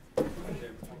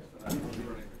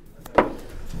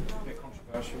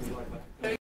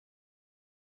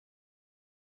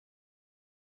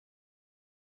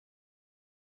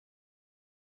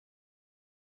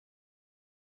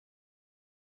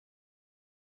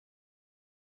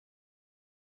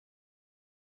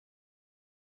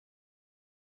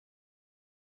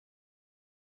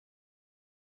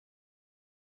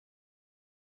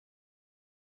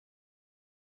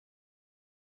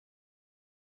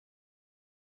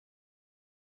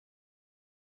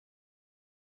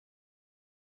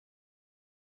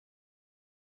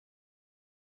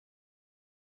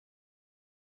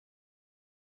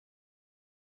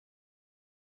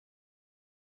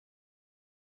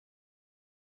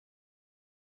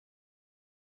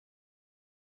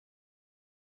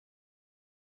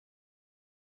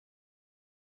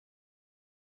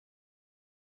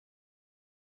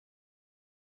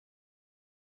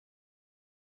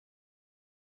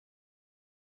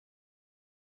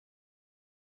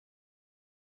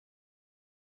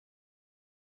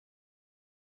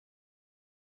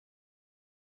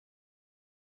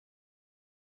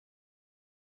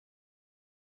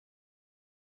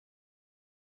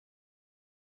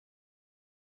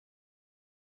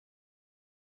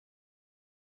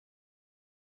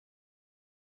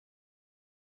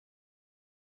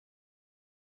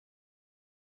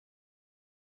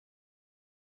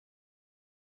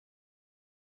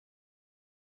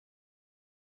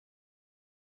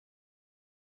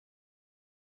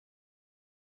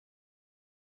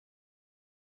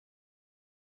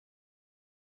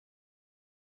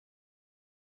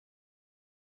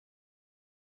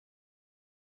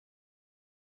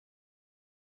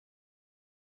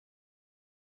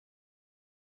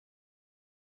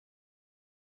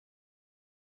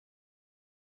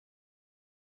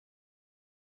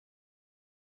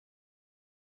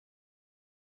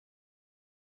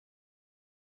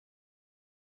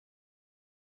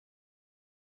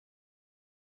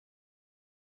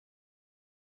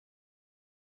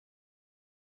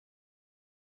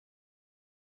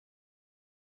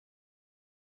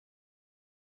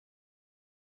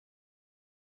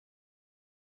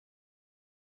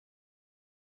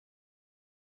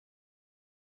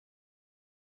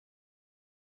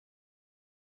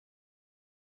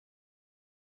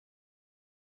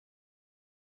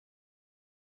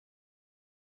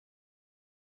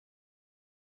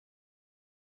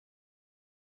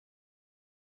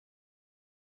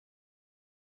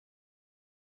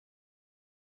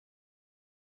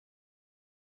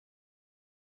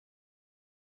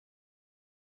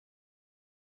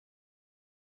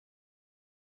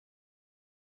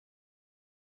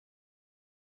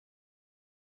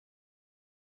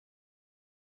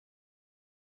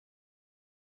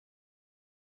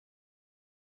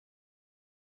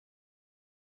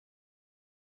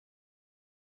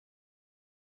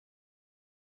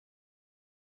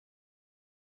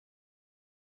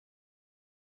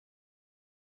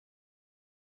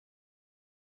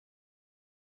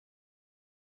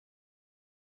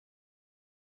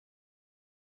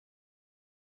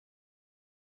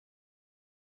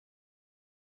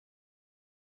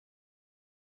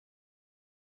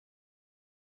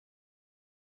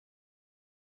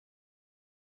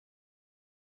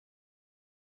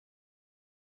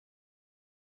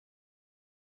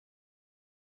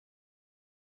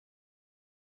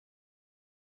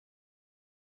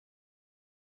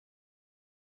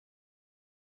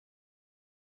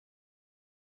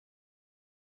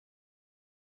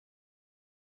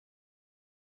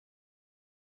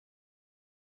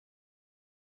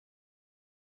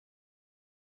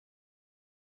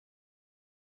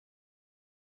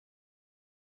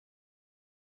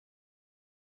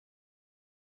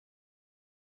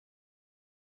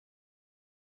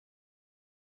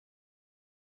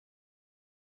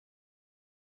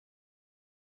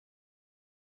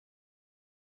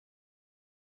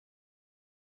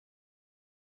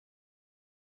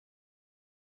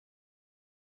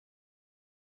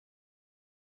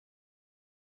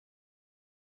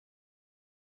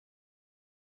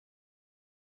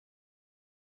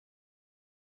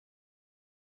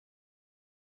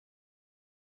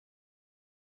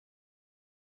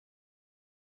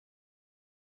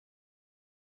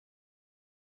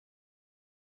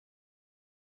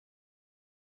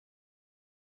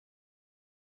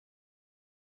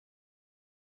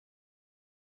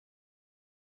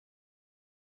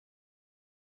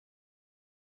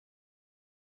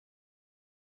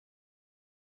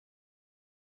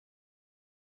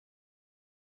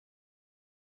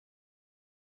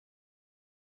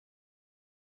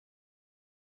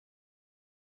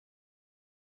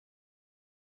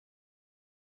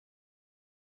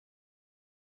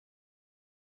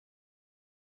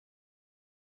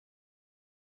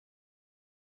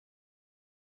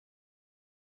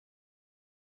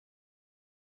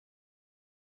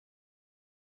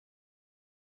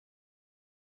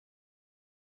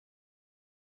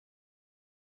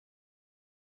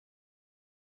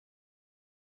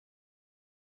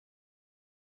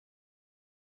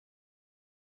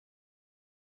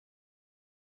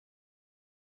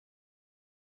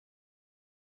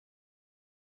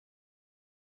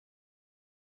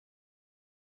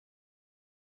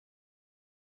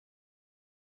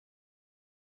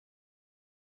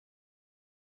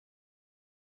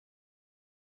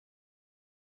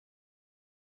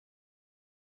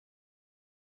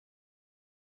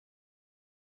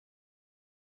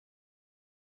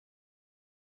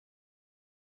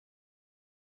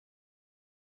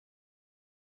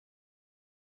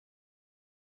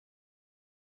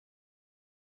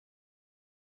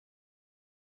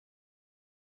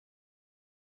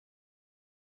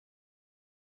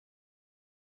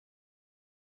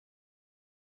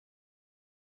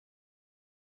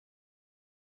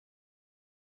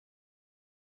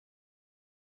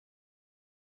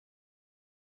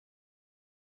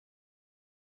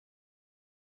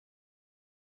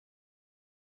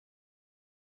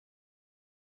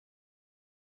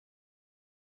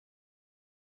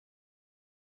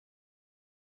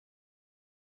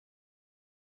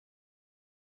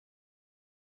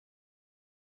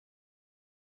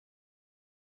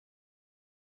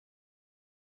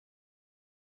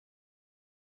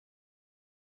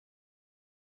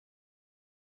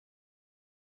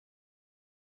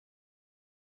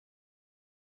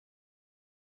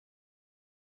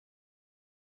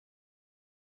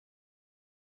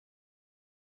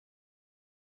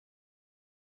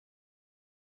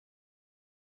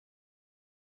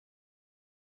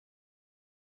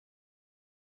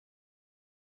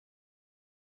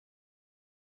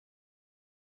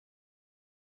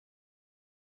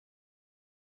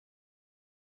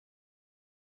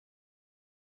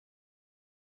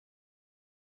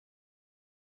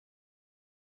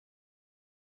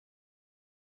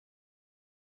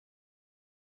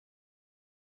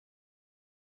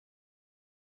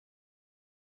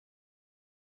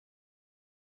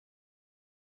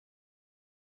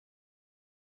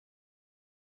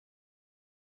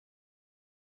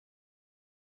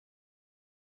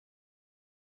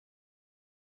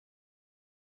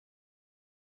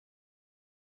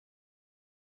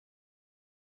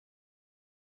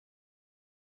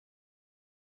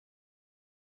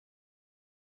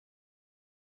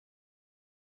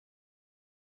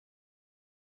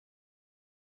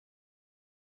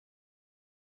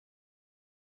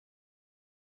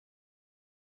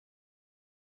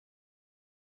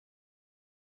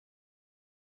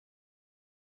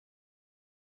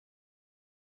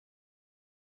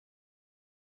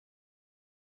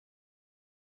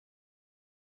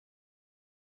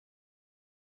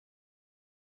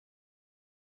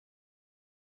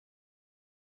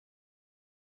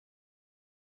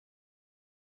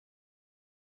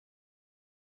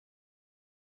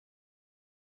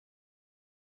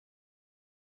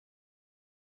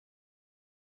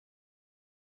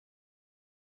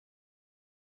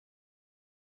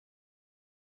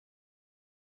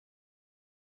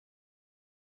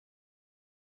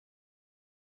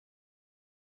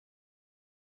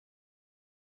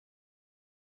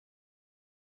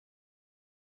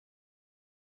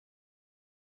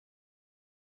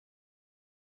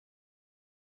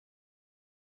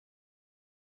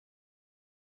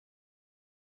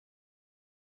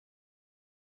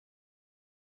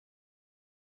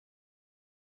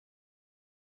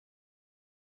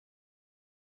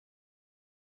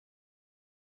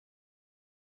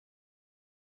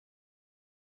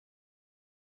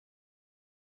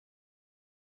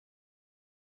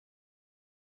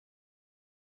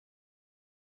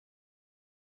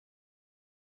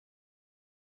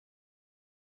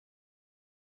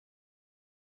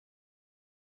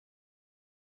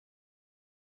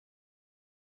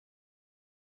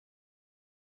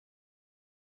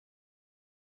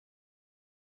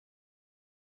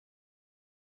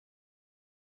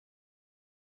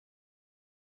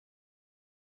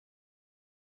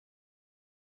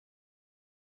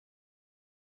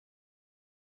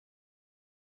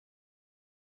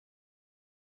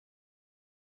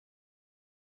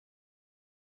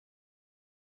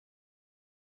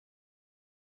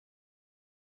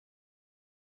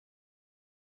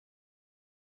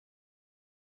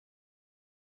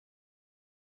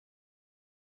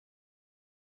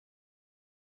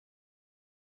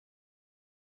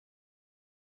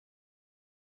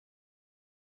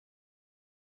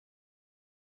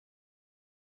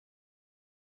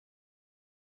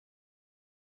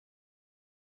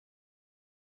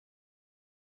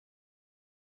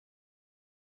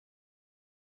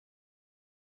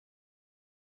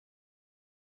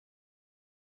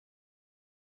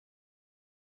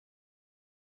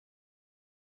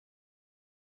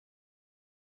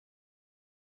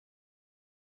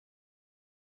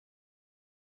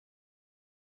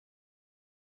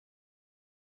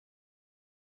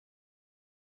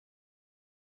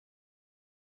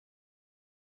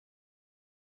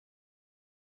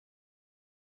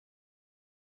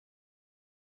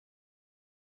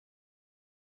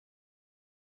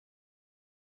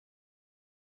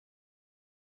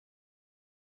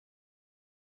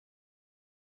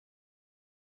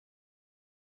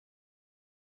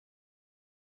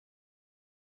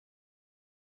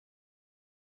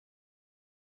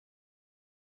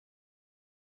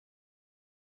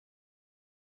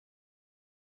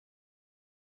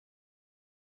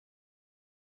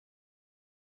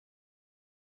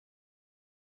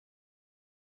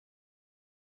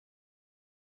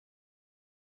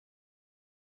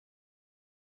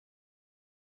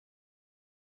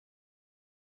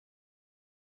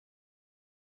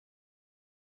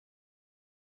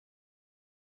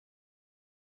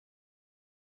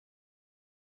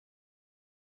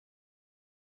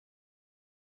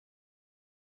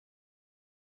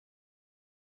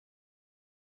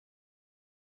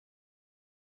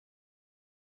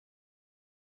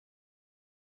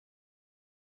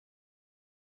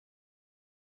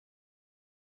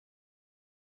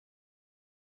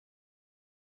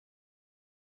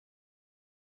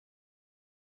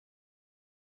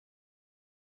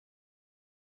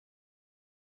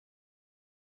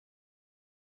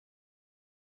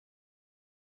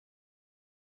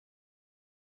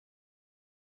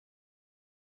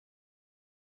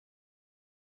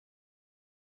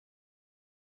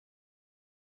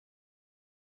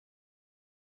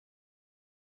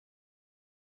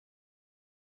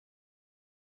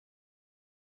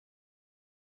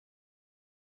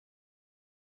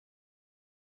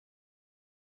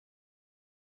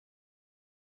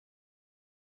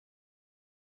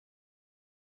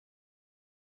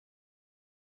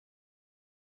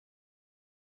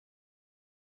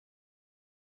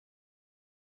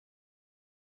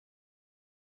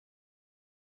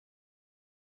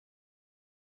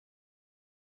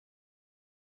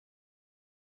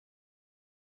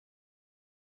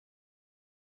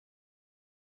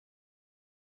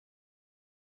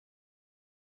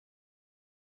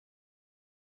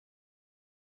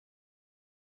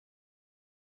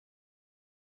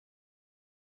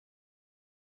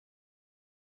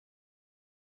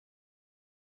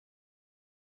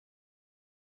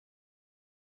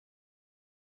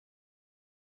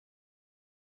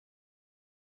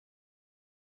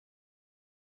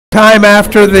 time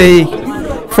after the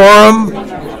forum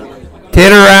to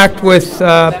interact with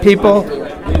people.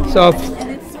 So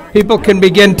if people can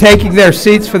begin taking their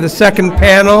seats for the second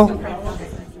panel,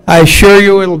 I assure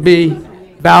you it'll be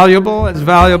valuable as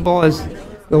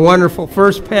the wonderful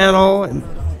first panel. And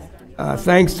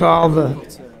thanks to all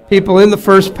the people in the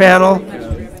first panel.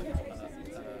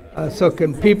 So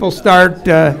can people start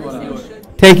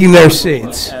taking their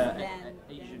seats?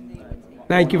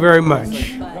 Thank you very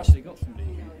much.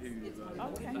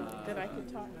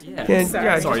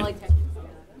 Sorry.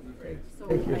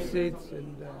 Take your seats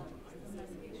and.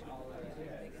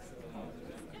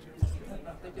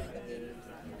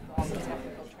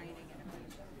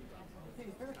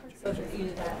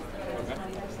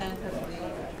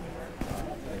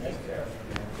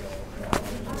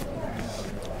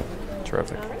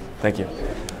 Terrific. Thank you.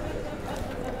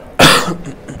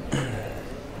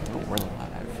 We're live.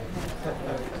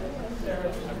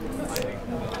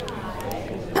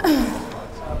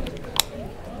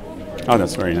 Oh,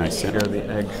 that's very nice. Yeah. Here, the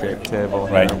egg-shaped table.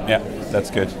 Right. Here. Yeah, that's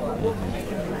good.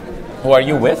 Who are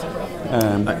you with?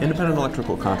 Independent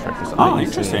electrical contractors. Oh, IEC,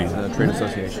 interesting. Trade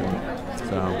association.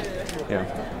 So, yeah.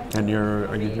 And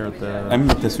are you here at the? I'm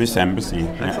at the Swiss Embassy.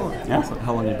 Excellent. Yeah. Excellent.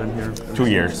 How long have you been here? 2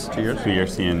 years. 2 years. 2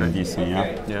 years here in DC. Yeah.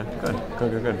 Yeah.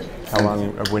 Good. How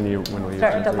long? When will you?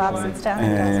 Start the lab sits down.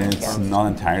 It's not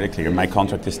entirely clear. My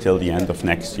contract is till the end of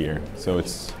next year, so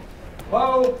it's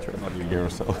another year or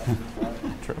so.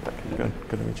 Terrific. Good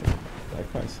to meet you.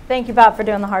 Likewise. Thank you, Bob, for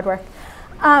doing the hard work.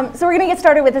 So we're going to get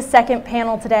started with the second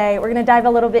panel today. We're going to dive a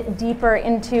little bit deeper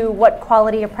into what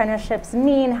quality apprenticeships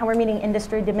mean, how we're meeting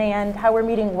industry demand, how we're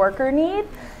meeting worker need,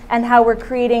 and how we're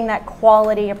creating that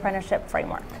quality apprenticeship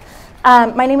framework.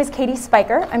 My name is Katie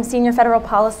Spiker. I'm Senior Federal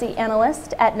Policy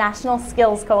Analyst at National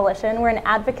Skills Coalition. We're an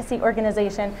advocacy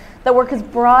organization that works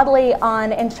broadly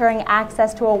on ensuring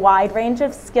access to a wide range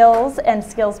of skills and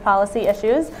skills policy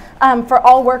issues for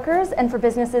all workers and for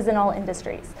businesses in all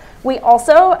industries. We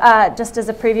also, just as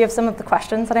a preview of some of the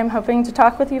questions that I'm hoping to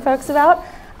talk with you folks about,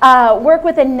 work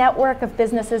with a network of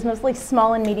businesses, mostly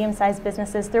small and medium-sized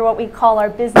businesses, through what we call our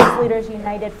Business Leaders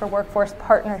United for Workforce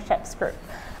Partnerships group.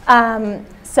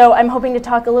 So I'm hoping to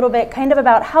talk a little bit kind of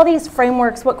about how these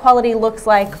frameworks, what quality looks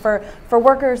like for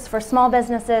workers, for small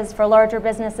businesses, for larger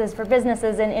businesses, for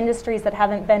businesses in industries that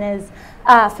haven't been as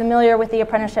familiar with the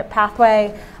apprenticeship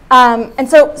pathway. And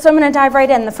so I'm going to dive right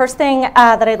in. The first thing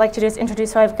that I'd like to do is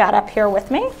introduce who I've got up here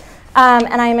with me.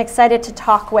 And I am excited to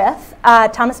talk with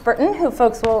Thomas Burton, who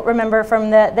folks will remember from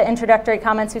the introductory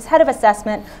comments, who's head of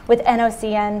assessment with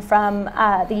NOCN from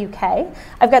the UK.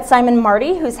 I've got Simon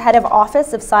Marty, who's head of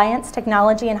Office of Science,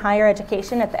 Technology and Higher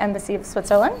Education at the Embassy of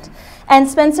Switzerland. And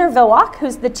Spencer Vilwach,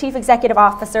 who's the Chief Executive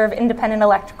Officer of Independent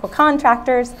Electrical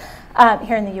Contractors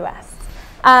here in the US.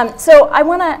 So I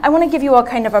want to give you a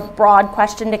kind of a broad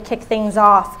question to kick things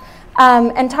off.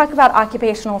 And talk about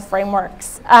occupational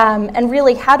frameworks and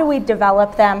really how do we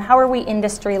develop them, how are we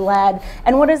industry led,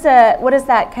 and what does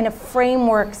that kind of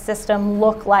framework system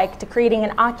look like to creating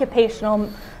an occupational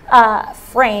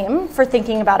frame for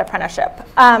thinking about apprenticeship.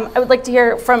 I would like to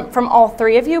hear from all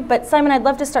three of you, but Simon, I'd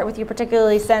love to start with you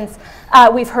particularly since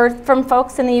we've heard from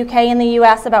folks in the UK and the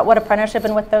US about what apprenticeship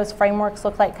and what those frameworks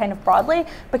look like kind of broadly,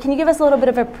 but can you give us a little bit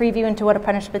of a preview into what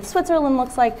apprenticeship in Switzerland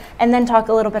looks like, and then talk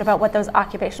a little bit about what those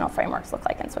occupational frameworks look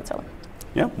like in Switzerland?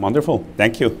 Yeah, wonderful.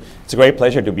 Thank you. It's a great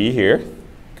pleasure to be here.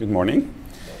 Good morning.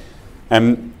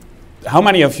 How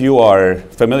many of you are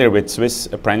familiar with Swiss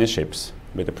apprenticeships,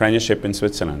 with apprenticeship in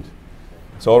Switzerland?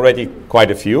 It's already quite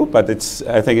a few, but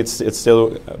I think it's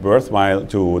still worthwhile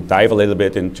to dive a little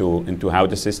bit into how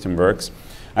the system works.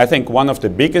 I think one of the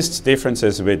biggest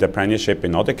differences with apprenticeship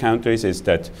in other countries is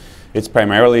that it's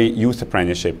primarily youth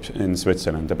apprenticeship in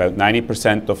Switzerland. About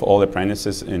 90% of all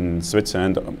apprentices in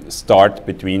Switzerland start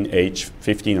between age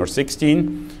 15 or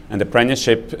 16, and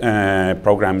apprenticeship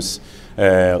programs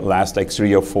last like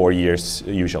 3 or 4 years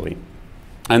usually.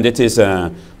 And it is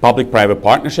a public-private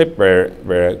partnership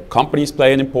where companies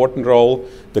play an important role.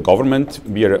 The government,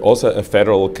 we are also a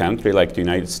federal country like the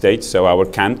United States, so our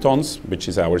cantons, which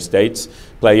is our states,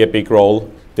 play a big role.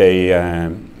 They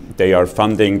are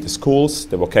funding the schools,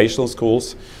 the vocational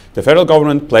schools. The federal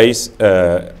government plays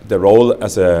the role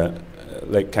as a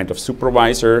like kind of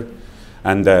supervisor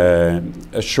and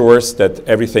assures that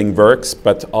everything works,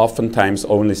 but oftentimes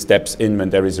only steps in when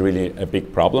there is really a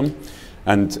big problem.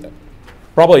 And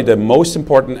probably the most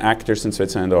important actors in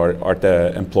Switzerland are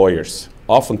the employers,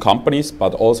 often companies,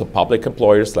 but also public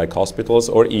employers like hospitals,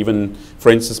 or even,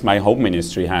 for instance, my home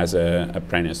ministry has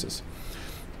apprentices.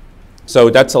 So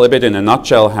that's a little bit in a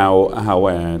nutshell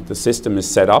how the system is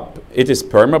set up. It is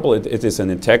permeable. It is an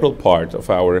integral part of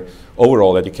our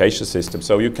overall education system.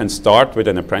 So you can start with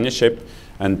an apprenticeship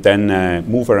and then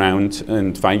move around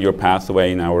and find your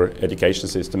pathway in our education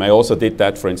system. I also did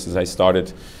that. For instance, I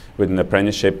started with an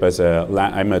apprenticeship as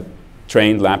I'm a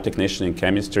trained lab technician in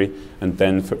chemistry, and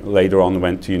then later on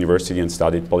went to university and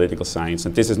studied political science.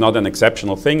 And this is not an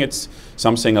exceptional thing. It's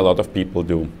something a lot of people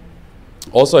do.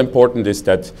 Also important is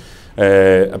that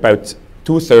about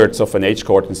 2/3 of an age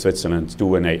cohort in Switzerland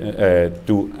do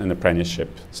an apprenticeship.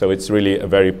 So it's really a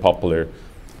very popular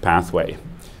pathway.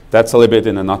 That's a little bit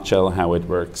in a nutshell how it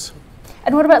works.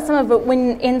 And what about some of it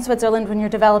when in Switzerland, when you're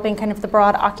developing kind of the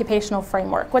broad occupational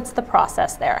framework? What's the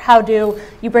process there? How do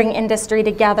you bring industry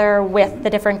together with the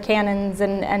different canons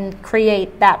and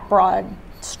create that broad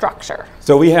structure?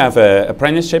 So we have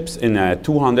apprenticeships in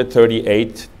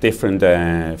 238 different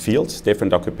fields,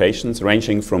 different occupations,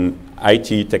 ranging from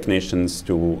IT technicians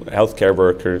to healthcare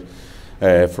workers,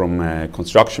 from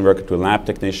construction worker to lab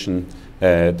technician.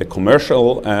 The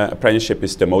commercial apprenticeship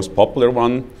is the most popular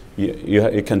one.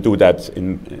 You can do that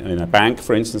in a bank,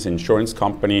 for instance, insurance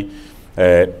company.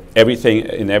 Everything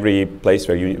in every place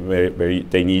where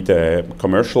they need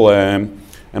commercial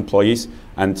employees,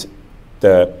 and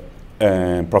the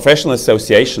professional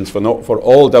associations for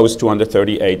all those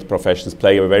 238 professions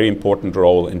play a very important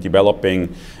role in developing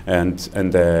and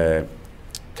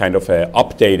kind of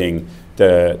updating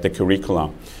the curricula.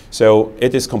 So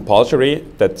it is compulsory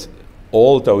that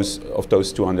all those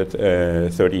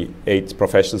 238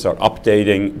 professions are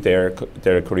updating their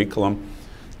curricula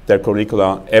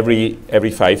every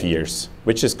 5 years,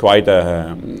 which is quite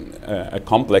a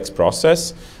complex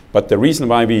process. But the reason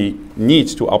why we need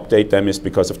to update them is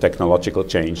because of technological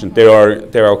change. And there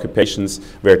are occupations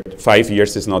where 5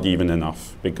 years is not even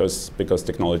enough because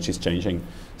technology is changing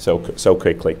so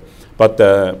quickly. But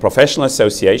the professional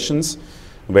associations,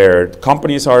 where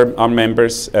companies are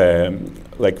members,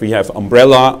 like we have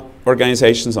umbrella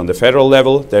organizations on the federal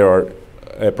level, there are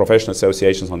professional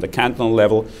associations on the cantonal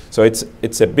level. So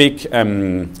it's a big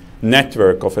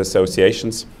network of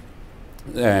associations.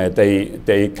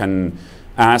 They can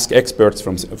ask experts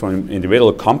from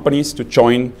individual companies to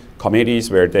join committees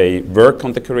where they work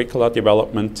on the curricula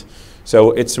development.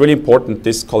 So it's really important,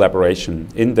 this collaboration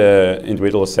in the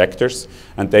individual sectors,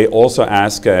 and they also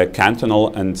ask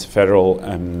cantonal and federal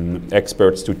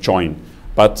experts to join.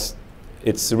 But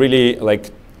it's really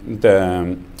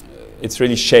it's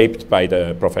really shaped by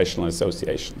the professional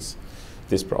associations,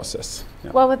 this process.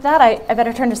 Yeah. Well, with that, I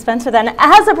better turn to Spencer then.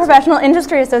 As a professional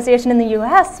industry association in the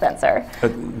U.S., Spencer. A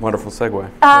wonderful segue.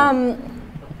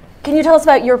 Can you tell us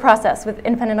about your process with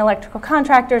independent electrical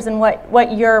contractors and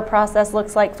what your process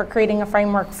looks like for creating a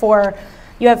framework for,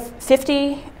 you have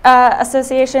 50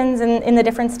 associations in the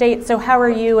different states, so how are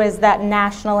you as that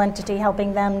national entity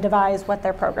helping them devise what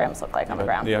their programs look like on the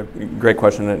ground? Yeah, great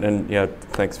question, and yeah,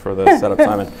 thanks for the setup,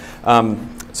 Simon.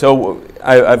 So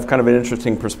I've kind of an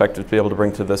interesting perspective to be able to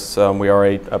bring to this. We are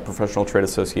a professional trade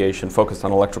association focused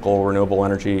on electrical, renewable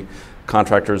energy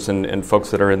contractors and folks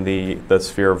that are in the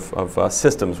sphere of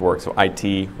systems work, so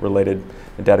IT related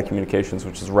data communications,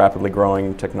 which is rapidly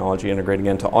growing technology, integrating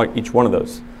into each one of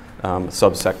those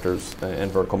subsectors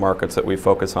and vertical markets that we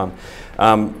focus on.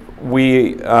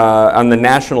 We, on the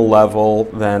national level,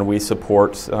 then we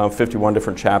support 51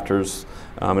 different chapters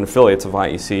and affiliates of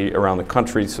IEC around the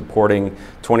country, supporting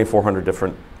 2,400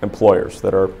 different employers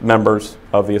that are members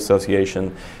of the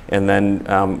association. And then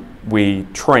we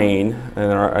train,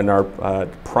 and our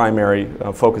primary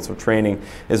focus of training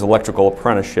is electrical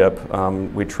apprenticeship.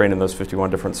 We train in those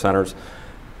 51 different centers.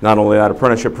 Not only that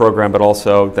apprenticeship program, but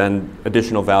also then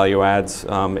additional value adds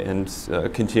and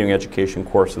continuing education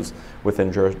courses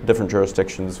within different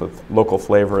jurisdictions with local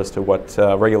flavor as to what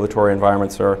regulatory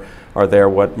environments are there,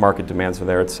 what market demands are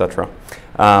there, et cetera.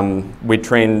 We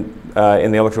train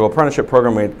in the electrical apprenticeship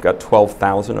program. We've got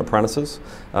 12,000 apprentices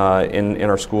in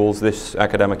our schools this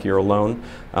academic year alone.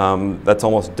 That's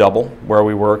almost double where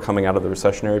we were coming out of the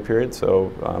recessionary period.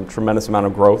 So tremendous amount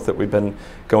of growth that we've been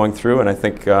going through. And I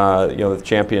think the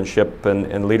championship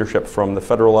and leadership from the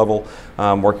federal level,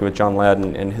 working with John Ladd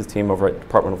and his team over at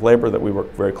Department of Labor that we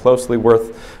work very closely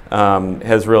with,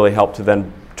 has really helped to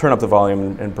then turn up the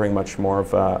volume and bring much more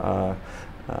of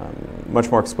much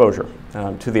more exposure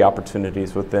to the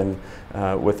opportunities within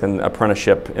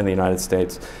apprenticeship in the United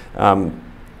States.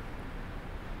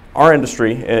 our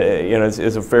industry,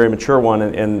 is a very mature one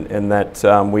in that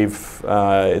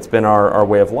it's been our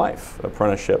way of life,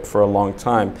 apprenticeship, for a long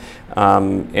time,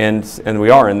 and we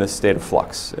are in this state of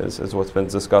flux, is what's been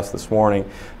discussed this morning.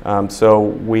 So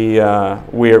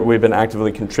we've been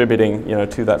actively contributing,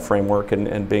 to that framework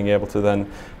and being able to then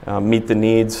meet the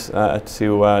needs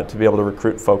to be able to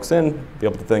recruit folks in, be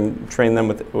able to then train them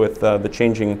with the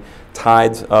changing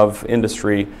tides of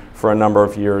industry for a number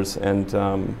of years, and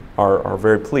are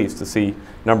very pleased to see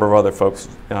a number of other folks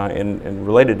in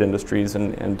related industries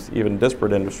and even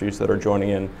disparate industries that are joining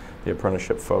in the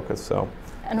apprenticeship focus. So,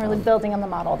 and really building on the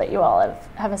model that you all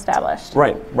have established.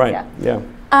 Right, yeah.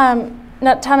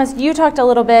 Now, Thomas, you talked a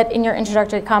little bit in your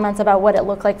introductory comments about what it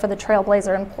looked like for the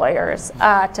trailblazer employers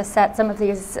to set some of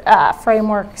these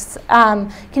frameworks.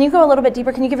 Can you go a little bit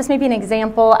deeper? Can you give us maybe an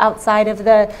example outside of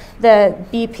the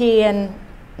BP and,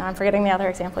 no, I'm forgetting the other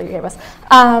example you gave us,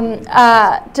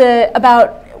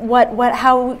 about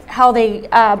how they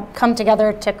come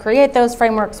together to create those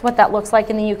frameworks, what that looks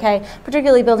like in the UK,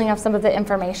 particularly building off some of the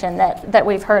information that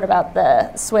we've heard about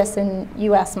the Swiss and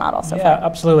US model so far. Yeah,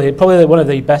 absolutely. Probably one of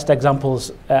the best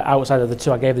examples outside of the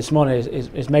two I gave this morning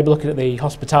is maybe looking at the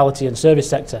hospitality and service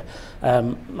sector.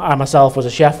 I myself was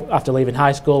a chef after leaving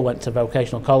high school, went to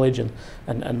vocational college and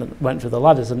went through the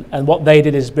ladders. And what they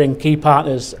did is bring key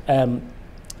partners,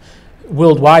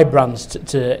 worldwide brands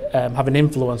to have an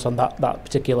influence on that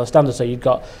particular standard. So you've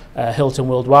got Hilton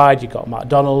Worldwide, you've got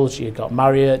McDonald's, you've got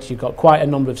Marriott, you've got quite a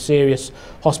number of serious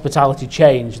hospitality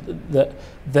chains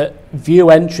that view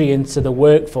entry into the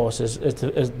workforce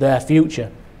as their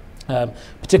future.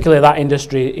 Particularly that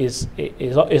industry is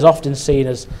often seen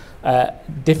as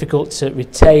difficult to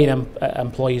retain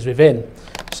employees within.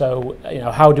 So,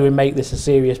 how do we make this a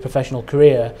serious professional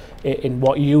career in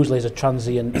what usually is a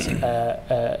transient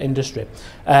industry?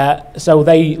 So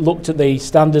they looked at the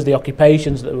standards, the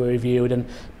occupations that were reviewed,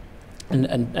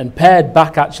 and paired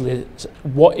back actually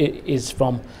what it is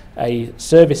from a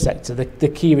service sector, the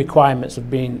key requirements of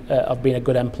being a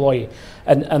good employee,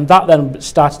 and that then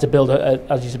starts to build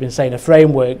as you've been saying, a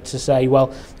framework to say,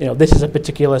 well, this is a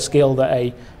particular skill that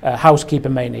a housekeeper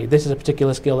may need, this is a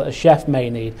particular skill that a chef may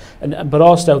need, but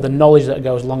also the knowledge that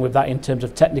goes along with that in terms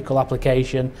of technical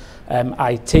application,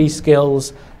 IT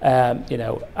skills, and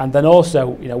then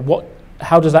also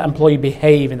how does that employee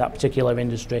behave in that particular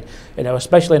industry,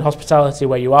 especially in hospitality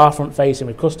where you are front facing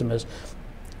with customers,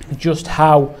 just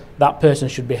how that person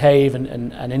should behave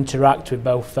and interact with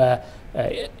both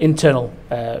internal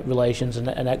relations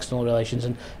and external relations,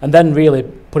 and then really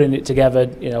putting it together,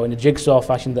 in a jigsaw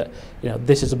fashion that,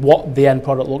 this is what the end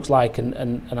product looks like,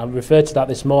 and I referred to that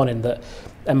this morning, that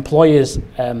employers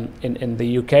in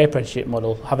the UK apprenticeship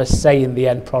model have a say in the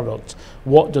end product.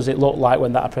 What does it look like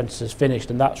when that apprentice is finished?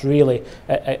 And that's really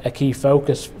a key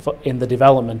focus in the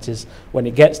development, is when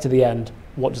it gets to the end,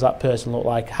 what does that person look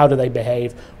like? How do they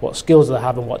behave? What skills do they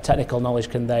have, and what technical knowledge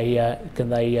can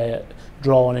they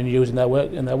draw on and use in their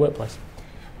workplace?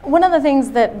 One of the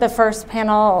things that the first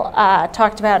panel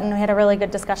talked about, and we had a really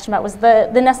good discussion about, was the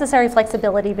necessary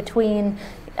flexibility between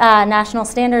national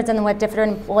standards and what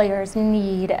different employers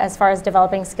need as far as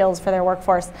developing skills for their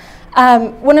workforce.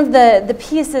 One of the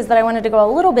pieces that I wanted to go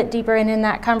a little bit deeper in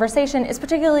that conversation is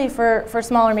particularly for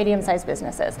small or medium-sized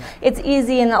businesses. It's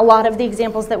easy, and a lot of the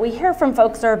examples that we hear from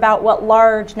folks are about what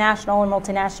large national and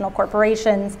multinational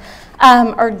corporations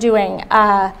are doing.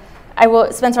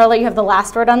 Spencer, I'll let you have the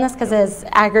last word on this, because as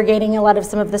aggregating a lot of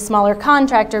some of the smaller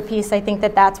contractor piece, I think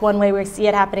that's one way we see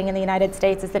it happening in the United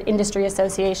States, is that industry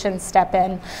associations step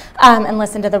in and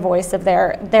listen to the voice of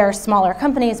their smaller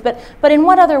companies. But in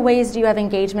what other ways do you have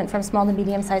engagement from small to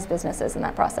medium-sized businesses in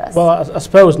that process? Well, I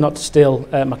suppose, not to steal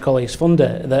my colleague's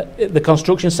thunder, that the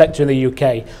construction sector in the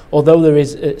UK, although there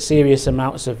is serious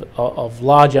amounts of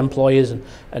large employers and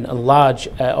large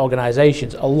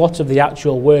organisations, a lot of the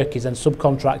actual work is then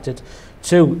subcontracted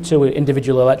to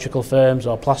individual electrical firms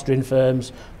or plastering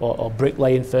firms or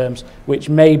bricklaying firms, which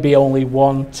may be only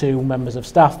 1-2 members of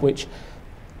staff, which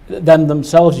then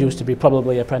themselves used to be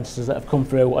probably apprentices that have come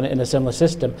through in a similar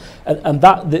system. And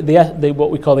that the what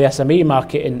we call the SME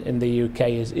market in the UK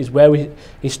is where we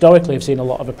historically have seen a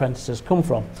lot of apprentices come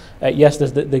from. Yes,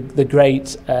 there's the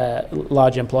great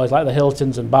large employers like the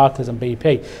Hiltons and Barclays and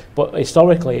BP, but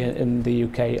historically in the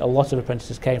UK, a lot of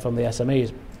apprentices came from the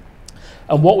SMEs.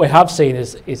 And what we have seen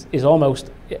is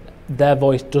almost their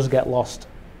voice does get lost,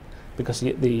 because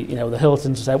the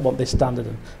Hiltons want this standard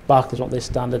and Barclays want this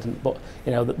standard, but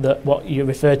what you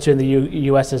referred to in the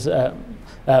US as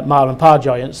ma and pa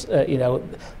giants, you know,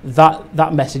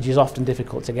 that message is often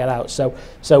difficult to get out.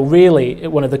 So really,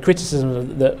 one of the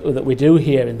criticisms that we do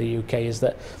here in the UK is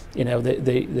that, you know,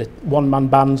 the one-man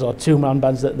bands or two-man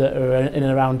bands that are in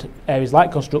and around areas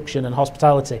like construction and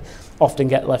hospitality often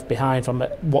get left behind from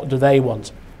what do they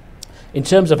want. In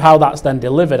terms of how that's then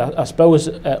delivered, I suppose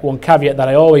one caveat that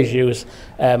I always use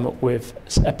with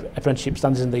apprenticeship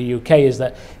standards in the UK is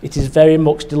that it is very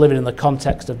much delivered in the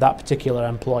context of that particular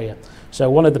employer. So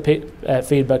one of the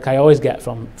feedback I always get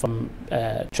from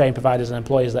training providers and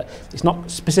employers that it's not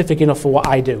specific enough for what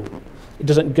I do. It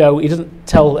doesn't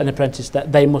tell an apprentice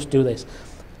that they must do this.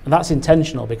 And that's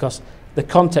intentional because the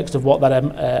context of what that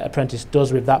apprentice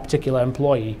does with that particular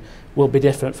employee will be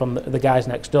different from the guys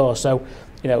next door. So,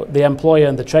 you know, the employer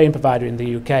and the training provider in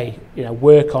the UK, you know,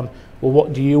 work on, well,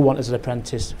 what do you want as an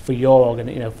apprentice for your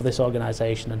for this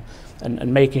organisation,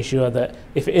 and making sure that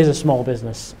if it is a small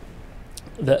business,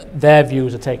 that their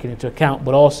views are taken into account,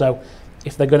 but also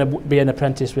if they're going to be an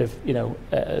apprentice with, you know,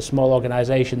 a small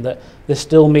organisation, that they're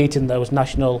still meeting those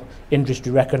national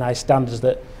industry recognised standards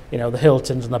that, you know, the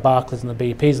Hiltons and the Barclays and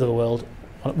the BPs of the world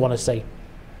want to see.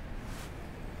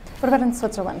 What about in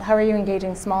Switzerland? How are you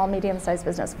engaging small, medium-sized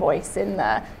business voice in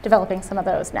developing some of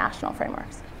those national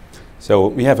frameworks? So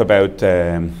we have about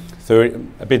a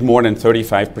bit more than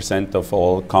 35% of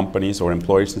all companies or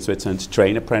employers in Switzerland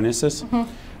train apprentices.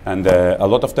 And a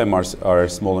lot of them are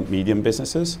small and medium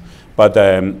businesses. But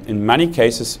in many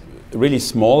cases, really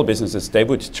small businesses, they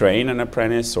would train an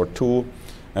apprentice or two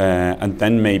and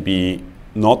then maybe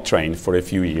not train for a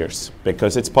few years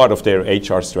because it's part of their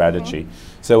HR strategy.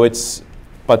 So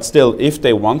but still, if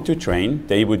they want to train,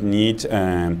 they would need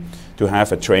to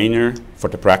have a trainer for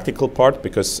the practical part,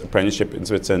 because apprenticeship in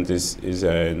Switzerland is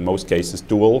in most cases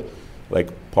dual, like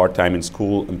part-time in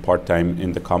school and part-time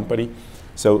in the company.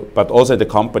 So, but also the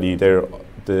company,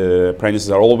 the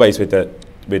apprentices are always with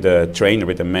a trainer,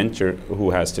 with a mentor who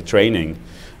has the training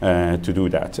to do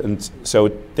that. And so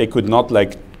they could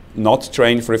not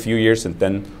train for a few years and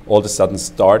then all of a sudden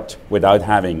start without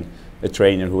having a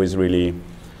trainer who is really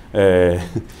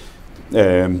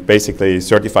basically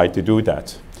certified to do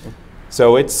that.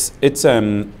 So it's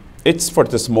for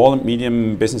the small and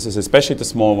medium businesses, especially the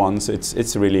small ones.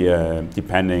 It's really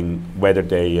depending whether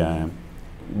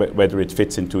whether it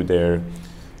fits into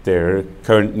their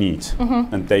current needs,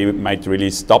 and they might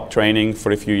really stop training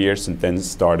for a few years and then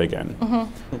start again.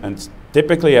 And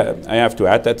typically, I have to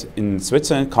add that in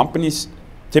Switzerland, companies,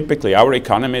 typically our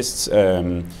economists,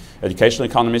 educational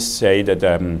economists say that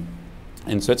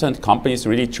in Switzerland, companies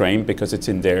really train because it's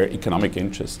in their economic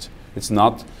interest. It's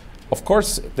not, of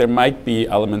course, there might be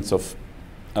elements of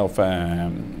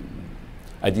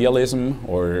idealism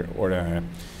or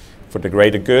for the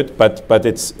greater good, but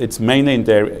it's mainly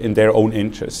in their own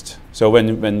interest. So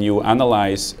when you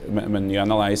analyze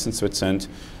in Switzerland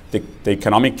the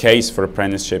economic case for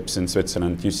apprenticeships in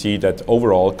Switzerland, you see that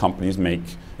overall companies make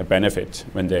a benefit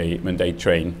when they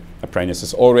train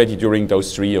apprentices already during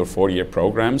those 3 or 4 year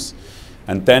programs.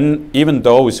 And then even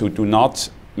those who do not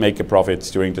make a profit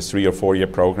during the 3 or 4 year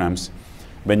programs,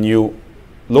 when you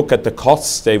look at the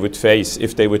costs they would face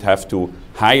if they would have to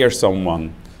hire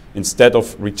someone instead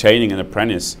of retaining an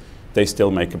apprentice, they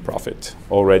still make a profit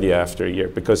already after a year.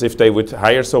 Because if they would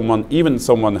hire someone, even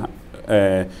someone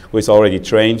who is already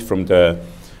trained from the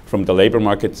labor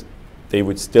market, they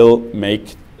would still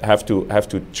have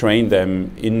to train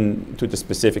them into the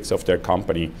specifics of their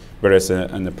company, whereas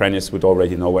an apprentice would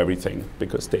already know everything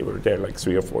because they were there like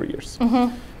 3 or 4 years.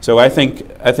 So I think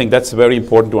that's very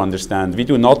important to understand. We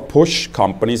do not push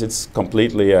companies; it's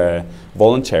completely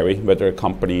voluntary whether a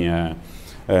company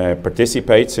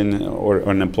participates in or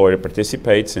an employer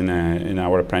participates in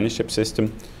our apprenticeship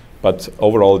system, but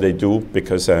overall they do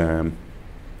because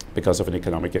of an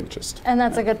economic interest. And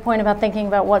that's a good point about thinking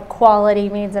about what quality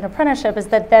means in apprenticeship, is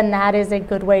that then that is a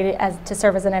good way to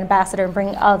serve as an ambassador and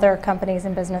bring other companies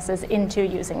and businesses into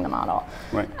using the model.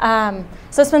 Right.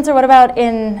 So Spencer, what about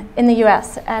in the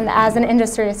US? And as an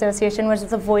industry association, what does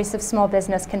the voice of small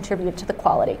business contribute to the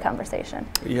quality conversation?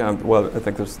 Yeah, well, I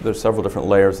think there's several different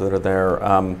layers that are there.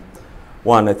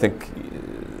 One, I think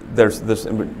there's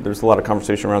a lot of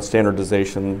conversation around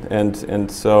standardization,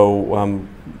 and so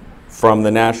from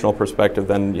the national perspective,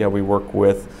 then we work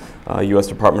with U.S.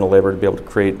 Department of Labor to be able to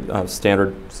create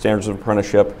standards of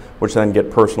apprenticeship, which then get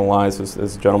personalized, as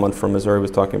the gentleman from Missouri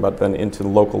was talking about, then into the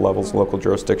local levels, local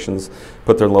jurisdictions,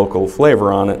 put their local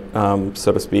flavor on it,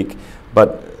 so to speak.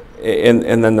 But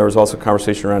and then there was also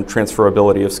conversation around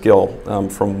transferability of skill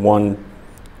from one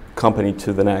company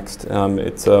to the next.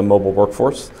 It's a mobile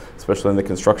workforce, especially in the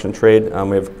construction trade.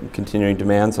 We have continuing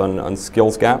demands on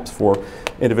skills gaps for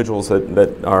individuals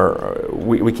that are,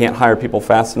 we can't hire people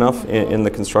fast enough in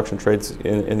the construction trades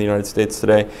in the United States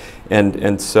today.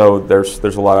 And so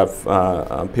there's a lot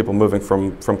of people moving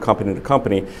from company to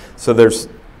company. So there's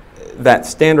that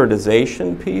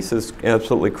standardization piece is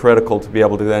absolutely critical to be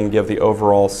able to then give the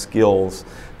overall skills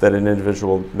that an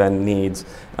individual then needs.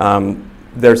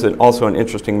 There's also an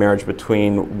interesting marriage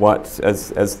between what,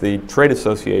 as the trade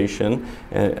association,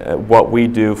 what we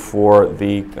do for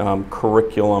the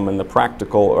curriculum and the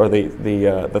practical or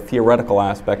the theoretical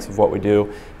aspects of what we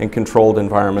do in controlled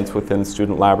environments within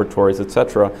student laboratories,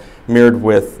 etc., mirrored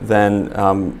with then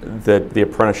the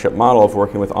apprenticeship model of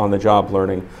working with on-the-job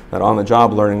learning. That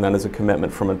on-the-job learning then is a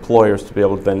commitment from employers to be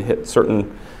able to then hit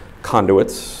certain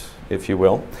conduits, if you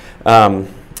will.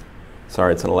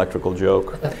 Sorry, it's an electrical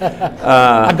joke.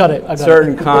 I got it.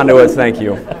 Certain conduits, thank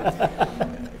you.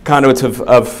 Conduits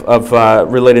of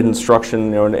related instruction,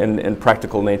 you know, and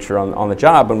practical nature on the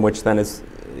job, in which then is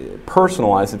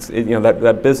personalized.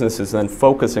 That business is then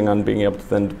focusing on being able to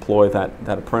then deploy that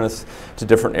apprentice to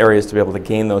different areas to be able to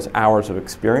gain those hours of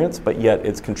experience, but yet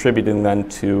it's contributing then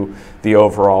to the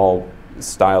overall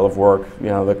style of work, you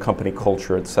know, the company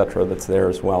culture, et cetera, that's there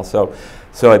as well. So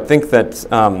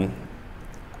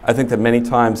I think that many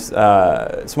times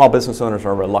small business owners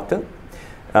are reluctant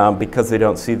because they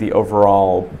don't see the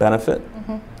overall benefit.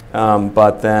 Mm-hmm.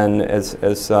 But then, as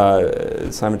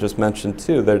Simon just mentioned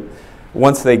too, that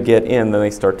once they get in, then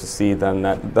they start to see then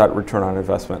that return on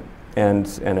investment, and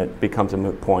it becomes a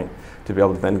moot point to be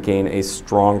able to then gain a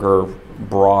stronger,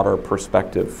 broader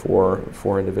perspective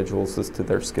for individuals as to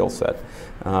their skill set.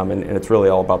 And it's really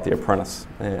all about the apprentice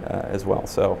as well.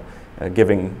 So.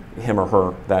 Giving him or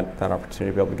her that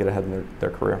opportunity to be able to get ahead in their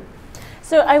career.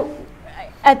 So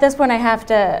at this point I have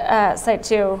to cite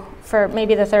too, for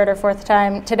maybe the third or fourth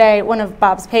time today, one of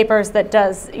Bob's papers that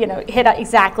does, hit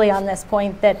exactly on this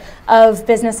point, that of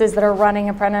businesses that are running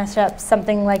apprenticeships,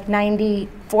 something like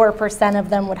 94%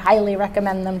 of them would highly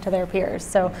recommend them to their peers.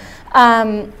 So,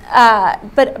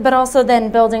 but also then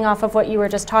building off of what you were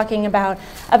just talking about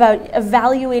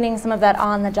evaluating some of that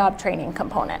on-the-job training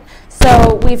component.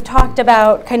 So we've talked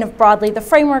about kind of broadly the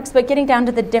frameworks, but getting down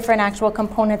to the different actual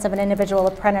components of an individual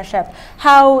apprenticeship.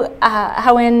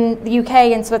 How in the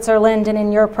UK and Switzerland and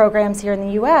in your programs here in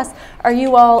the US, are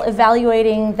you all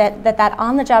evaluating that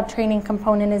on-the-job training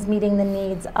component is meeting the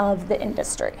needs of the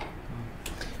industry?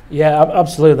 Yeah,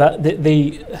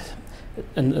 absolutely.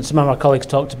 And some of my colleagues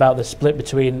talked about the split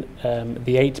between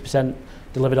the 80%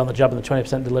 delivered on the job and the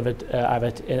 20% delivered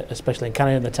especially in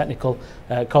Canada in the technical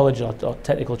college or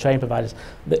technical training providers.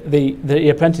 The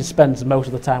apprentice spends most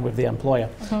of the time with the employer.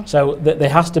 Mm-hmm. So there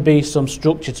has to be some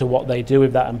structure to what they do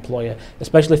with that employer,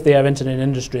 especially if they are into an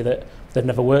industry that they've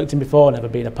never worked in before, never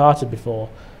been a part of before.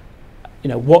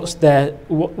 What's their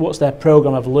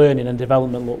program of learning and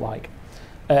development look like?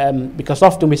 Because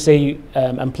often we see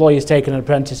employers taking an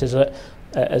apprentice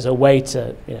as a way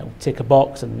to tick a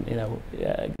box and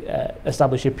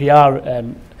establish a PR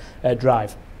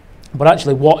drive. But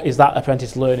actually, what is that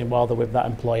apprentice learning while they're with that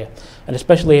employer? And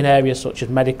especially in areas such as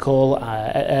medical,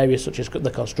 areas such as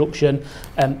the construction,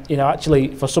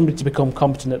 actually for somebody to become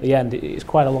competent at the end, it's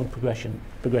quite a long progression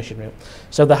route.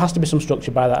 So there has to be some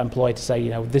structure by that employer to say,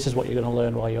 this is what you're going to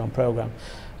learn while you're on program.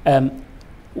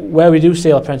 Where we do see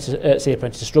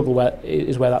apprentices struggle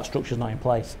is where that structure is not in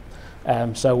place.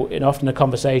 So often a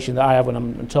conversation that I have when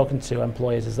I'm talking to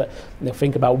employers is that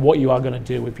think about what you are going to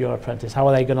do with your apprentice. How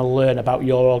are they going to learn about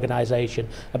your organisation,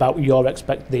 about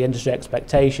the industry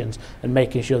expectations, and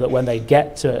making sure that when they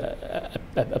get to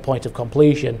a point of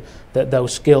completion, that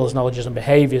those skills, knowledges and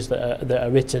behaviours that are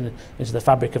written into the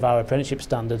fabric of our apprenticeship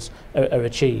standards are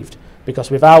achieved. Because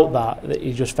without that,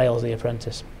 it just fails the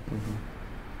apprentice. Mm-hmm.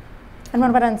 And what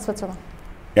about in Switzerland?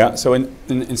 Yeah, so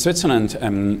in Switzerland,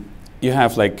 you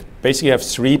have basically have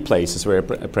three places where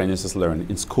apprentices learn: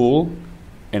 in school,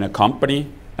 in a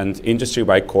company, and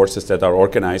industry-wide courses that are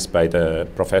organized by the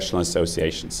professional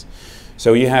associations.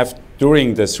 So you have,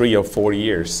 during the 3 or 4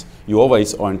 years, you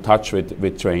always are in touch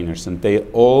with trainers, and they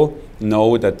all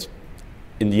know that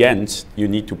in the end you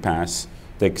need to pass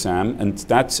the exam, and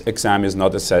that exam is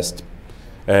not assessed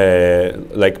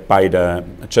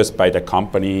just by the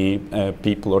company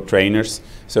people or trainers.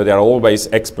 So they are always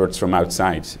experts from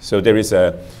outside. So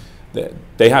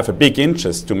they have a big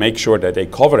interest to make sure that they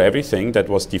cover everything that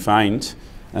was defined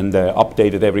and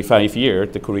updated every 5 years,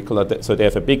 the curricula. So they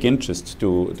have a big interest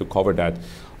to cover that.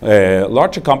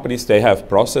 Larger companies, they have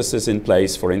processes in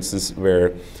place, for instance,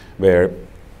 where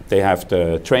they have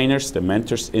the trainers, the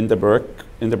mentors in the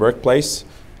workplace,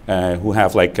 who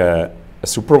have like a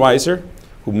supervisor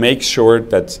who makes sure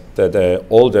that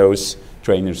all those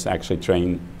trainers actually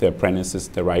train the apprentices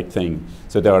the right thing.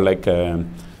 So there are like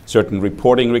certain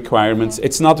reporting requirements.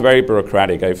 It's not very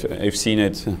bureaucratic. I've seen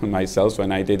it myself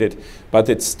when I did it, but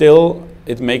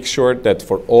it makes sure that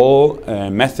for all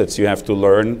methods you have to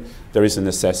learn, there is an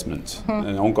assessment,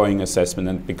 an ongoing assessment,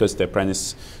 and because the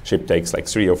apprenticeship takes like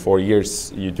 3 or 4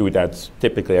 years, you do that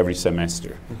typically every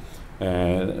semester.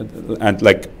 And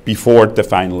like before the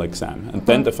final exam. And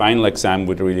then the final exam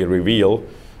would really reveal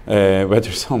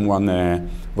whether someone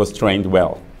was trained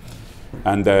well.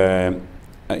 And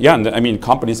yeah, and I mean,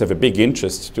 companies have a big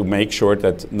interest to make sure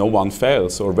that no one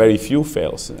fails or very few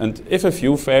fails. And if a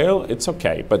few fail, it's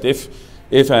okay. But if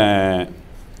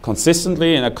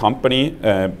consistently in a company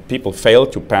people fail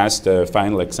to pass the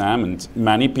final exam and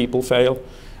many people fail,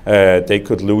 they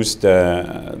could lose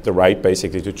the right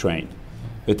basically to train.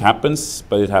 It happens,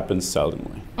 but it happens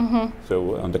seldomly.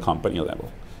 So on the company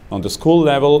level. On the school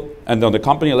level and on the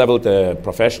company level, the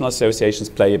professional associations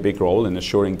play a big role in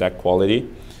assuring that quality.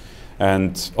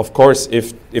 And of course,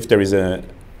 if there is a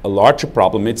larger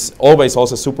problem, it's always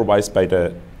also supervised by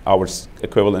our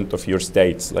equivalent of your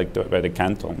states, like by the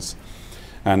cantons.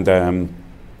 And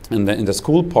in the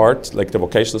school part, like the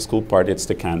vocational school part, it's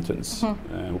the cantons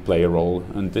who play a role.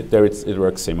 And there it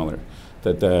works similar.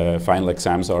 That the final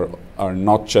exams are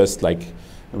not just like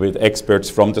with experts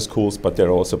from the schools, but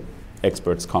they're also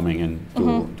experts coming in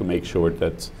to make sure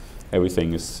that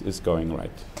everything is going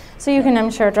right. So you can, I'm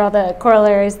sure, draw the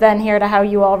corollaries then here to how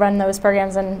you all run those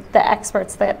programs and the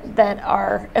experts that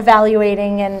are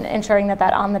evaluating and ensuring that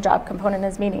on-the-job component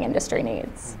is meeting industry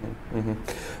needs.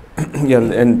 Yeah,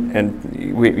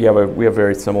 and we have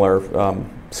very similar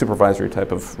supervisory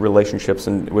type of relationships,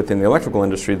 and within the electrical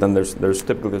industry, then there's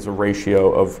typically a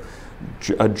ratio of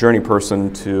a journey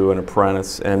person to an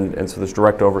apprentice, and so there's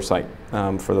direct oversight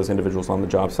for those individuals on the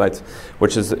job sites,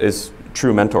 which is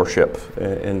true mentorship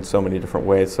in so many different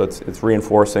ways. So it's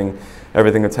reinforcing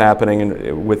everything that's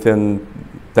happening within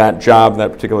that job,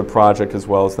 that particular project, as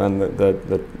well as then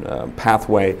the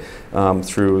pathway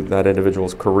through that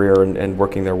individual's career and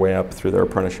working their way up through their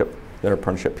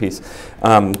apprenticeship piece.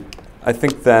 I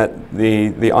think that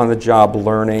the on-the-job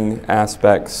learning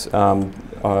aspects,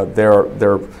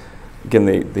 they're again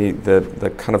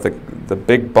the kind of the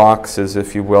big boxes,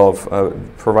 if you will,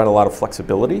 provide a lot of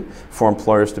flexibility for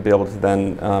employers to be able to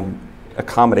then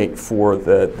accommodate for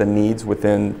the needs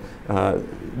within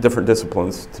different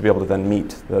disciplines to be able to then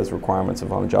meet those requirements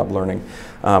of on-the-job learning.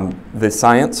 The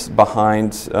science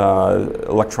behind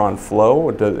electron flow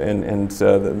and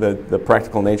the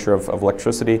practical nature of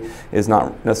electricity is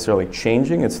not necessarily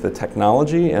changing. It's the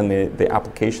technology and the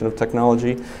application of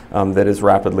technology that is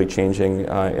rapidly changing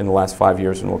in the last 5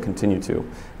 years and will continue to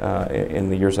in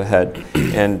the years ahead.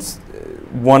 And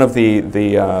one of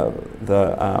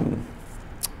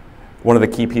one of the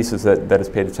key pieces that is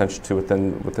paid attention to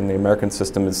within the American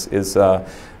system is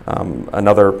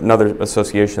another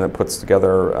association that puts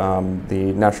together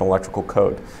the National Electrical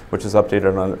Code, which is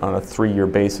updated on a 3-year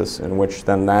basis, in which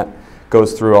then that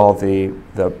goes through all the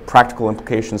practical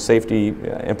implications, safety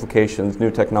implications, new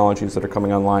technologies that are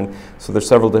coming online. So there's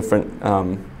several different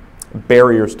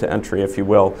barriers to entry, if you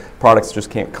will. Products just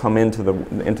can't come into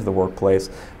the workplace,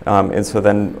 and so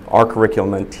then our curriculum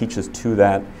then teaches to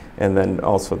that. And then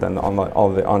also then all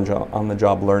the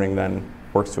on-the-job learning then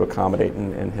works to accommodate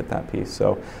and hit that piece.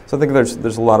 So I think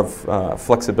there's a lot of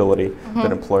flexibility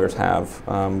that employers have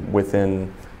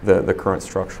within the current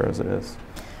structure as it is.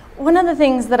 One of the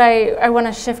things that I want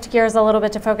to shift gears a little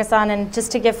bit to focus on, and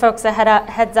just to give folks a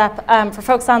heads up, for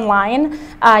folks online,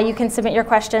 you can submit your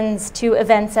questions to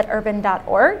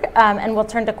events@urban.org, and we'll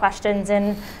turn to questions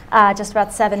in just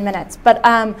about 7 minutes. But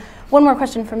one more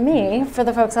question from me for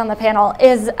the folks on the panel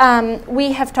is,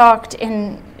 we have talked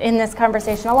in this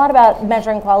conversation a lot about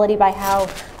measuring quality by how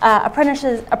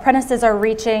apprentices are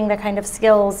reaching the kind of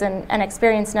skills and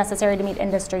experience necessary to meet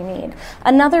industry need.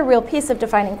 Another real piece of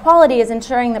defining quality is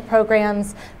ensuring that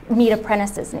programs meet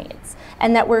apprentices' needs,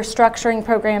 and that we're structuring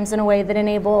programs in a way that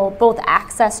enable both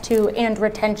access to and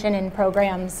retention in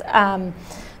programs.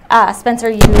 Spencer,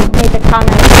 you made the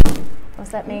comment. Was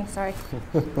that me? Sorry.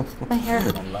 My hair.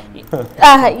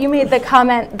 You made the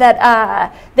comment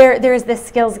that there's this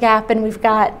skills gap, and we've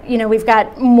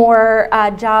got more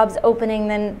jobs opening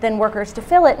than workers to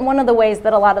fill it. And one of the ways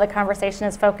that a lot of the conversation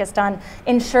is focused on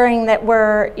ensuring that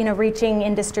we're reaching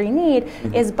industry need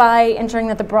is by ensuring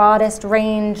that the broadest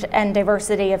range and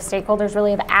diversity of stakeholders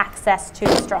really have access to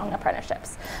strong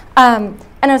apprenticeships.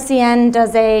 NOCN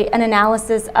does an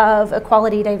analysis of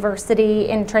equality, diversity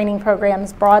in training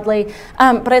programs broadly,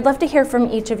 but I'd love to hear from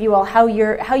each of you all how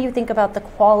you think about the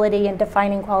quality and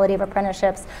defining quality of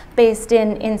apprenticeships based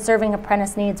in serving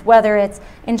apprentice needs, whether it's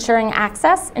ensuring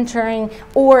access, ensuring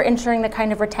the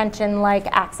kind of retention like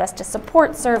access to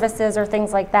support services or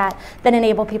things like that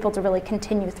enable people to really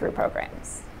continue through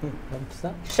programs.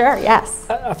 Sure, yes.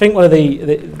 I think one of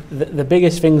the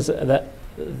biggest things that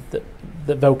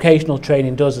vocational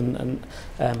training does, and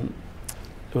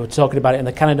we were talking about it in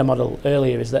the Canada model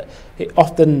earlier, is that it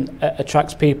often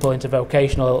attracts people into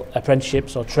vocational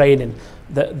apprenticeships or training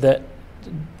that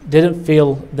didn't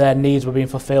feel their needs were being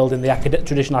fulfilled in the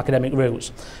traditional academic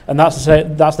routes, and that's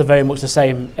very much the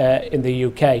same in the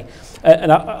UK.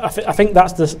 And I think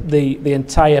that's the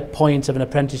entire point of an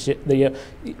apprenticeship.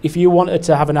 If you wanted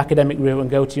to have an academic route and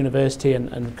go to university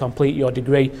and complete your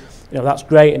degree, that's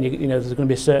great, and there's going to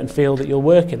be a certain field that you'll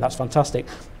work in. That's fantastic.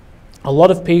 A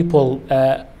lot of people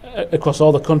across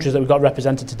all the countries that we've got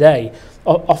represented today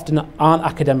often aren't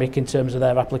academic in terms of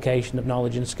their application of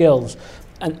knowledge and skills,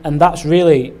 and that's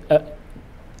really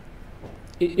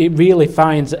it really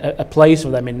finds a place for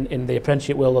them in the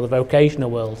apprenticeship world or the vocational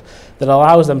world that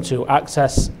allows them to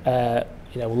access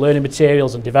learning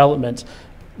materials and development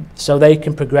so they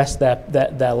can progress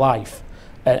their life.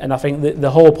 And I think the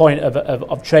whole point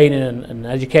of training and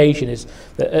education is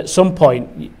that at some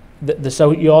point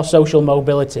your social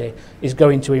mobility is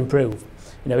going to improve.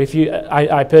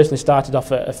 I personally started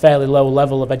off at a fairly low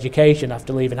level of education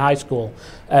after leaving high school,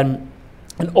 and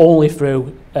only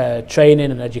through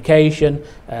training and education,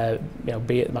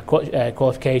 be it my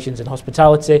qualifications in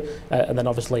hospitality and then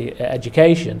obviously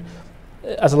education,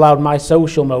 has allowed my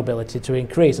social mobility to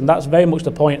increase. And that's very much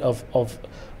the point of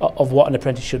what an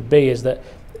apprentice should be, is that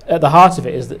at the heart of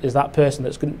it is that person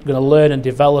that's going to learn and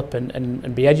develop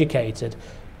and be educated,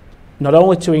 not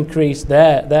only to increase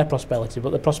their prosperity, but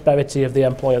the prosperity of the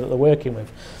employer that they're working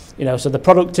with. So the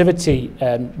productivity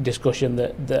discussion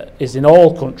that is in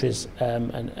all countries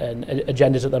and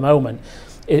agendas at the moment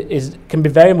can be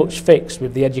very much fixed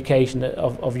with the education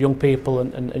of young people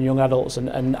and young adults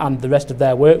and the rest of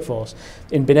their workforce,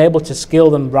 in being able to skill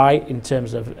them right in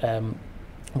terms of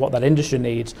what that industry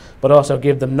needs, but also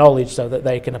give them knowledge so that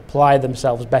they can apply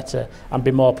themselves better and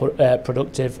be more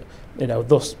productive,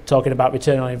 thus talking about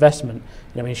return on investment,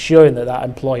 ensuring that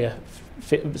employer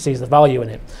sees the value in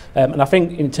it. And I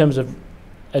think in terms of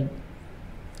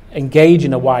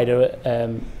engaging a wider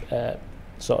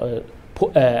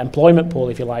employment pool,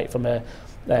 if you like, from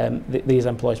these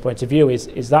employees' point of view,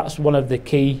 is that's one of the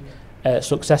key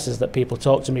successes that people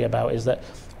talk to me about, is that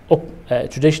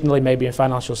traditionally, maybe in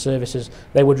financial services,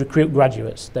 they would recruit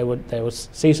graduates. They would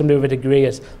see somebody with a degree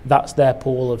as that's their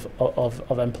pool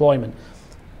of employment.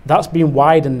 That's been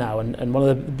widened now, and one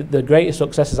of the greatest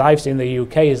successes I've seen in the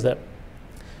UK is that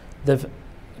they've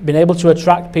been able to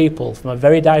attract people from a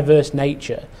very diverse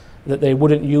nature that they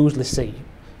wouldn't usually see.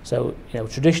 So,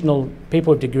 traditional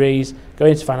people with degrees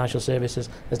going into financial services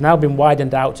has now been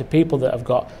widened out to people that have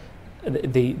got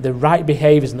the right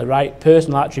behaviours and the right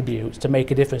personal attributes to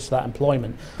make a difference to that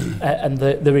employment. And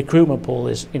the recruitment pool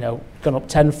is, gone up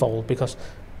tenfold because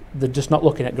they're just not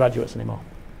looking at graduates anymore.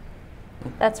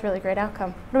 That's a really great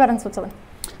outcome. What about in Switzerland?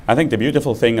 I think the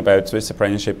beautiful thing about Swiss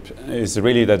apprenticeship is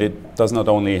really that it does not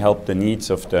only help the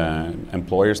needs of the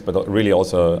employers, but really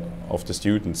also of the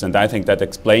students. And I think that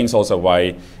explains also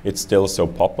why it's still so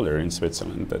popular in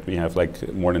Switzerland, that we have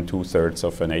like more than 2/3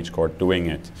 of an age cohort doing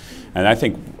it. And I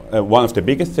think one of the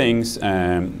biggest things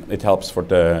it helps for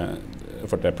the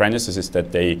apprentices is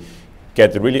that they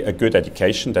get really a good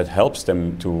education that helps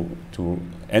them to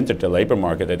enter the labor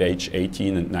market at age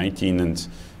 18 and 19 and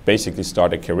basically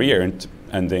start a career,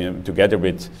 and together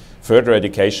with further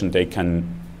education they can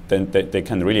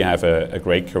really have a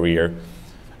great career.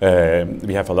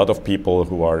 We have a lot of people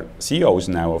who are CEOs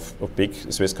now of big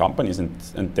Swiss companies,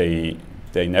 and they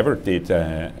never did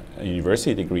a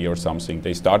university degree or something.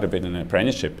 They started with an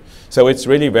apprenticeship. So it's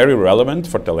really very relevant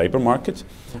for the labor market.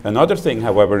 Another thing,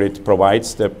 however, it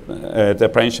provides the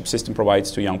apprenticeship system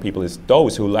provides to young people is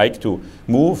those who like to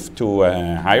move to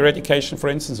higher education, for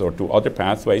instance, or to other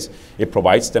pathways. It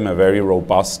provides them a very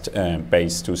robust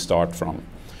base to start from.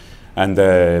 And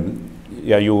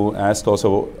you asked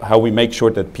also how we make sure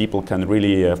that people can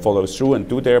really follow through and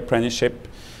do their apprenticeship.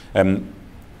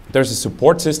 There's a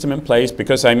support system in place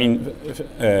because, I mean,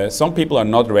 some people are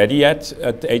not ready yet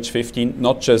at age 15,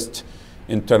 not just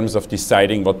in terms of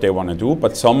deciding what they want to do,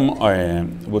 but some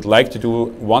would like to do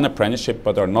one apprenticeship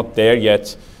but are not there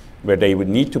yet where they would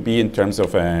need to be in terms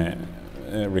of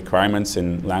requirements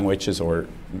in languages or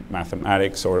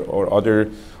mathematics or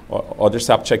other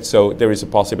subjects. So there is a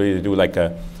possibility to do like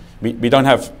we don't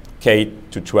have K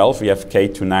to 12, we have K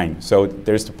to 9. So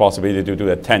there's the possibility to do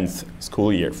a 10th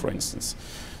school year, for instance.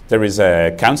 There is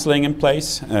counseling in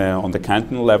place on the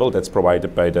cantonal level that's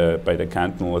provided by the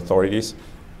cantonal authorities.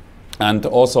 And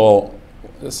also,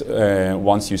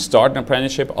 once you start an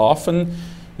apprenticeship, often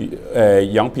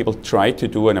young people try to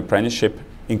do an apprenticeship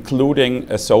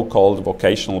including a so-called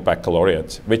vocational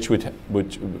baccalaureate, which would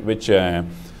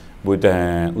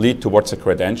lead towards a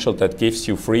credential that gives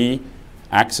you free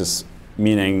access,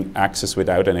 meaning access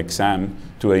without an exam,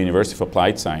 to a University of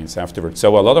Applied Science afterwards.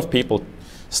 So a lot of people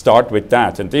start with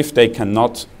that, and if they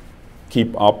cannot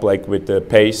keep up like with the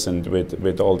pace and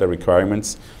with all the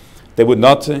requirements, they would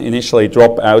not initially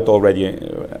drop out already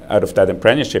out of that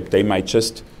apprenticeship. They might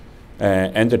just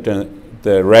enter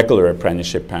the regular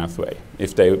apprenticeship pathway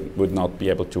if they would not be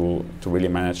able to really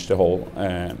manage the whole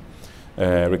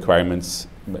requirements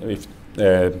if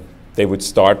they would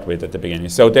start with at the beginning.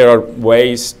 So there are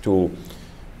ways to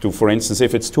for instance,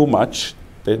 if it's too much,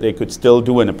 they could still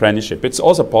do an apprenticeship. It's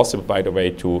also possible, by the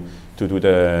way, to do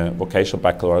the vocational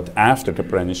baccalaureate after the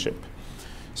apprenticeship.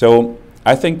 So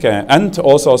I think, and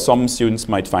also some students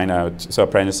might find out, so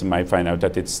apprentices might find out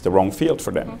that it's the wrong field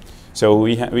for them. Mm-hmm. So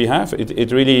we have,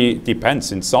 it really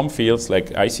depends. In some fields,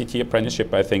 like ICT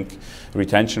apprenticeship, I think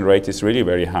retention rate is really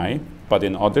very high, but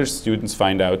in others, students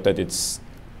find out that it's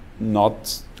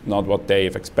not what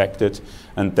they've expected,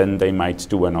 and then they might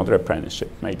do another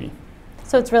apprenticeship, maybe.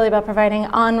 So it's really about providing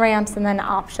on-ramps and then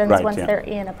options once they're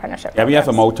in apprenticeship. Yeah, we have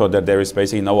a motto that there is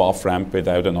basically no off-ramp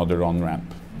without another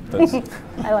on-ramp. I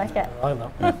like it. I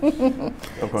like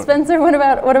that. Spencer, what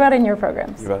about in your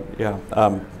programs? Yeah.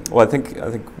 Well, I think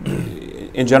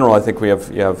in general, I think we have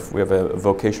a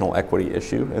vocational equity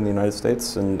issue in the United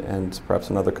States and perhaps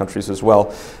in other countries as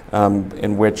well,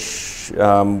 in which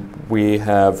we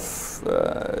have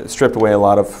stripped away a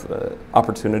lot of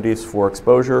opportunities for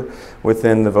exposure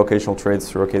within the vocational trades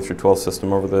through a K-12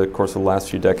 system over the course of the last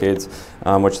few decades,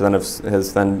 which then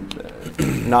has then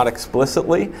not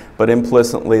explicitly but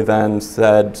implicitly then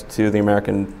said to the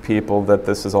American people that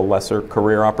this is a lesser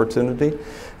career opportunity.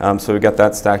 So we got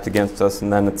that stacked against us,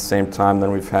 and then at the same time,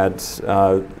 then we've had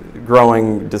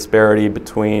growing disparity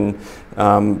between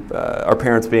our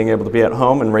parents being able to be at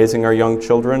home and raising our young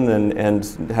children, and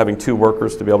having two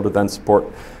workers to be able to then support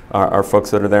our folks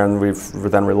that are there, and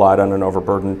we've then relied on an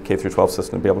overburdened K-12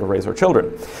 system to be able to raise our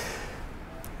children.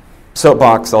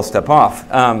 Soapbox, I'll step off.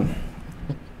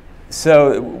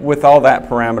 So with all those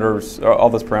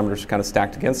parameters kind of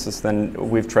stacked against us, then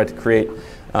we've tried to create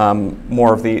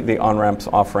more of the on-ramps,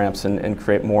 off-ramps, and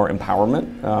create more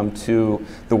empowerment to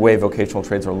the way vocational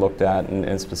trades are looked at,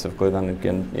 and specifically then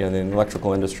again, in the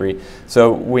electrical industry.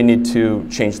 So we need to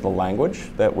change the language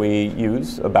that we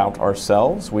use about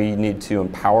ourselves. We need to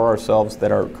empower ourselves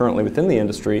that are currently within the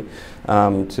industry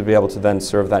to be able to then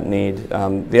serve that need.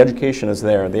 The education is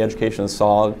there. The education is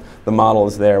solid. The model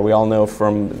is there. We all know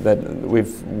from that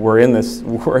we're in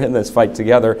this fight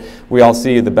together. We all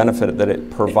see the benefit that it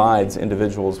provides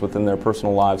individuals within their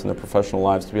personal lives and their professional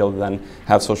lives to be able to then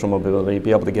have social mobility,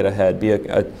 be able to get ahead, be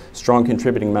a strong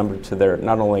contributing member to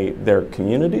not only their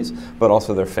communities but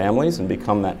also their families, and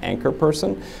become that anchor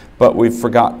person. But we've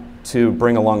forgot to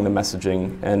bring along the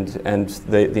messaging and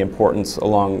the importance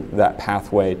along that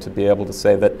pathway to be able to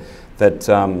say that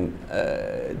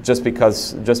just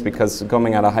because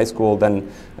coming out of high school,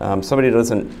 then somebody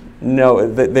doesn't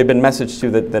know, they've been messaged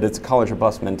to that it's a college or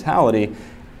bust mentality,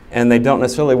 and they don't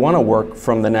necessarily want to work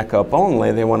from the neck up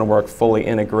only. They want to work fully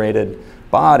integrated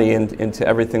body into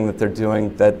everything that they're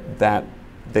doing, that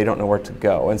they don't know where to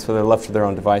go, and so they're left to their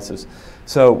own devices.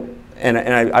 So. And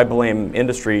I blame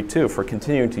industry too for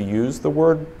continuing to use the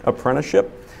word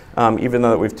apprenticeship, even though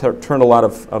that we've turned a lot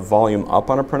of volume up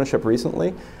on apprenticeship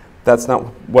recently. That's not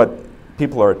what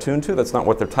people are attuned to. That's not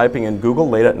what they're typing in Google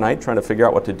late at night trying to figure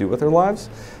out what to do with their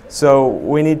lives. So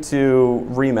we need to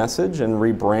re-message and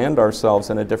rebrand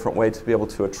ourselves in a different way to be able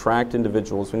to attract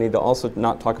individuals. We need to also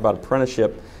not talk about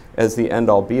apprenticeship as the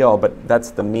end-all be-all, but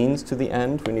that's the means to the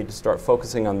end. We need to start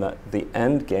focusing on the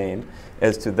end game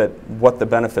as to what the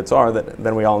benefits are, that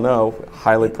then we all know,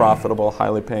 highly profitable,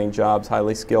 highly paying jobs,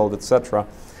 highly skilled, etc.,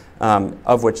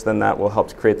 of which then that will help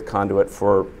to create the conduit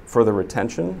for further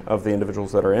retention of the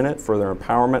individuals that are in it, further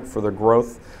empowerment, further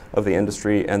growth of the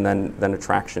industry, and then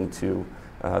attraction to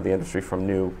the industry from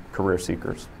new career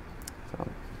seekers.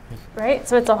 Right,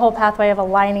 so it's a whole pathway of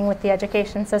aligning with the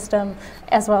education system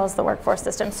as well as the workforce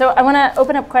system. So I want to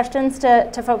open up questions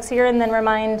to folks here, and then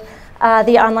remind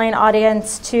the online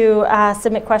audience to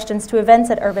submit questions to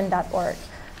events@urban.org.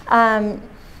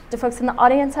 Do folks in the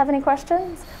audience have any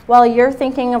questions? While you're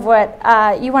thinking of what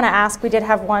you want to ask, we did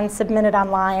have one submitted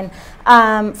online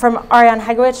from Ariane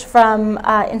Hegowich from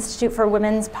Institute for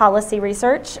Women's Policy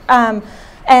Research.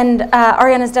 And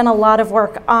Ariane has done a lot of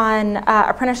work on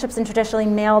apprenticeships in traditionally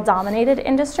male-dominated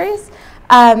industries.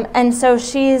 And so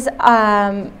she's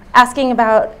asking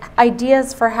about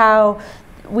ideas for how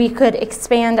we could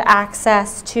expand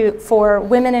access for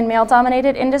women in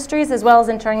male-dominated industries, as well as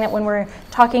ensuring that when we're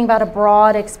talking about a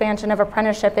broad expansion of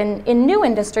apprenticeship in new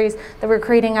industries, that we're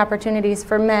creating opportunities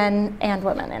for men and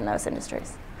women in those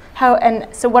industries.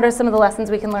 So what are some of the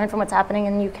lessons we can learn from what's happening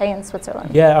in the UK and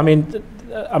Switzerland? Yeah, I mean,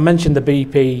 I mentioned the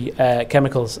BP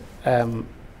Chemicals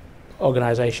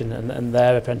organisation and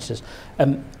their apprentices.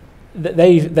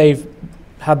 They've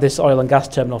had this oil and gas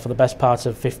terminal for the best part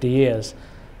of 50 years.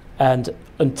 And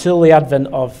until the advent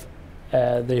of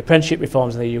the apprenticeship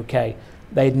reforms in the UK,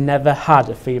 they'd never had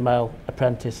a female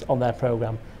apprentice on their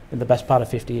programme in the best part of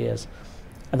 50 years.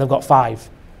 And they've got 5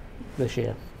 this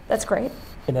year. That's great.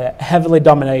 In a heavily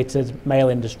dominated male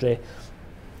industry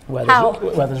where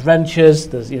there's wrenchers,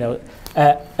 there's,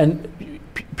 and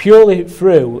purely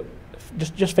through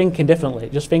just thinking differently,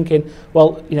 just thinking,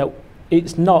 well,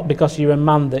 it's not because you're a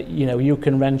man that you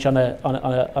can wrench on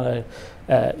a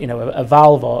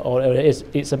valve or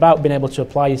it's about being able to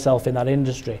apply yourself in that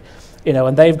industry,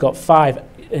 and they've got 5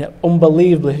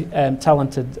 unbelievably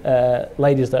talented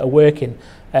ladies that are working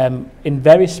in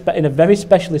a very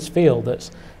specialist field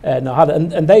that's not had,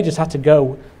 and they just had to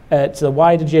go to the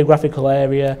wider geographical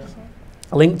area,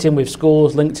 linked in with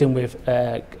schools, linked in with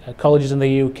colleges in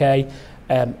the UK.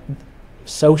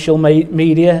 Social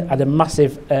media had a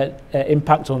massive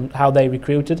impact on how they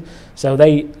recruited. So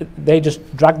they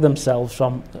just dragged themselves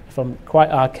from quite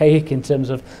archaic in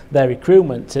terms of their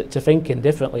recruitment to thinking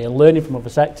differently and learning from other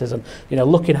sectors, and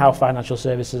looking how financial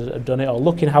services have done it, or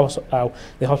looking how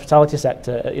the hospitality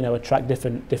sector attract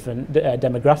different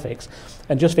demographics,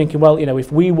 and just thinking, well,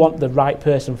 if we want the right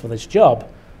person for this job,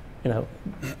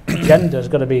 gender's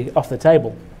got to be off the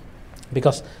table,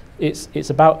 because it's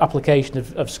about application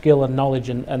of skill and knowledge,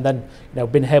 and then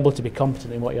being able to be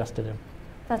competent in what you have to do.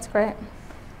 That's great.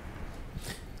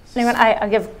 Anyone? I'll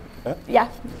give. Yeah.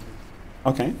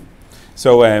 Okay.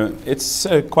 So it's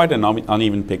quite an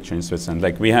uneven picture in Switzerland.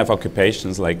 Like, we have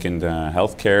occupations like in the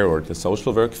healthcare or the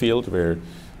social work field where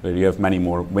you have many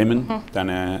more women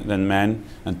than men,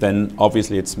 and then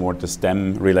obviously it's more the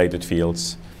STEM related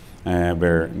fields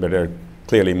where there are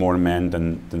clearly more men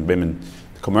than women.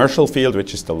 Commercial field,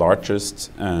 which is the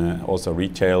largest, also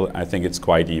retail, I think it's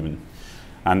quite even.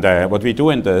 And what we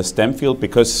do in the STEM field,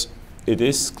 because it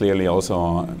is clearly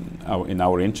also in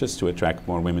our interest to attract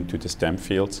more women to the STEM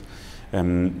fields,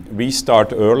 we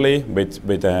start early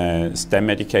with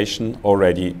STEM education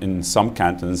already in some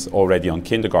cantons, already on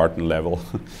kindergarten level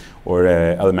or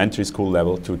elementary school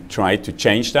level, to try to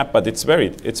change that, but it's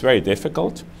very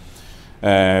difficult.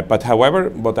 But however,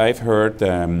 what I've heard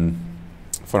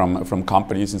from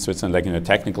companies in Switzerland, like in the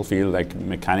technical field, like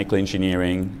mechanical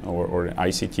engineering or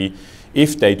ICT,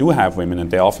 if they do have women,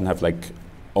 and they often have like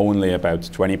only about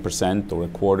 20% or a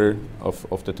quarter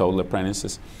of the total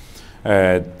apprentices,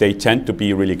 they tend to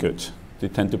be really good. They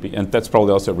tend to be, and that's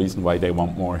probably also a reason why they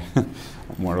want more,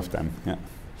 more of them. Yeah.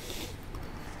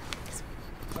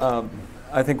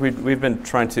 I think we've been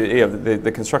trying to,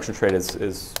 the construction trade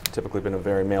is typically been a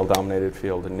very male-dominated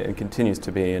field, and continues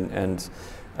to be, and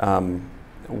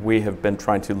we have been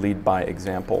trying to lead by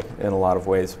example in a lot of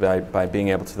ways by being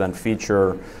able to then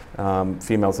feature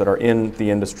females that are in the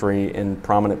industry in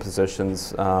prominent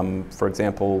positions. For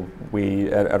example, we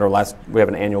have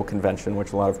an annual convention,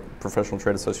 which a lot of professional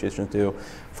trade associations do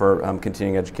for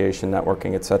continuing education,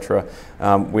 networking, etc.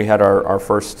 We had our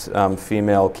first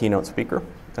female keynote speaker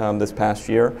this past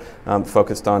year,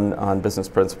 focused on business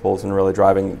principles and really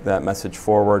driving that message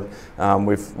forward.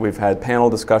 We've had panel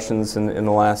discussions in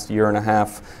the last year and a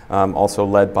half, also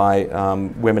led by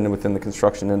women within the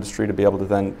construction industry, to be able to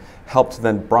then help to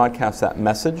then broadcast that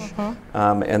message.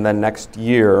 And then next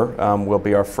year will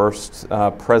be our first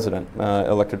president,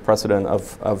 elected president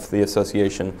of the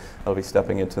association. I'll be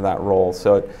stepping into that role.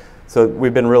 So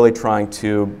we've been really trying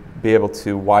to be able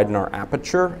to widen our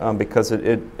aperture, because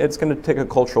it's going to take a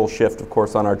cultural shift, of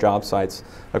course, on our job sites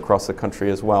across the country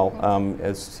as well,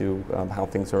 as to how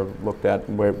things are looked at,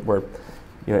 where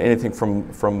anything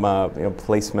from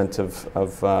placement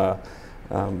of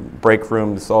break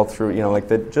rooms all through, like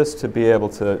that, just to be able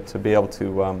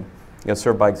to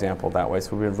serve by example that way.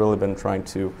 So we've really been trying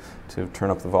to turn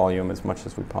up the volume as much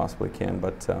as we possibly can,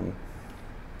 but.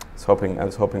 I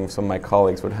was hoping some of my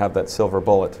colleagues would have that silver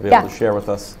bullet to be able to share with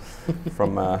us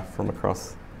from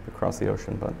across the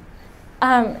ocean. But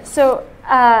If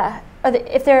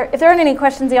there aren't any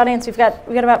questions in the audience, we've got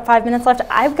about 5 minutes left.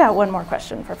 I've got one more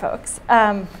question for folks.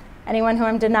 Anyone who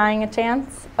I'm denying a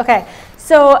chance? Okay.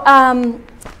 So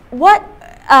what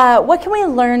can we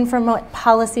learn from what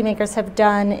policymakers have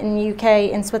done in the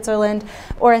UK, in Switzerland,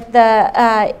 or at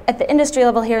the industry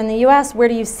level here in the US? Where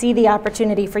do you see the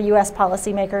opportunity for US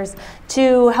policymakers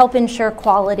to help ensure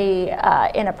quality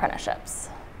in apprenticeships?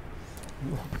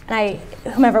 And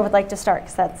whomever would like to start,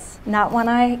 because that's not one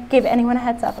I gave anyone a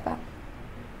heads up about.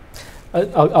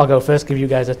 I'll go first, give you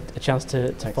guys a chance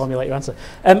to formulate your answer.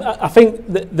 I think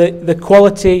the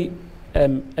quality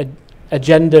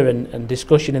agenda and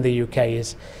discussion in the UK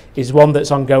is one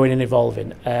that's ongoing and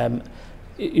evolving.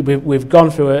 We've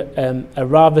gone through a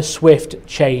rather swift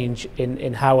change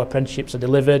in how apprenticeships are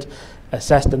delivered,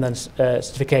 assessed and then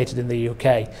certificated in the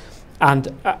UK.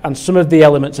 And some of the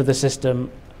elements of the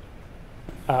system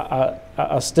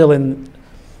are still in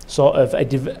sort of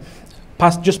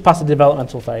just past the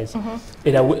developmental phase,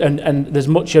 you know, and there's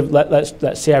much of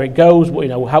let's see how it goes. You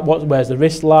know, where's the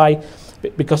risks lie,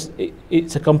 because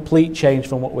it's a complete change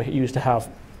from what we used to have.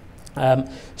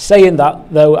 Saying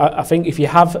that, though, I think if you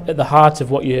have at the heart of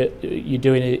what you're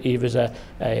doing, either as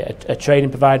a training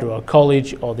provider or a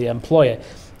college or the employer,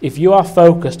 if you are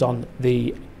focused on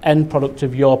the end product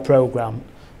of your program,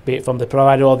 be it from the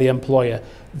provider or the employer,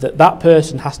 that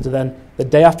person has to then, the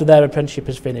day after their apprenticeship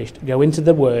is finished, go into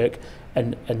the work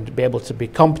and be able to be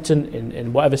competent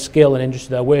in whatever skill and industry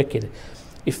they're working.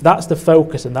 If that's the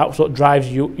focus and that's what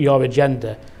drives your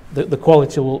agenda, the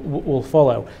quality will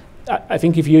follow. I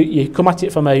think if you come at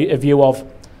it from a view of,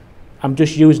 I'm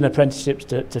just using apprenticeships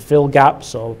to fill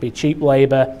gaps or be cheap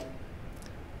labour,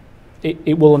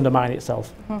 it will undermine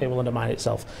itself. It will undermine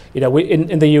itself. You know,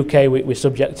 in the UK, we're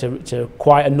subject to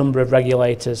quite a number of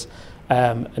regulators,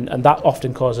 and that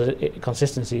often causes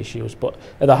consistency issues. But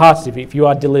at the heart of it, if you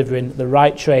are delivering the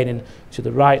right training to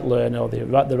the right learner or the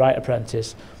right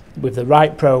apprentice with the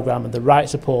right program and the right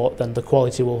support, then the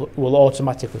quality will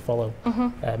automatically follow.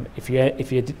 If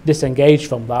you're disengaged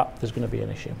from that, there's going to be an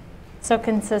issue. So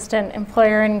consistent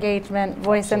employer engagement,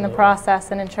 voice in the process,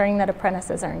 and ensuring that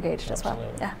apprentices are engaged as well.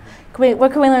 Yeah.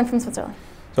 What can we learn from Switzerland?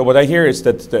 So what I hear is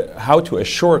that how to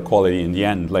assure quality in the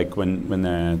end, like when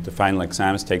the final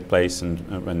exams take place and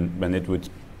when it would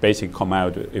basically come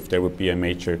out if there would be a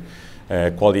major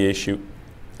quality issue.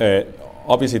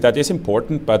 Obviously that is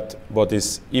important, but what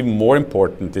is even more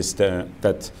important is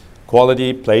that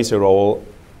quality plays a role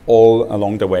all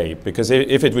along the way. Because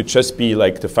if it would just be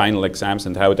like the final exams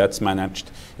and how that's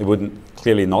managed, it wouldn't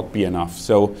clearly not be enough.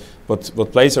 So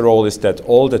what plays a role is that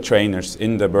all the trainers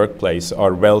in the workplace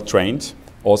are well trained,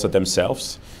 also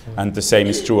themselves, and the same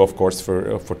is true, of course,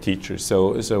 for teachers.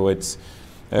 So it's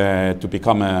to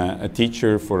become a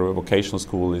teacher for a vocational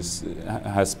school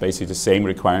has basically the same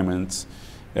requirements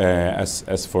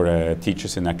as for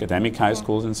teachers in academic high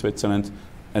schools in Switzerland,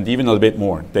 and even a little bit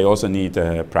more. They also need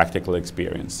practical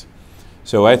experience.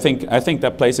 So I think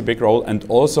that plays a big role, and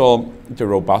also the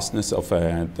robustness of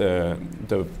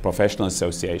the professional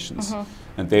associations.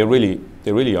 And they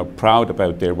really are proud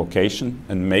about their vocation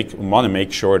and want to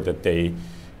make sure that they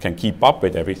can keep up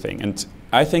with everything. And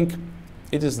I think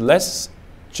it is less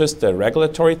just a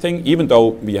regulatory thing, even though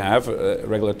we have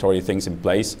regulatory things in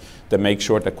place that make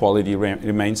sure that quality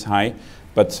remains high.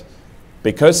 But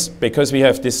because we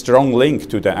have this strong link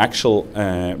to the actual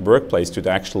workplace, to the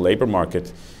actual labor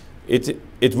market,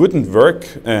 it wouldn't work.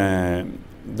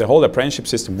 The whole apprenticeship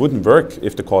system wouldn't work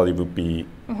if the quality would be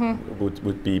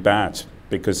bad,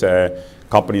 because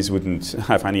companies wouldn't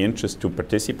have any interest to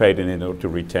participate in it or to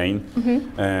retain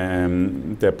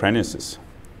the apprentices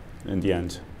in the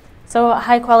end. So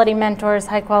high quality mentors,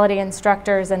 high quality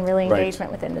instructors, and really engagement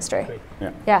with industry.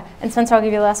 Yeah. And Spencer, I'll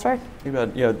give you the last word.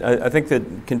 I think that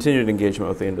continued engagement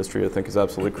with the industry, I think, is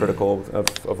absolutely critical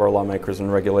of our lawmakers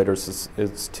and regulators.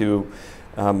 Is to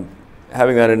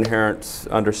having that inherent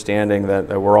understanding that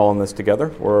we're all in this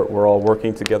together. We're all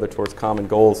working together towards common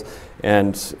goals,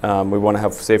 and we want to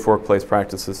have safe workplace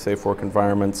practices, safe work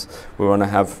environments. We want to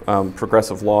have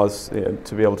progressive laws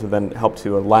to be able to then help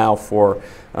to allow for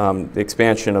the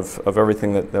expansion of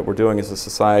everything that we're doing as a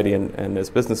society and as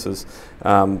businesses.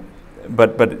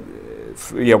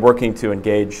 Working to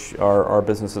engage our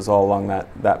businesses all along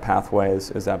that pathway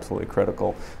is absolutely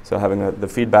critical. So having the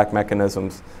feedback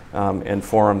mechanisms and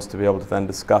forums to be able to then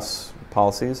discuss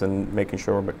policies and making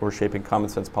sure we're shaping common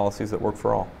sense policies that work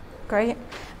for all. Great.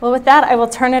 Well, with that, I will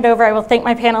turn it over. I will thank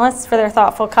my panelists for their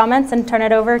thoughtful comments and turn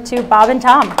it over to Bob and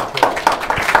Tom.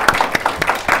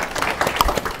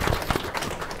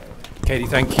 Katie,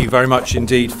 thank you very much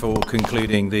indeed for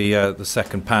concluding the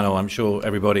second panel. I'm sure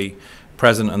everybody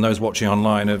present and those watching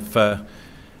online have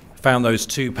found those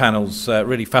two panels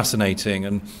really fascinating.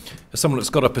 And as someone that's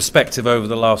got a perspective over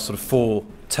the last sort of 4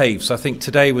 TAFEs, I think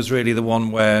today was really the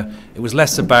one where it was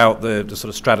less about the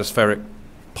sort of stratospheric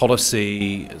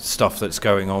policy stuff that's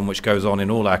going on, which goes on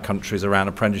in all our countries around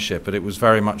apprenticeship, but it was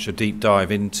very much a deep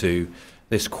dive into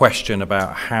this question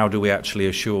about how do we actually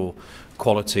assure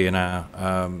quality in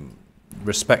our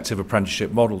respective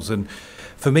apprenticeship models. And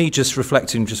for me, just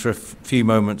reflecting just for a few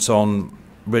moments on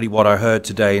really what I heard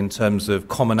today in terms of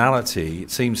commonality,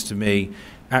 it seems to me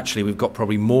actually we've got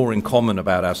probably more in common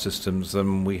about our systems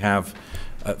than we have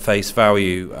at face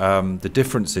value the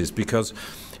differences, because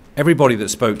everybody that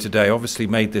spoke today obviously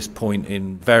made this point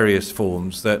in various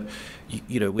forms that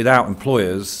without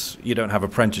employers you don't have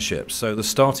apprenticeships. So the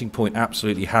starting point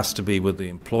absolutely has to be with the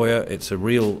employer. It's a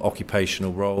real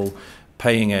occupational role,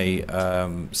 paying a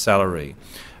salary.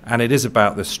 And it is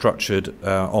about this structured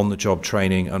on-the-job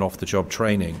training and off-the-job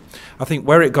training. I think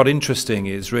where it got interesting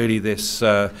is really this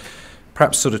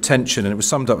perhaps sort of tension, and it was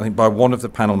summed up I think by one of the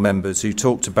panel members who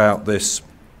talked about this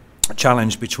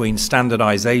challenge between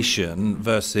standardization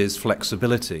versus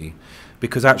flexibility,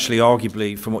 because actually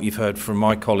arguably from what you've heard from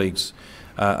my colleagues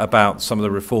about some of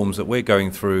the reforms that we're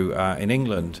going through in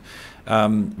England,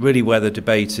 really where the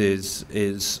debate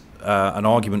is an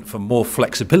argument for more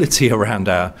flexibility around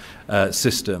our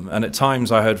system. And at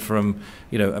times I heard from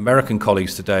American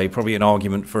colleagues today probably an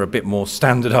argument for a bit more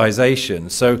standardization.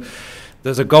 So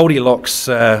there's a Goldilocks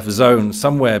zone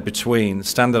somewhere between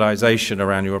standardization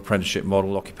around your apprenticeship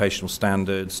model, occupational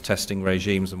standards, testing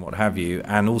regimes and what have you,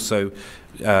 and also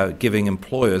giving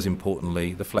employers,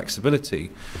 importantly, the flexibility.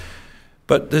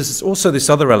 But there's also this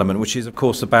other element, which is, of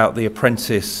course, about the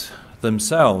apprentice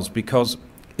themselves, because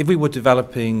if we were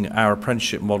developing our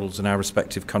apprenticeship models in our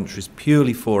respective countries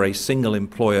purely for a single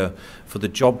employer for the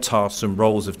job tasks and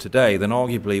roles of today, then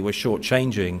arguably we're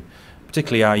shortchanging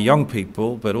particularly our young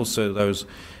people, but also those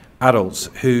adults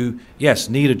who, yes,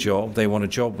 need a job. They want a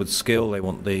job with skill. They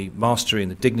want the mastery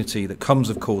and the dignity that comes,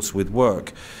 of course, with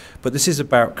work. But this is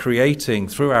about creating,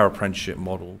 through our apprenticeship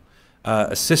model,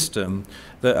 a system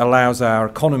that allows our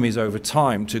economies over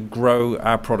time to grow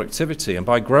our productivity. And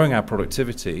by growing our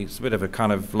productivity, it's a bit of a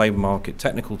kind of labour market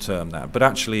technical term that, but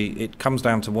actually it comes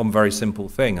down to one very simple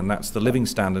thing, and that's the living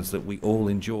standards that we all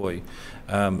enjoy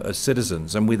as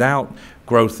citizens. And without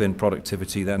growth in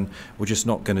productivity, then we're just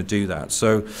not going to do that.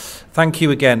 So thank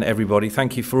you again, everybody.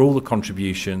 Thank you for all the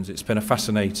contributions. It's been a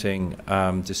fascinating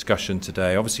discussion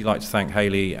today. Obviously, I'd like to thank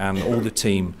Hayley and all the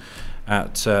team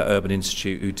at Urban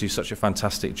Institute, who do such a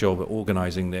fantastic job at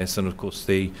organising this, and of course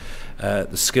the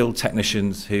skilled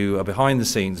technicians who are behind the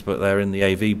scenes, but they're in the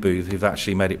AV booth, who've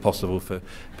actually made it possible for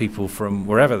people from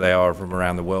wherever they are from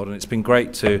around the world. And it's been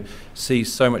great to see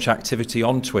so much activity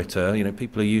on Twitter.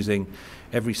 People are using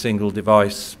every single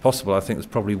device possible. I think there's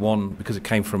probably one, because it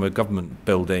came from a government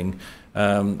building,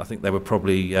 I think they were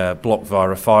probably blocked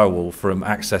via a firewall from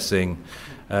accessing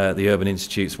the Urban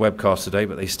Institute's webcast today,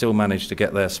 but they still managed to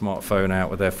get their smartphone out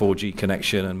with their 4G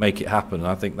connection and make it happen. And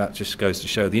I think that just goes to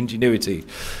show the ingenuity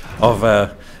of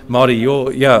Marty,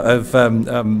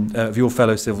 of your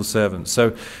fellow civil servants.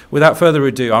 So without further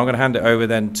ado, I'm going to hand it over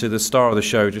then to the star of the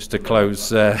show just to close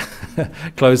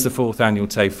close the 4th annual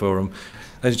TAFE Forum.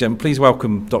 Ladies and gentlemen, please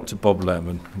welcome Dr. Bob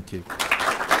Lerman. Thank you.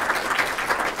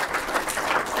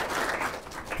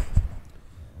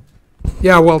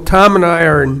 Yeah, well, Tom and I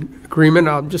are in agreement.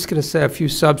 I'm just going to say a few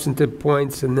substantive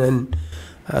points and then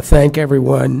thank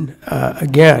everyone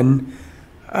again.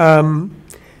 I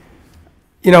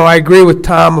agree with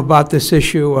Tom about this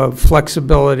issue of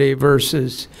flexibility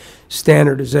versus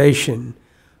standardization.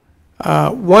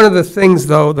 One of the things,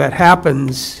 though, that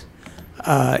happens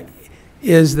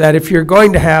is that if you're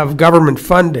going to have government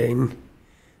funding,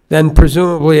 then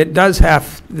presumably it does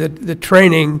have the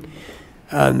training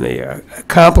and the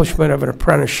accomplishment of an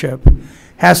apprenticeship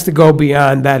has to go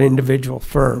beyond that individual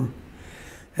firm.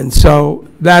 And so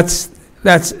that's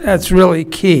really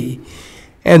key.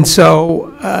 And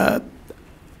so,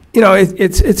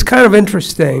 it's kind of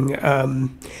interesting.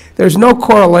 There's no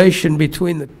correlation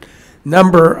between the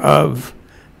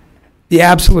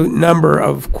absolute number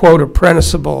of, quote,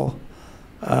 apprenticeable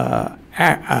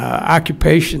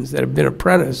occupations that have been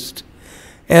apprenticed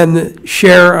and the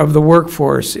share of the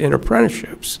workforce in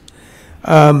apprenticeships.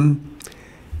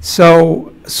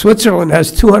 So Switzerland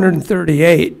has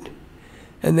 238,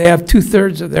 and they have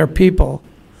 2/3 of their people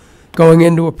going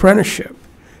into apprenticeship.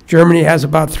 Germany has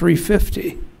about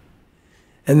 350,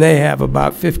 and they have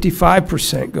about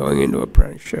 55% going into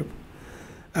apprenticeship.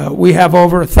 We have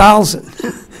over 1,000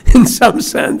 in some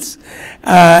sense,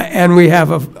 and we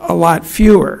have a lot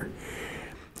fewer.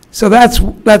 So that's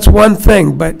one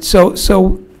thing. But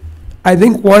so I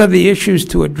think one of the issues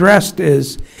to address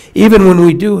is, even when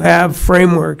we do have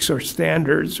frameworks or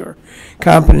standards or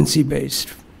competency-based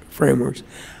frameworks,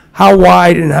 how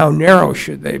wide and how narrow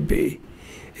should they be?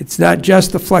 It's not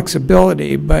just the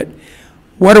flexibility, but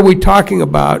what are we talking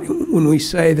about when we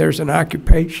say there's an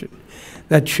occupation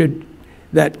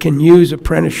that can use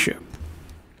apprenticeship?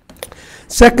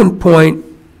 Second point,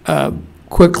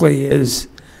 quickly, is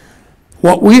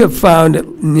what we have found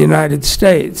in the United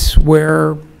States,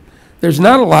 where there's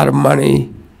not a lot of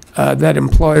money that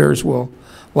employers will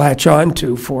latch on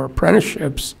to for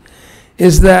apprenticeships,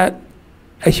 is that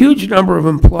a huge number of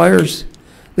employers,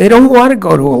 they don't want to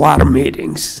go to a lot of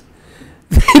meetings.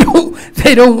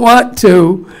 They don't want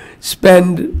to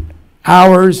spend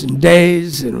hours and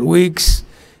days and weeks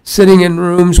sitting in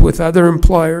rooms with other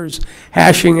employers,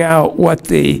 hashing out what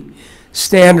the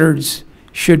standards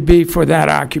should be for that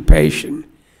occupation.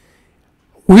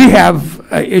 We have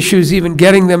issues even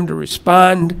getting them to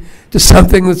respond to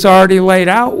something that's already laid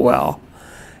out well.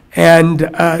 And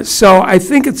so I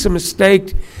think it's a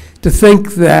mistake to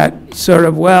think that sort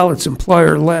of, well, it's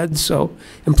employer-led, so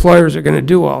employers are going to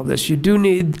do all this. You do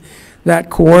need that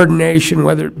coordination,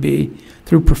 whether it be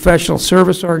through professional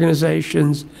service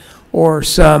organizations or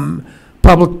some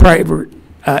public-private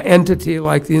entity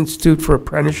like the Institute for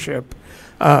Apprenticeship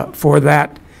for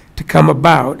that to come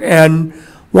about. And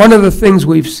one of the things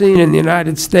we've seen in the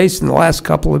United States in the last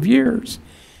couple of years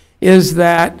is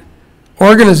that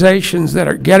organizations that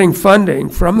are getting funding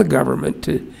from the government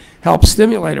to help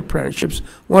stimulate apprenticeships,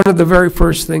 one of the very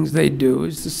first things they do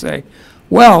is to say,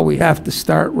 well, we have to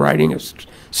start writing a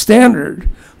standard.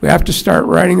 We have to start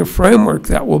writing a framework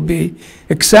that will be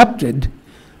accepted.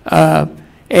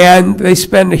 And they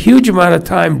spend a huge amount of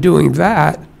time doing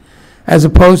that, as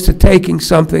opposed to taking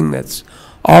something that's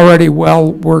already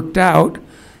well worked out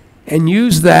and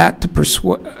use that to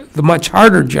persuade, the much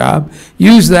harder job,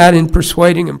 use that in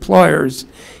persuading employers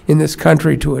in this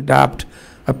country to adopt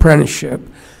apprenticeship.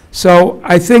 So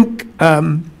I think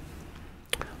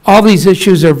all these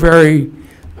issues are very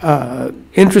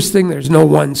interesting. There's no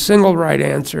one single right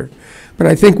answer. But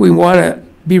I think we want to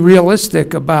be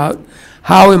realistic about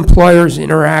how employers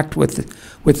interact with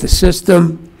the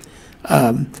system,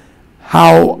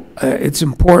 how it's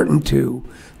important to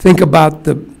think about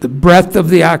the breadth of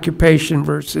the occupation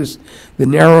versus the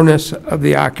narrowness of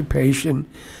the occupation.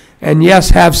 And yes,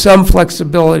 have some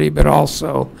flexibility, but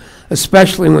also,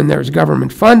 especially when there's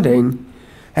government funding,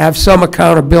 have some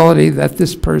accountability that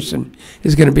this person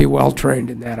is going to be well-trained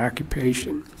in that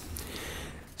occupation.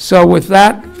 So with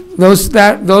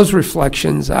those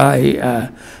reflections, I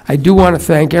do want to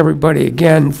thank everybody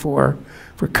again for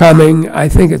coming. I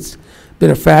think it's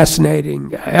been a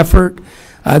fascinating effort.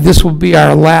 This will be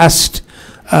our last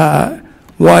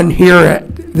one here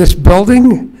at this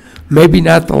building, maybe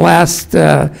not the last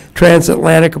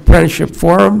Transatlantic Apprenticeship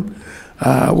Forum.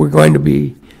 We're going to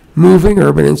be moving,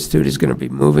 Urban Institute is going to be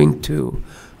moving to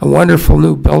a wonderful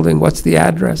new building. What's the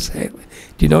address, Haley?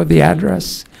 Do you know the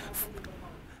address?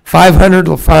 500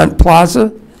 LaFont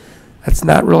Plaza. That's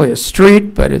not really a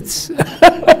street, but it's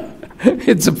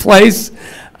it's a place.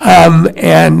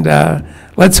 And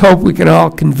let's hope we can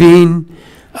all convene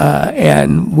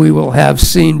and we will have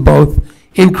seen both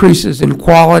increases in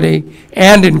quality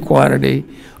and in quantity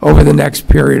over the next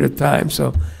period of time.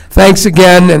 So thanks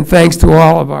again, and thanks to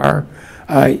all of our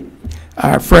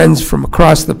friends from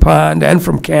across the pond and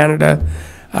from Canada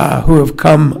who have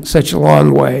come such a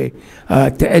long way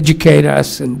to educate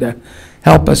us and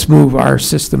help us move our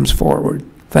systems forward.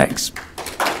 Thanks.